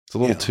 It's a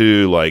little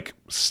too like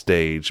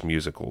stage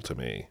musical to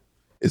me.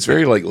 It's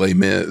very like Les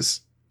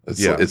Mis.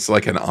 It's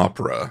like an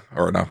opera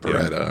or an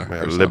operetta.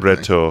 Yeah. Or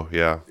libretto,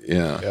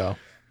 yeah.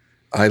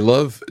 I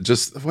love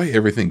just the way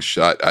everything's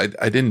shot.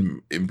 I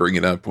didn't bring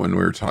it up when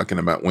we were talking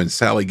about when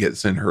Sally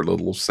gets in her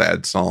little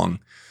sad song,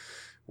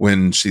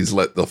 when she's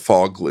let the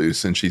fog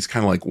loose and she's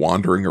kind of like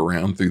wandering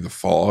around through the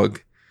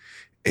fog.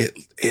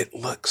 It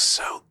looks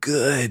so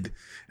good.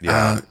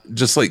 Yeah.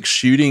 Just like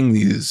shooting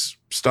these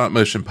stop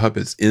motion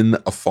puppets in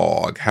a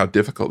fog, how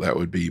difficult that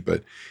would be.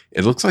 But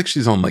it looks like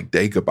she's on like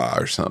Dagobah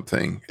or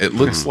something. It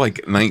looks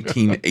like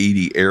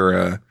 1980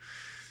 era.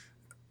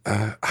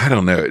 I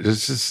don't know.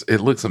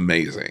 It looks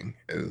amazing.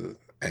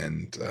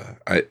 And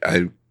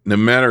I no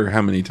matter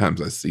how many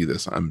times I see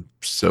this, I'm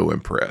so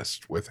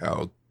impressed with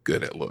how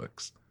good it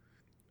looks.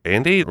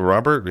 Andy,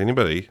 Robert,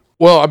 anybody?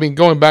 Well, I mean,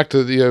 going back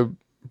to the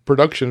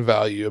production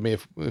value, I mean,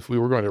 if we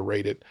were going to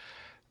rate it,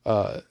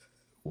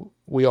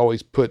 we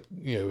always put,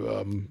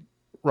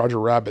 Roger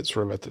Rabbit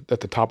sort of at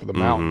the top of the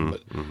mountain.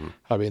 But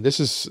I mean,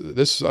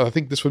 this. I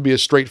think this would be a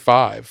straight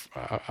 5.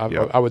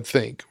 I would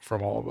think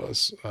from all of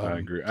us.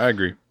 I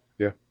agree.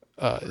 Yeah.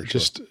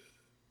 Just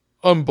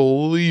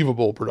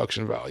unbelievable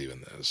production value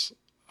in this.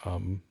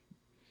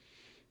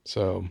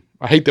 So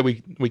I hate that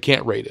we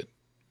can't rate it,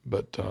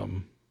 but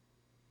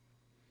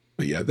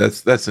yeah,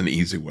 that's an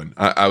easy one.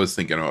 I was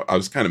thinking, I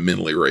was kind of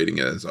mentally rating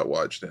it as I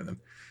watched it, and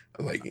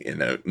like,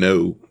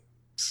 no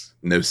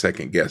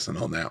second guessing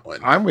on that one.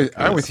 I'm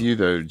with you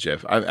though,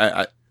 Jeff.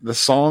 I the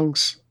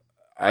songs,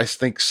 I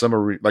think some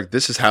are like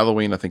This Is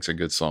Halloween. I think is a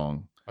good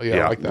song. Oh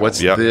yeah, I like that. What's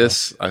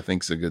This? I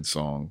think is a good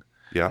song.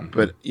 Yeah,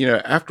 but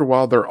after a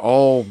while, they're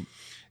all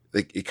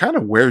it kind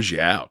of wears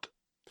you out.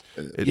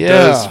 It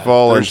does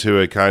fall into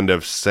a kind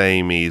of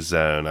samey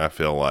zone. I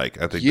feel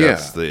like I think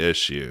that's the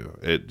issue.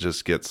 It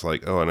just gets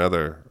like,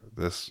 another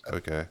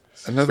okay,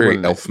 another very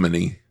one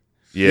Elfman-y.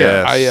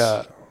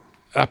 Yes.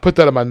 I put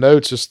that in my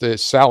notes. Just the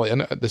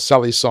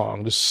Sally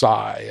song, just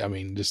sigh. I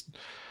mean, just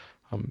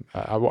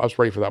I was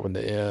ready for that one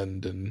to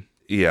end. And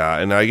yeah,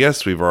 and I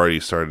guess we've already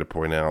started to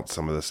point out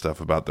some of the stuff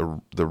about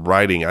the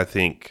writing. I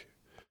think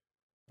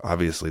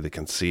obviously the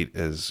conceit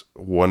is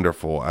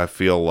wonderful. I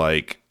feel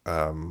like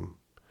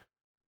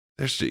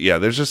there's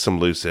just some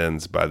loose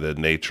ends by the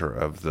nature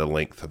of the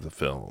length of the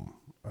film.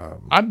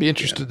 I'd be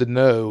interested to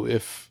know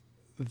if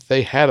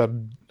they had a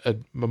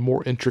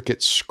more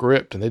intricate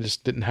script and they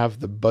just didn't have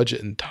the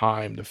budget and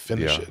time to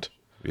finish it.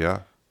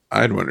 Yeah.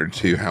 I'd wondered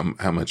too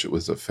how much it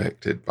was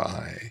affected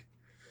by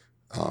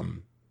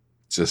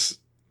just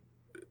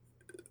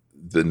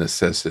the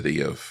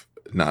necessity of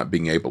not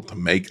being able to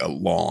make a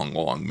long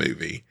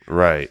movie.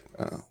 Right.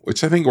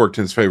 Which I think worked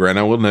in his favor. And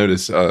I will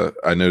notice,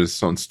 I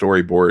noticed on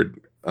storyboard,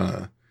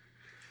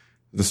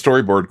 the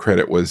storyboard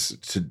credit was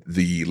to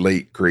the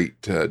late,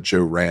 great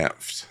Joe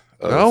Raft.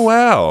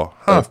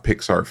 Of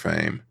Pixar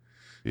fame.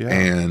 Yeah.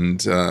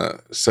 And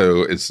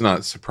so it's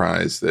not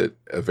surprised that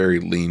a very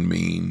lean,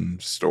 mean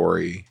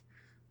story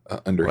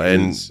under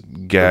his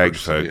gag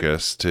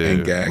focus too.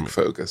 And gag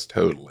focus,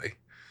 totally.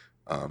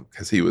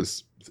 Because he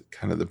was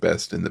kind of the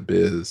best in the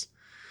biz.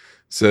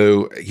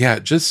 So yeah,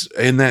 just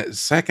in that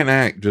second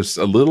act, just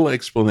a little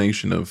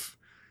explanation of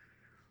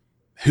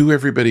who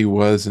everybody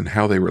was and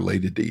how they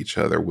related to each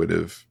other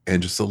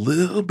and just a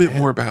little bit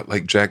more about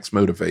like Jack's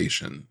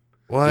motivation.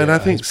 Well, and I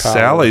think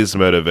Sally's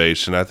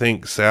motivation. I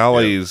think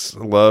Sally's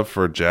love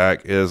for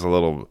Jack is a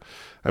little.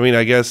 I mean,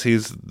 I guess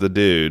he's the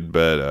dude,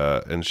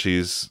 but and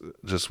she's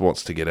just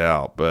wants to get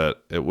out.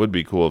 But it would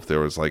be cool if there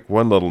was like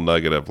one little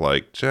nugget of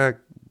like Jack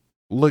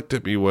looked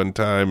at me one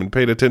time and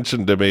paid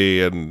attention to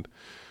me, and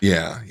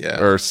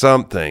or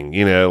something,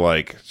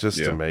 like just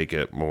to make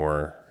it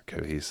more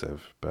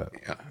cohesive. But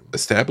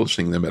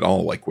establishing them at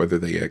all, like whether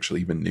they actually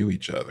even knew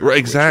each other. Right,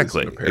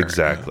 exactly.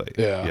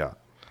 Yeah.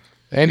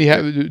 Andy,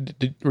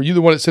 were you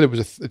the one that said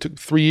it took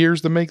 3 years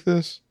to make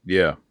this?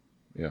 Yeah.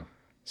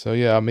 So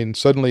yeah, I mean,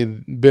 suddenly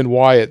Ben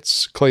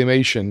Wyatt's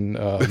claymation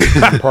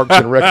Parks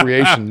and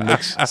Recreation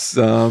makes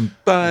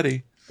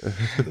somebody.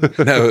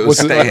 No, it was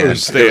Stan.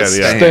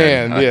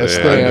 Stan.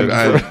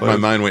 My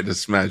mind went to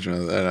Smash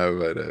Mouth,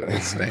 but it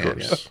was Stan.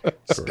 Yeah.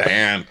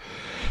 Stan.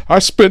 I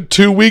spent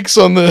 2 weeks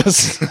on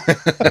this.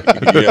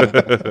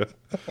 Yeah.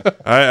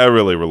 I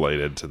really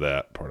related to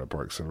that part of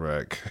Parks and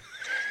Rec.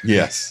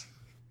 Yes.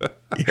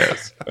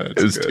 Yes.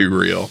 It was too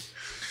real.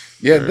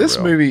 Yeah, very this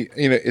real. Movie,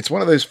 it's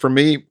one of those for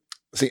me.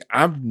 See,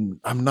 I'm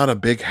not a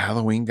big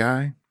Halloween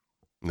guy.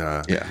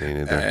 No, me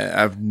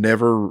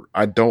neither.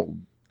 I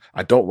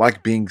don't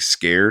like being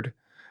scared.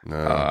 No,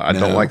 I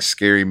don't like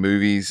scary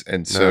movies,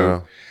 and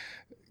so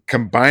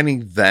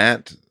combining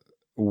that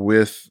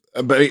with,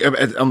 but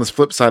on the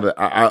flip side,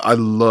 I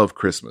love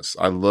Christmas.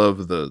 I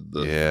love the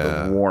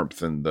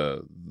warmth and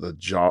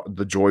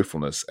the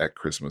joyfulness at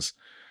Christmas,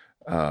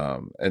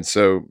 and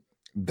so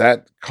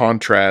that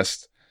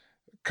contrast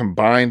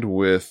combined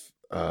with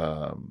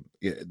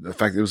the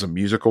fact that it was a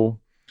musical.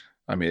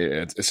 I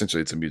mean,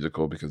 essentially it's a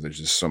musical because there's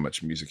just so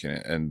much music in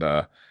it, and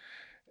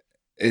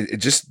it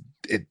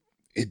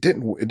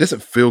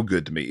doesn't feel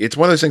good to me. It's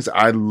one of those things.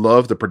 I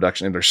love the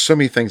production, and there's so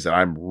many things that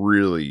I'm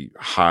really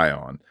high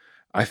on.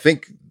 I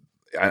think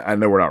I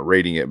know we're not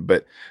rating it,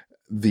 but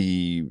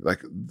the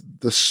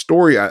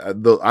story,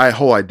 the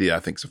whole idea, I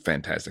think is a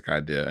fantastic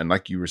idea. And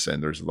like you were saying,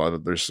 there's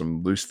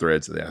some loose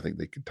threads that I think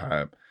they could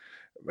tie up,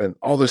 and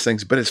all those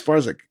things. But as far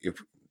as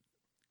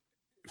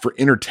for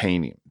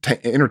entertainment,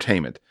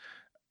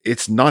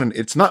 it's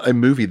not a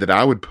movie that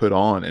I would put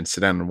on and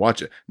sit down and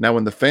watch it. Now,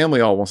 when the family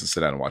all wants to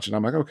sit down and watch it,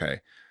 I'm like, okay.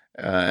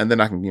 And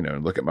then I can,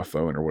 look at my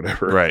phone or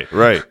whatever. Right.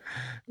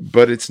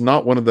 But it's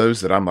not one of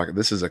those that I'm like,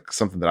 this is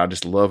something that I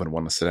just love and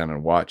want to sit down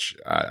and watch.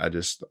 I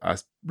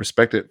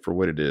respect it for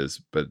what it is,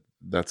 but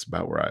that's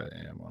about where I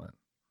am on it.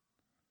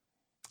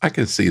 I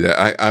can see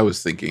that. I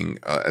was thinking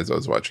as I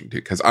was watching too,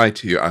 because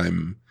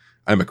I'm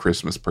a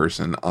Christmas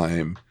person.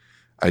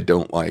 I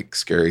don't like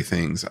scary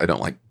things. I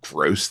don't like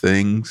gross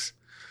things.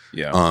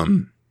 Yeah.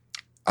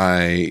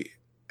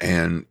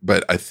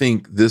 But I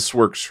think this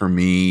works for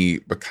me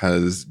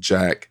because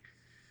Jack,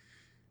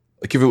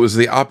 like if it was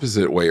the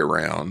opposite way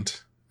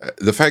around,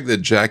 the fact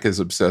that Jack is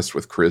obsessed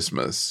with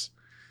Christmas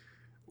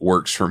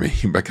works for me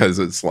because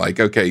it's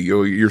like, okay,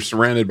 you're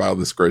surrounded by all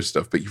this gross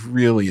stuff, but you're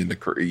really into,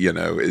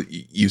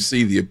 you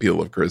see the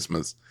appeal of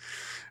Christmas.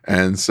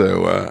 And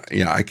so,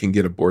 I can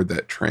get aboard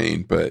that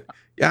train, but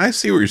yeah, I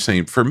see what you're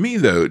saying. For me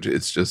though,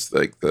 it's just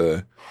like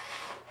the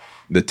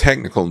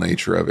technical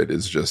nature of it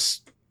is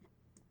just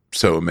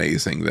so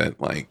amazing that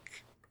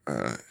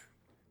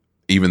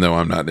even though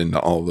I'm not into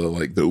all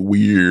the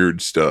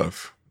weird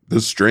stuff, the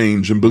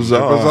strange and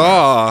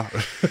bizarre.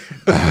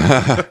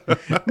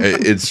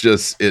 It's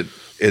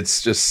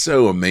just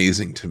so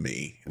amazing to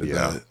me.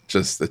 Yeah.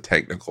 Just the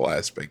technical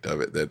aspect of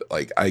it that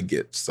I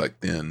get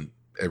sucked in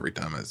every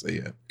time I see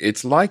it.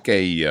 It's like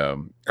a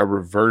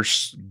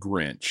reverse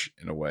Grinch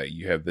in a way.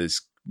 You have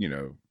this,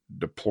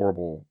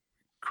 deplorable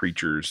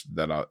creatures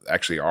that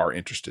actually are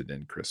interested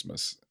in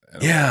Christmas.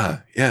 Yeah.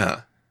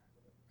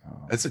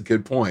 That's a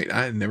good point.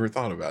 I had never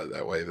thought about it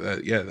that way.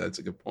 But that's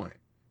a good point.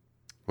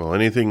 Well,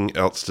 anything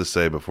else to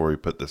say before we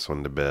put this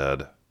one to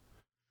bed?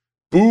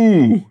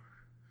 Boo!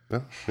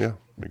 Yeah,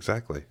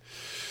 exactly.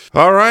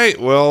 All right.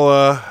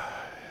 Well,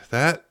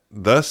 that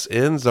thus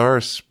ends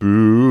our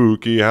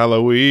spooky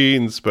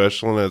Halloween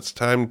special, and it's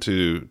time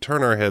to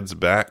turn our heads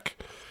back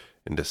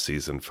into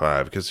season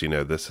 5 because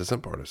this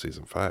isn't part of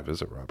season 5,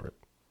 is it, Robert?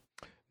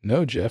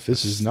 No, Jeff,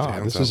 this is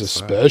not. This is a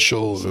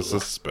special. This is a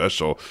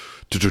special.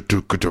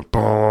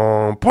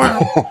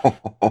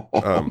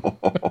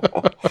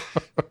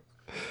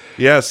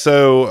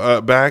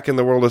 So back in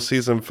the world of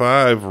season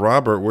 5,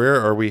 Robert,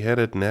 where are we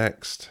headed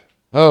next?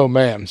 Oh,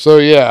 man. So,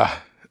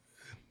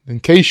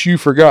 in case you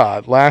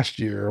forgot, last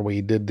year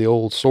we did the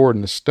old Sword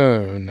in the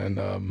Stone, and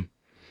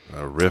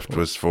a rift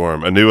was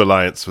formed. A new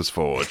alliance was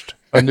forged.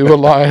 A new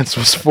alliance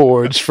was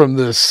forged from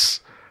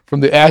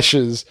the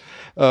ashes.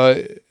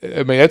 To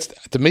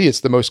me,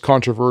 it's the most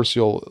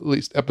controversial, at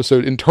least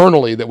episode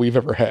internally, that we've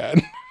ever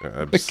had.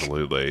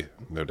 Absolutely,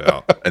 no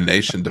doubt. A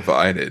nation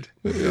divided,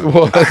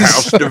 a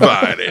house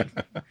divided,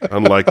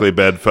 unlikely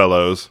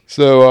bedfellows.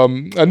 So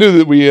I knew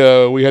that we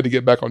had to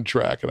get back on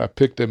track, and I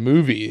picked a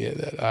movie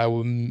that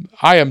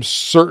I am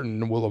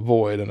certain will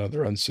avoid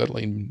another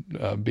unsettling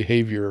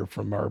behavior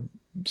from our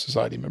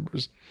society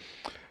members,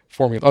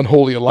 forming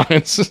unholy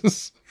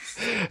alliances.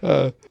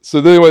 So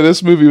anyway,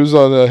 this movie was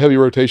on a heavy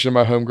rotation in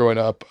my home growing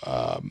up.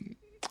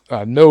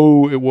 I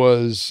know it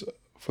was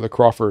for the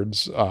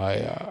Crawfords.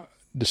 I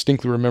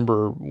distinctly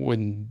remember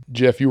when,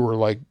 Jeff, you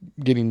were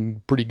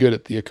getting pretty good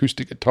at the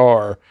acoustic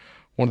guitar.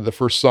 One of the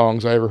first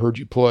songs I ever heard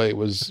you play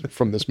was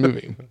from this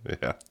movie.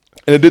 Yeah.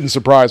 And it didn't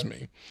surprise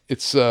me.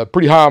 It's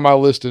pretty high on my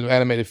list of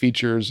animated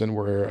features, and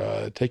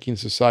we're taking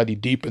society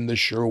deep in the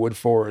Sherwood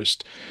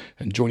Forest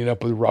and joining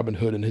up with Robin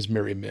Hood and his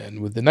merry men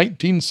with the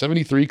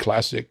 1973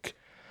 classic.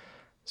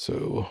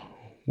 So,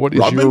 what is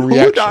Robin your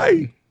reaction?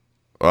 Hood,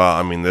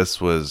 Well, this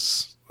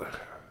was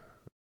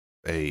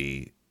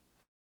this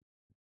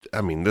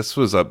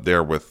was up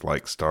there with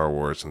Star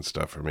Wars and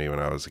stuff for me when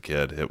I was a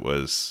kid. It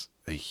was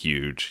a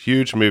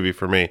huge movie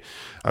for me.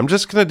 I'm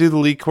just going to do the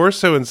Lee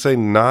Corso and say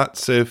not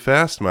so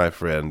fast, my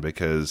friend,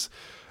 because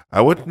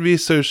I wouldn't be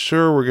so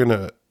sure we're going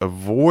to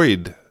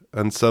avoid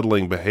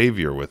unsettling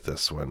behavior with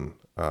this one.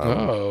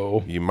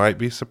 You might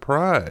be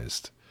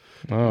surprised.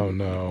 Oh,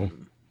 no.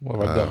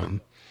 What have I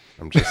done?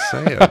 I'm just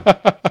saying.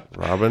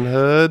 Robin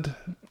Hood,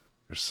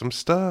 there's some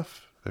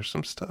stuff,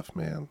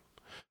 man.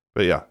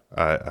 But yeah,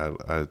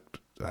 I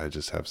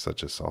just have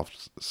such a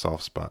soft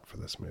spot for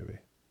this movie.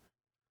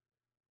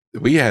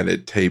 We had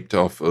it taped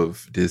off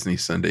of Disney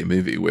Sunday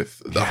Movie with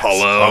the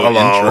Hello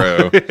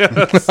intro.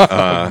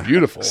 Yes.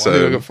 Beautiful.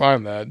 So, I can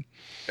find that.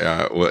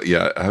 Well,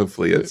 yeah,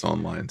 hopefully it's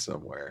online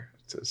somewhere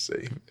to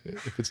see.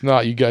 If it's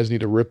not, you guys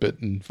need to rip it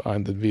and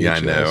find the VHS. Yeah, I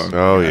know.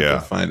 Oh, I have yeah.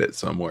 to find it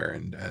somewhere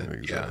and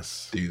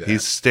do that.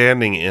 He's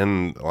standing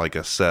in like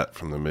a set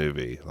from the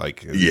movie.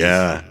 Like,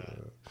 yeah.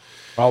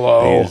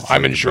 Hello, he's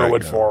I'm in the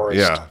Sherwood background. Forest.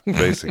 Yeah,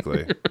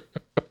 basically.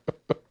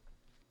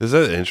 This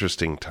is an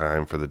interesting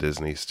time for the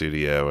Disney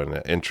studio and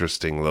an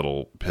interesting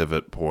little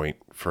pivot point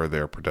for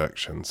their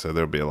production. So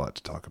there'll be a lot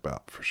to talk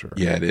about for sure.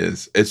 Yeah, it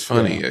is. It's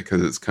funny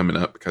because it's coming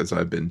up because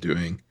I've been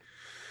doing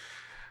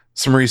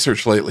some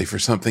research lately for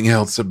something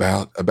else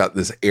about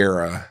this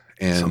era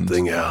and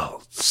something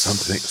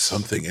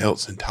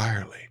else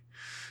entirely.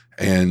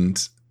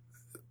 And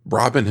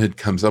Robin Hood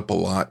comes up a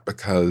lot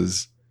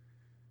because,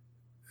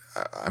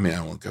 I mean,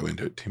 I won't go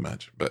into it too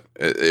much, but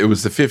it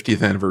was the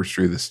 50th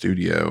anniversary of the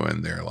studio,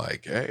 and they're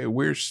like, hey,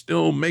 we're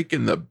still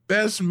making the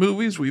best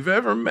movies we've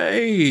ever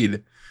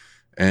made.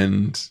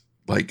 And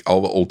like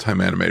all the old time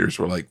animators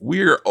were like,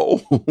 we're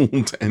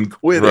old and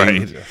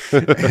quitting.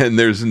 Right. And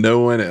there's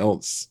no one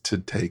else to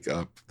take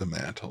up the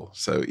mantle.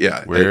 So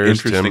yeah, where's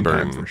interesting Tim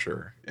Burton? time for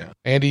sure. Yeah.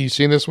 Andy, you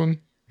seen this one?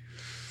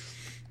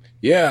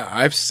 Yeah,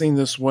 I've seen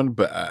this one,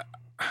 but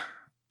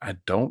I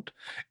don't.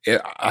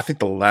 I think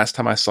the last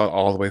time I saw it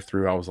all the way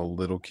through, I was a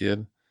little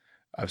kid.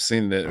 I've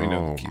seen it,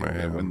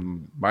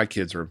 when my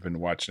kids have been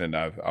watching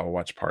it, I'll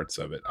watch parts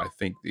of it. I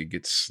think it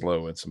gets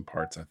slow in some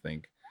parts, I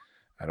think.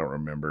 I don't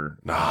remember.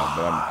 But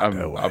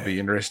I'll be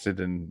interested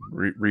in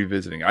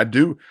revisiting.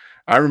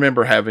 I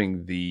remember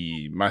having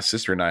my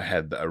sister and I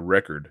had a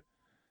record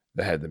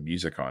that had the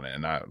music on it,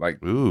 and I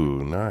like.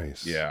 Ooh,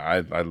 nice.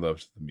 Yeah, I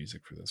loved the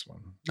music for this one.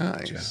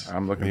 Nice. Yeah,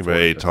 I'm looking.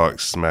 Anybody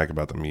talks smack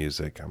about the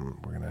music,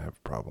 we're gonna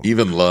have problems.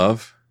 Even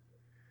Love.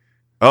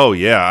 Oh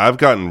yeah, I've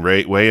gotten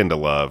way into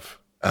Love.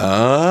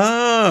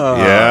 Oh,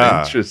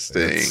 yeah,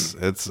 interesting.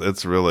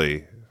 It's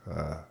really,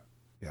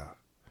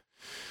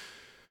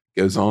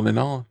 goes on and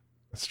on.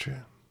 That's true.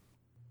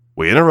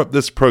 We interrupt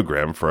this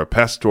program for a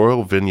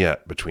pastoral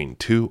vignette between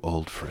two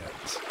old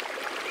friends.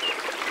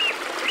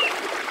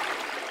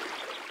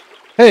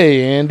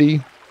 Hey,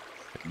 Andy.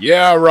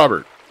 Yeah,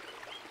 Robert.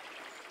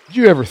 Did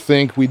you ever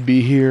think we'd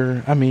be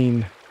here? I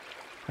mean,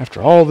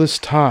 after all this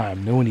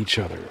time knowing each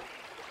other.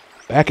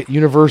 Back at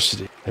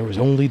university, there was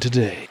only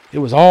today. It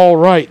was all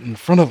right in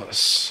front of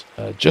us,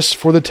 just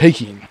for the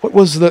taking. What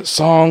was that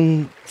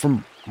song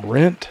from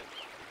Rent?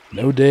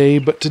 No day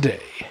but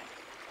today.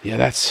 Yeah,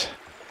 that's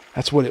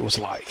what it was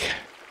like.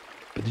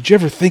 But did you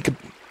ever think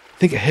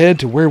ahead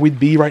to where we'd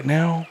be right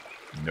now?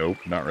 Nope,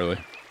 not really.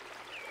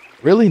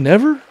 Really?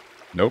 Never?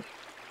 Nope.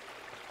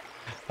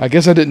 I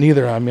guess I didn't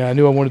either. I mean, I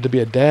knew I wanted to be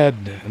a dad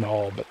and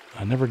all, but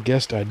I never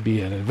guessed I'd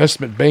be an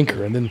investment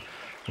banker and then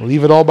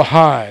leave it all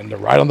behind to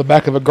ride on the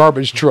back of a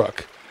garbage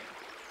truck,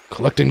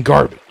 collecting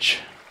garbage.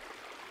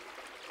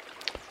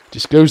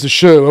 Just goes to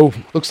show,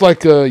 looks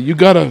like you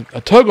got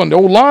a tug on the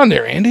old line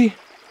there, Andy.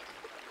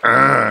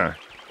 Come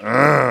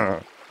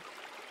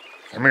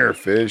here,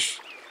 fish.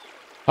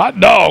 Hot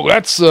dog,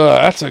 that's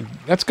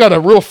got a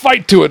real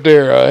fight to it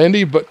there,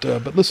 Andy. But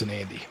listen,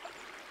 Andy.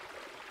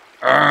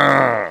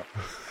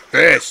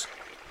 Fish.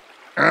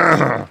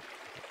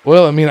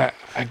 Well, I mean,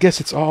 I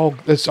guess it's all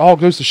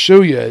goes to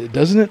show you,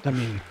 doesn't it? I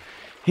mean,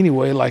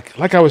 anyway,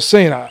 like I was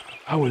saying,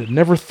 I would have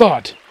never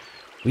thought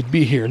we'd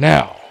be here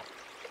now,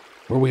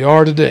 where we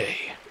are today.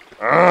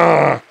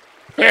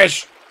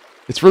 Fish.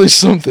 It's really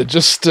something.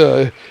 Just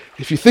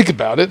if you think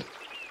about it.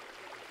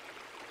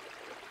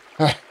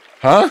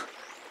 Huh?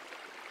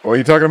 What are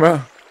you talking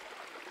about?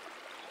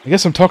 I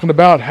guess I'm talking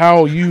about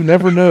how you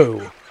never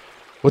know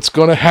what's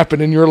going to happen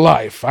in your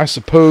life. I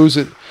suppose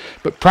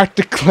but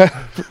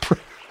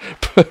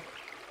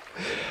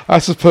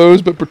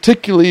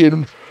particularly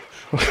in.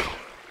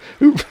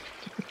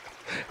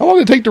 How long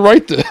did it take to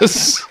write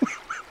this?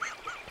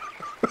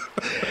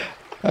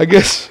 I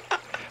guess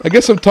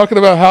I'm talking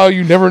about how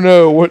you never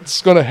know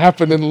what's going to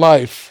happen in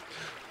life.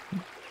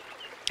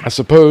 I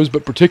suppose,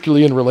 but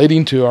particularly in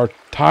relating to our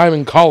time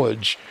in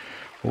college,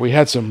 where we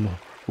had some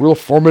real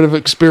formative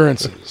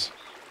experiences.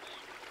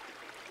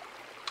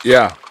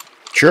 Yeah,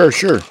 sure.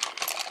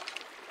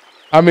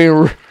 I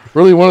mean,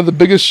 really one of the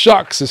biggest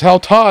shocks is how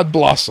Todd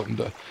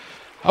blossomed.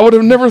 I would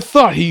have never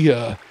thought he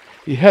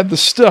had the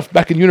stuff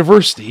back in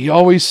university. He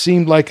always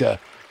seemed like a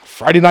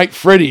Friday Night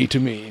Freddy to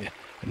me,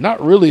 and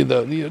not really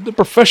the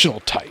professional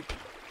type.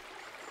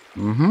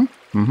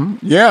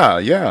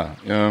 Yeah.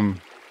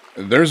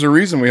 There's a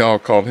reason we all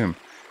called him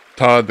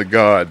Todd the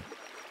God.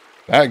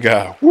 That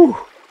guy, whew.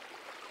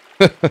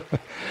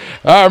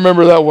 I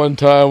remember that one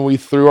time we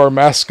threw our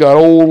mascot,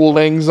 Old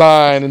Lang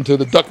Syne, into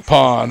the duck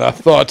pond. I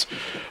thought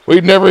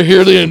we'd never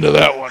hear the end of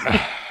that one.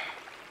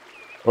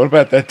 What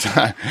about that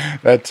time?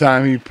 That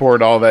time he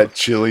poured all that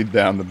chili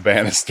down the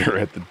banister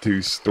at the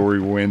 2-story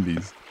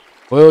Wendy's.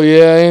 Well,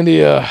 yeah, Andy,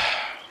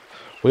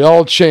 we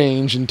all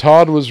changed, and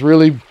Todd was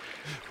really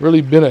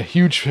been a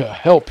huge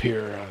help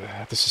here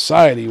at the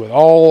society with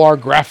all our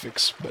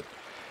graphics. But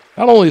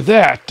not only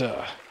that,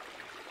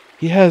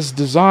 he has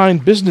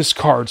designed business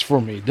cards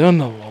for me, done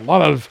a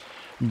lot of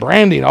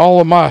branding, all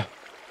of my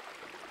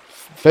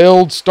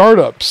failed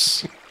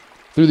startups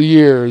through the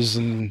years,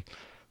 and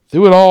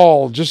through it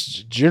all,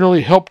 just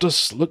generally helped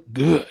us look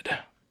good.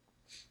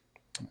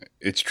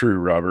 It's true,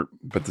 Robert.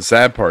 But the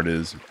sad part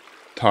is,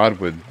 Todd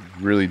would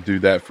really do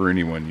that for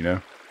anyone, you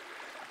know?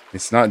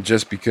 It's not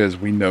just because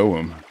we know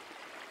him.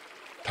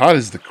 Todd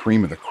is the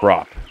cream of the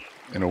crop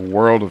in a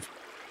world of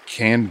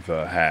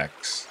Canva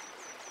hacks.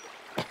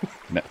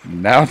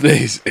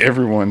 Nowadays,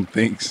 everyone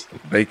thinks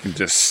they can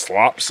just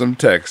slop some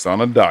text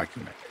on a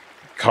document,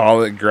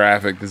 call it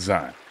graphic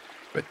design.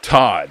 But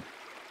Todd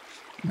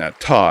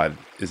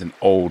is an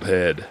old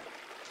head.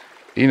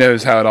 He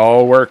knows how it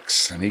all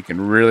works, and he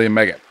can really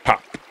make it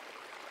pop.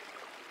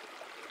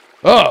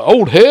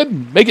 Old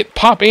head, make it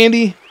pop,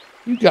 Andy.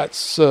 You got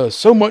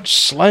so much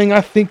slang,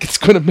 I think it's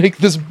going to make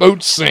this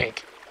boat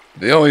sink.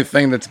 The only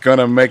thing that's going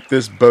to make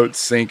this boat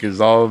sink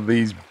is all of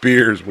these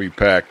beers we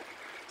packed.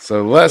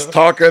 So less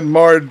talking,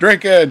 more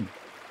drinking.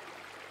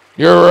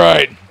 You're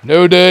right.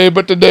 No day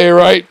but today,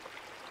 right?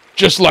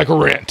 Just like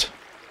rent.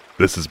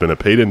 This has been a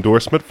paid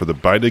endorsement for the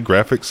Bided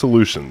Graphics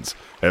Solutions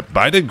at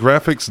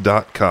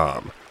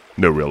bidedgraphics.com.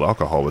 No real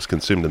alcohol was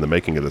consumed in the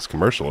making of this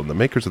commercial, and the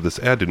makers of this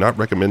ad do not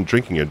recommend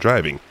drinking or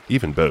driving,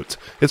 even boats.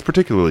 It's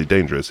particularly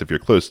dangerous if you're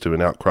close to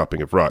an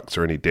outcropping of rocks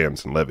or any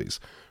dams and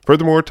levees.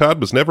 Furthermore, Todd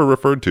was never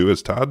referred to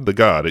as Todd the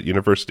God at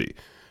university.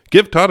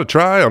 Give Todd a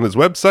try on his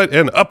website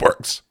and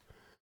Upworks.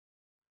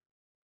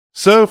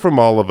 So, from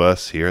all of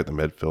us here at the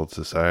Medfield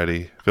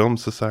Film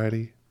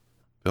Society,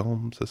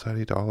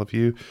 to all of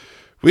you,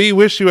 we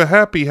wish you a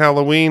happy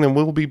Halloween, and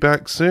we'll be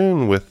back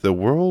soon with the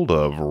world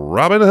of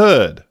Robin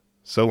Hood.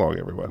 So long,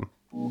 everyone.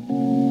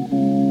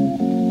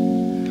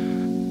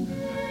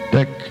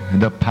 Deck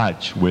the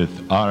patch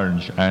with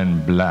orange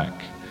and black.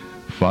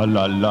 Fa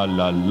la la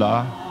la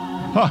la.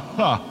 Ha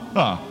ha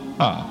ha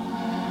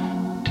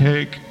ha.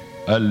 Take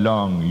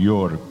along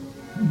your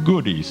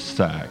goodie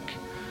sack.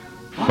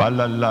 Fa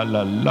la la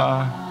la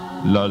la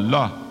la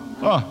la.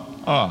 Ha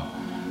ha.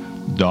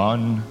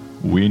 Don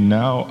we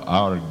now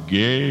our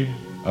gay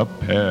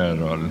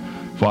apparel.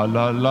 Fa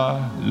la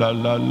la la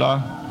la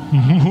la.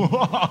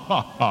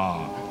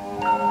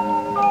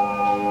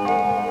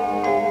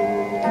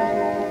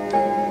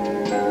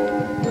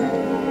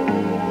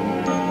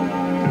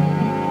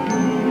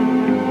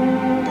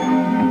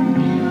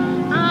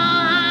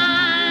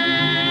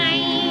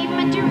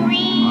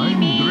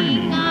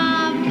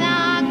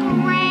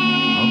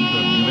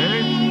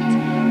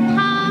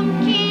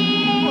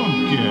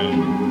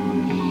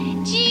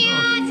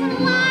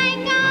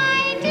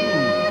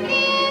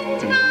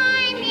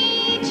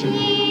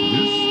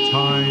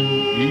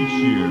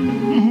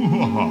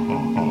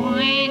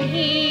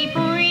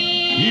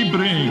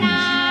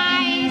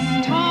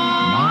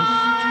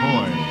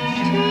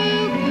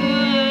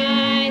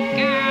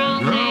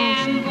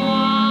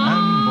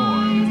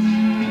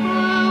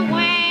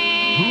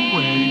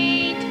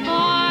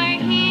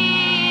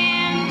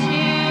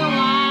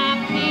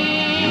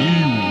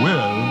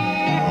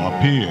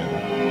 Here.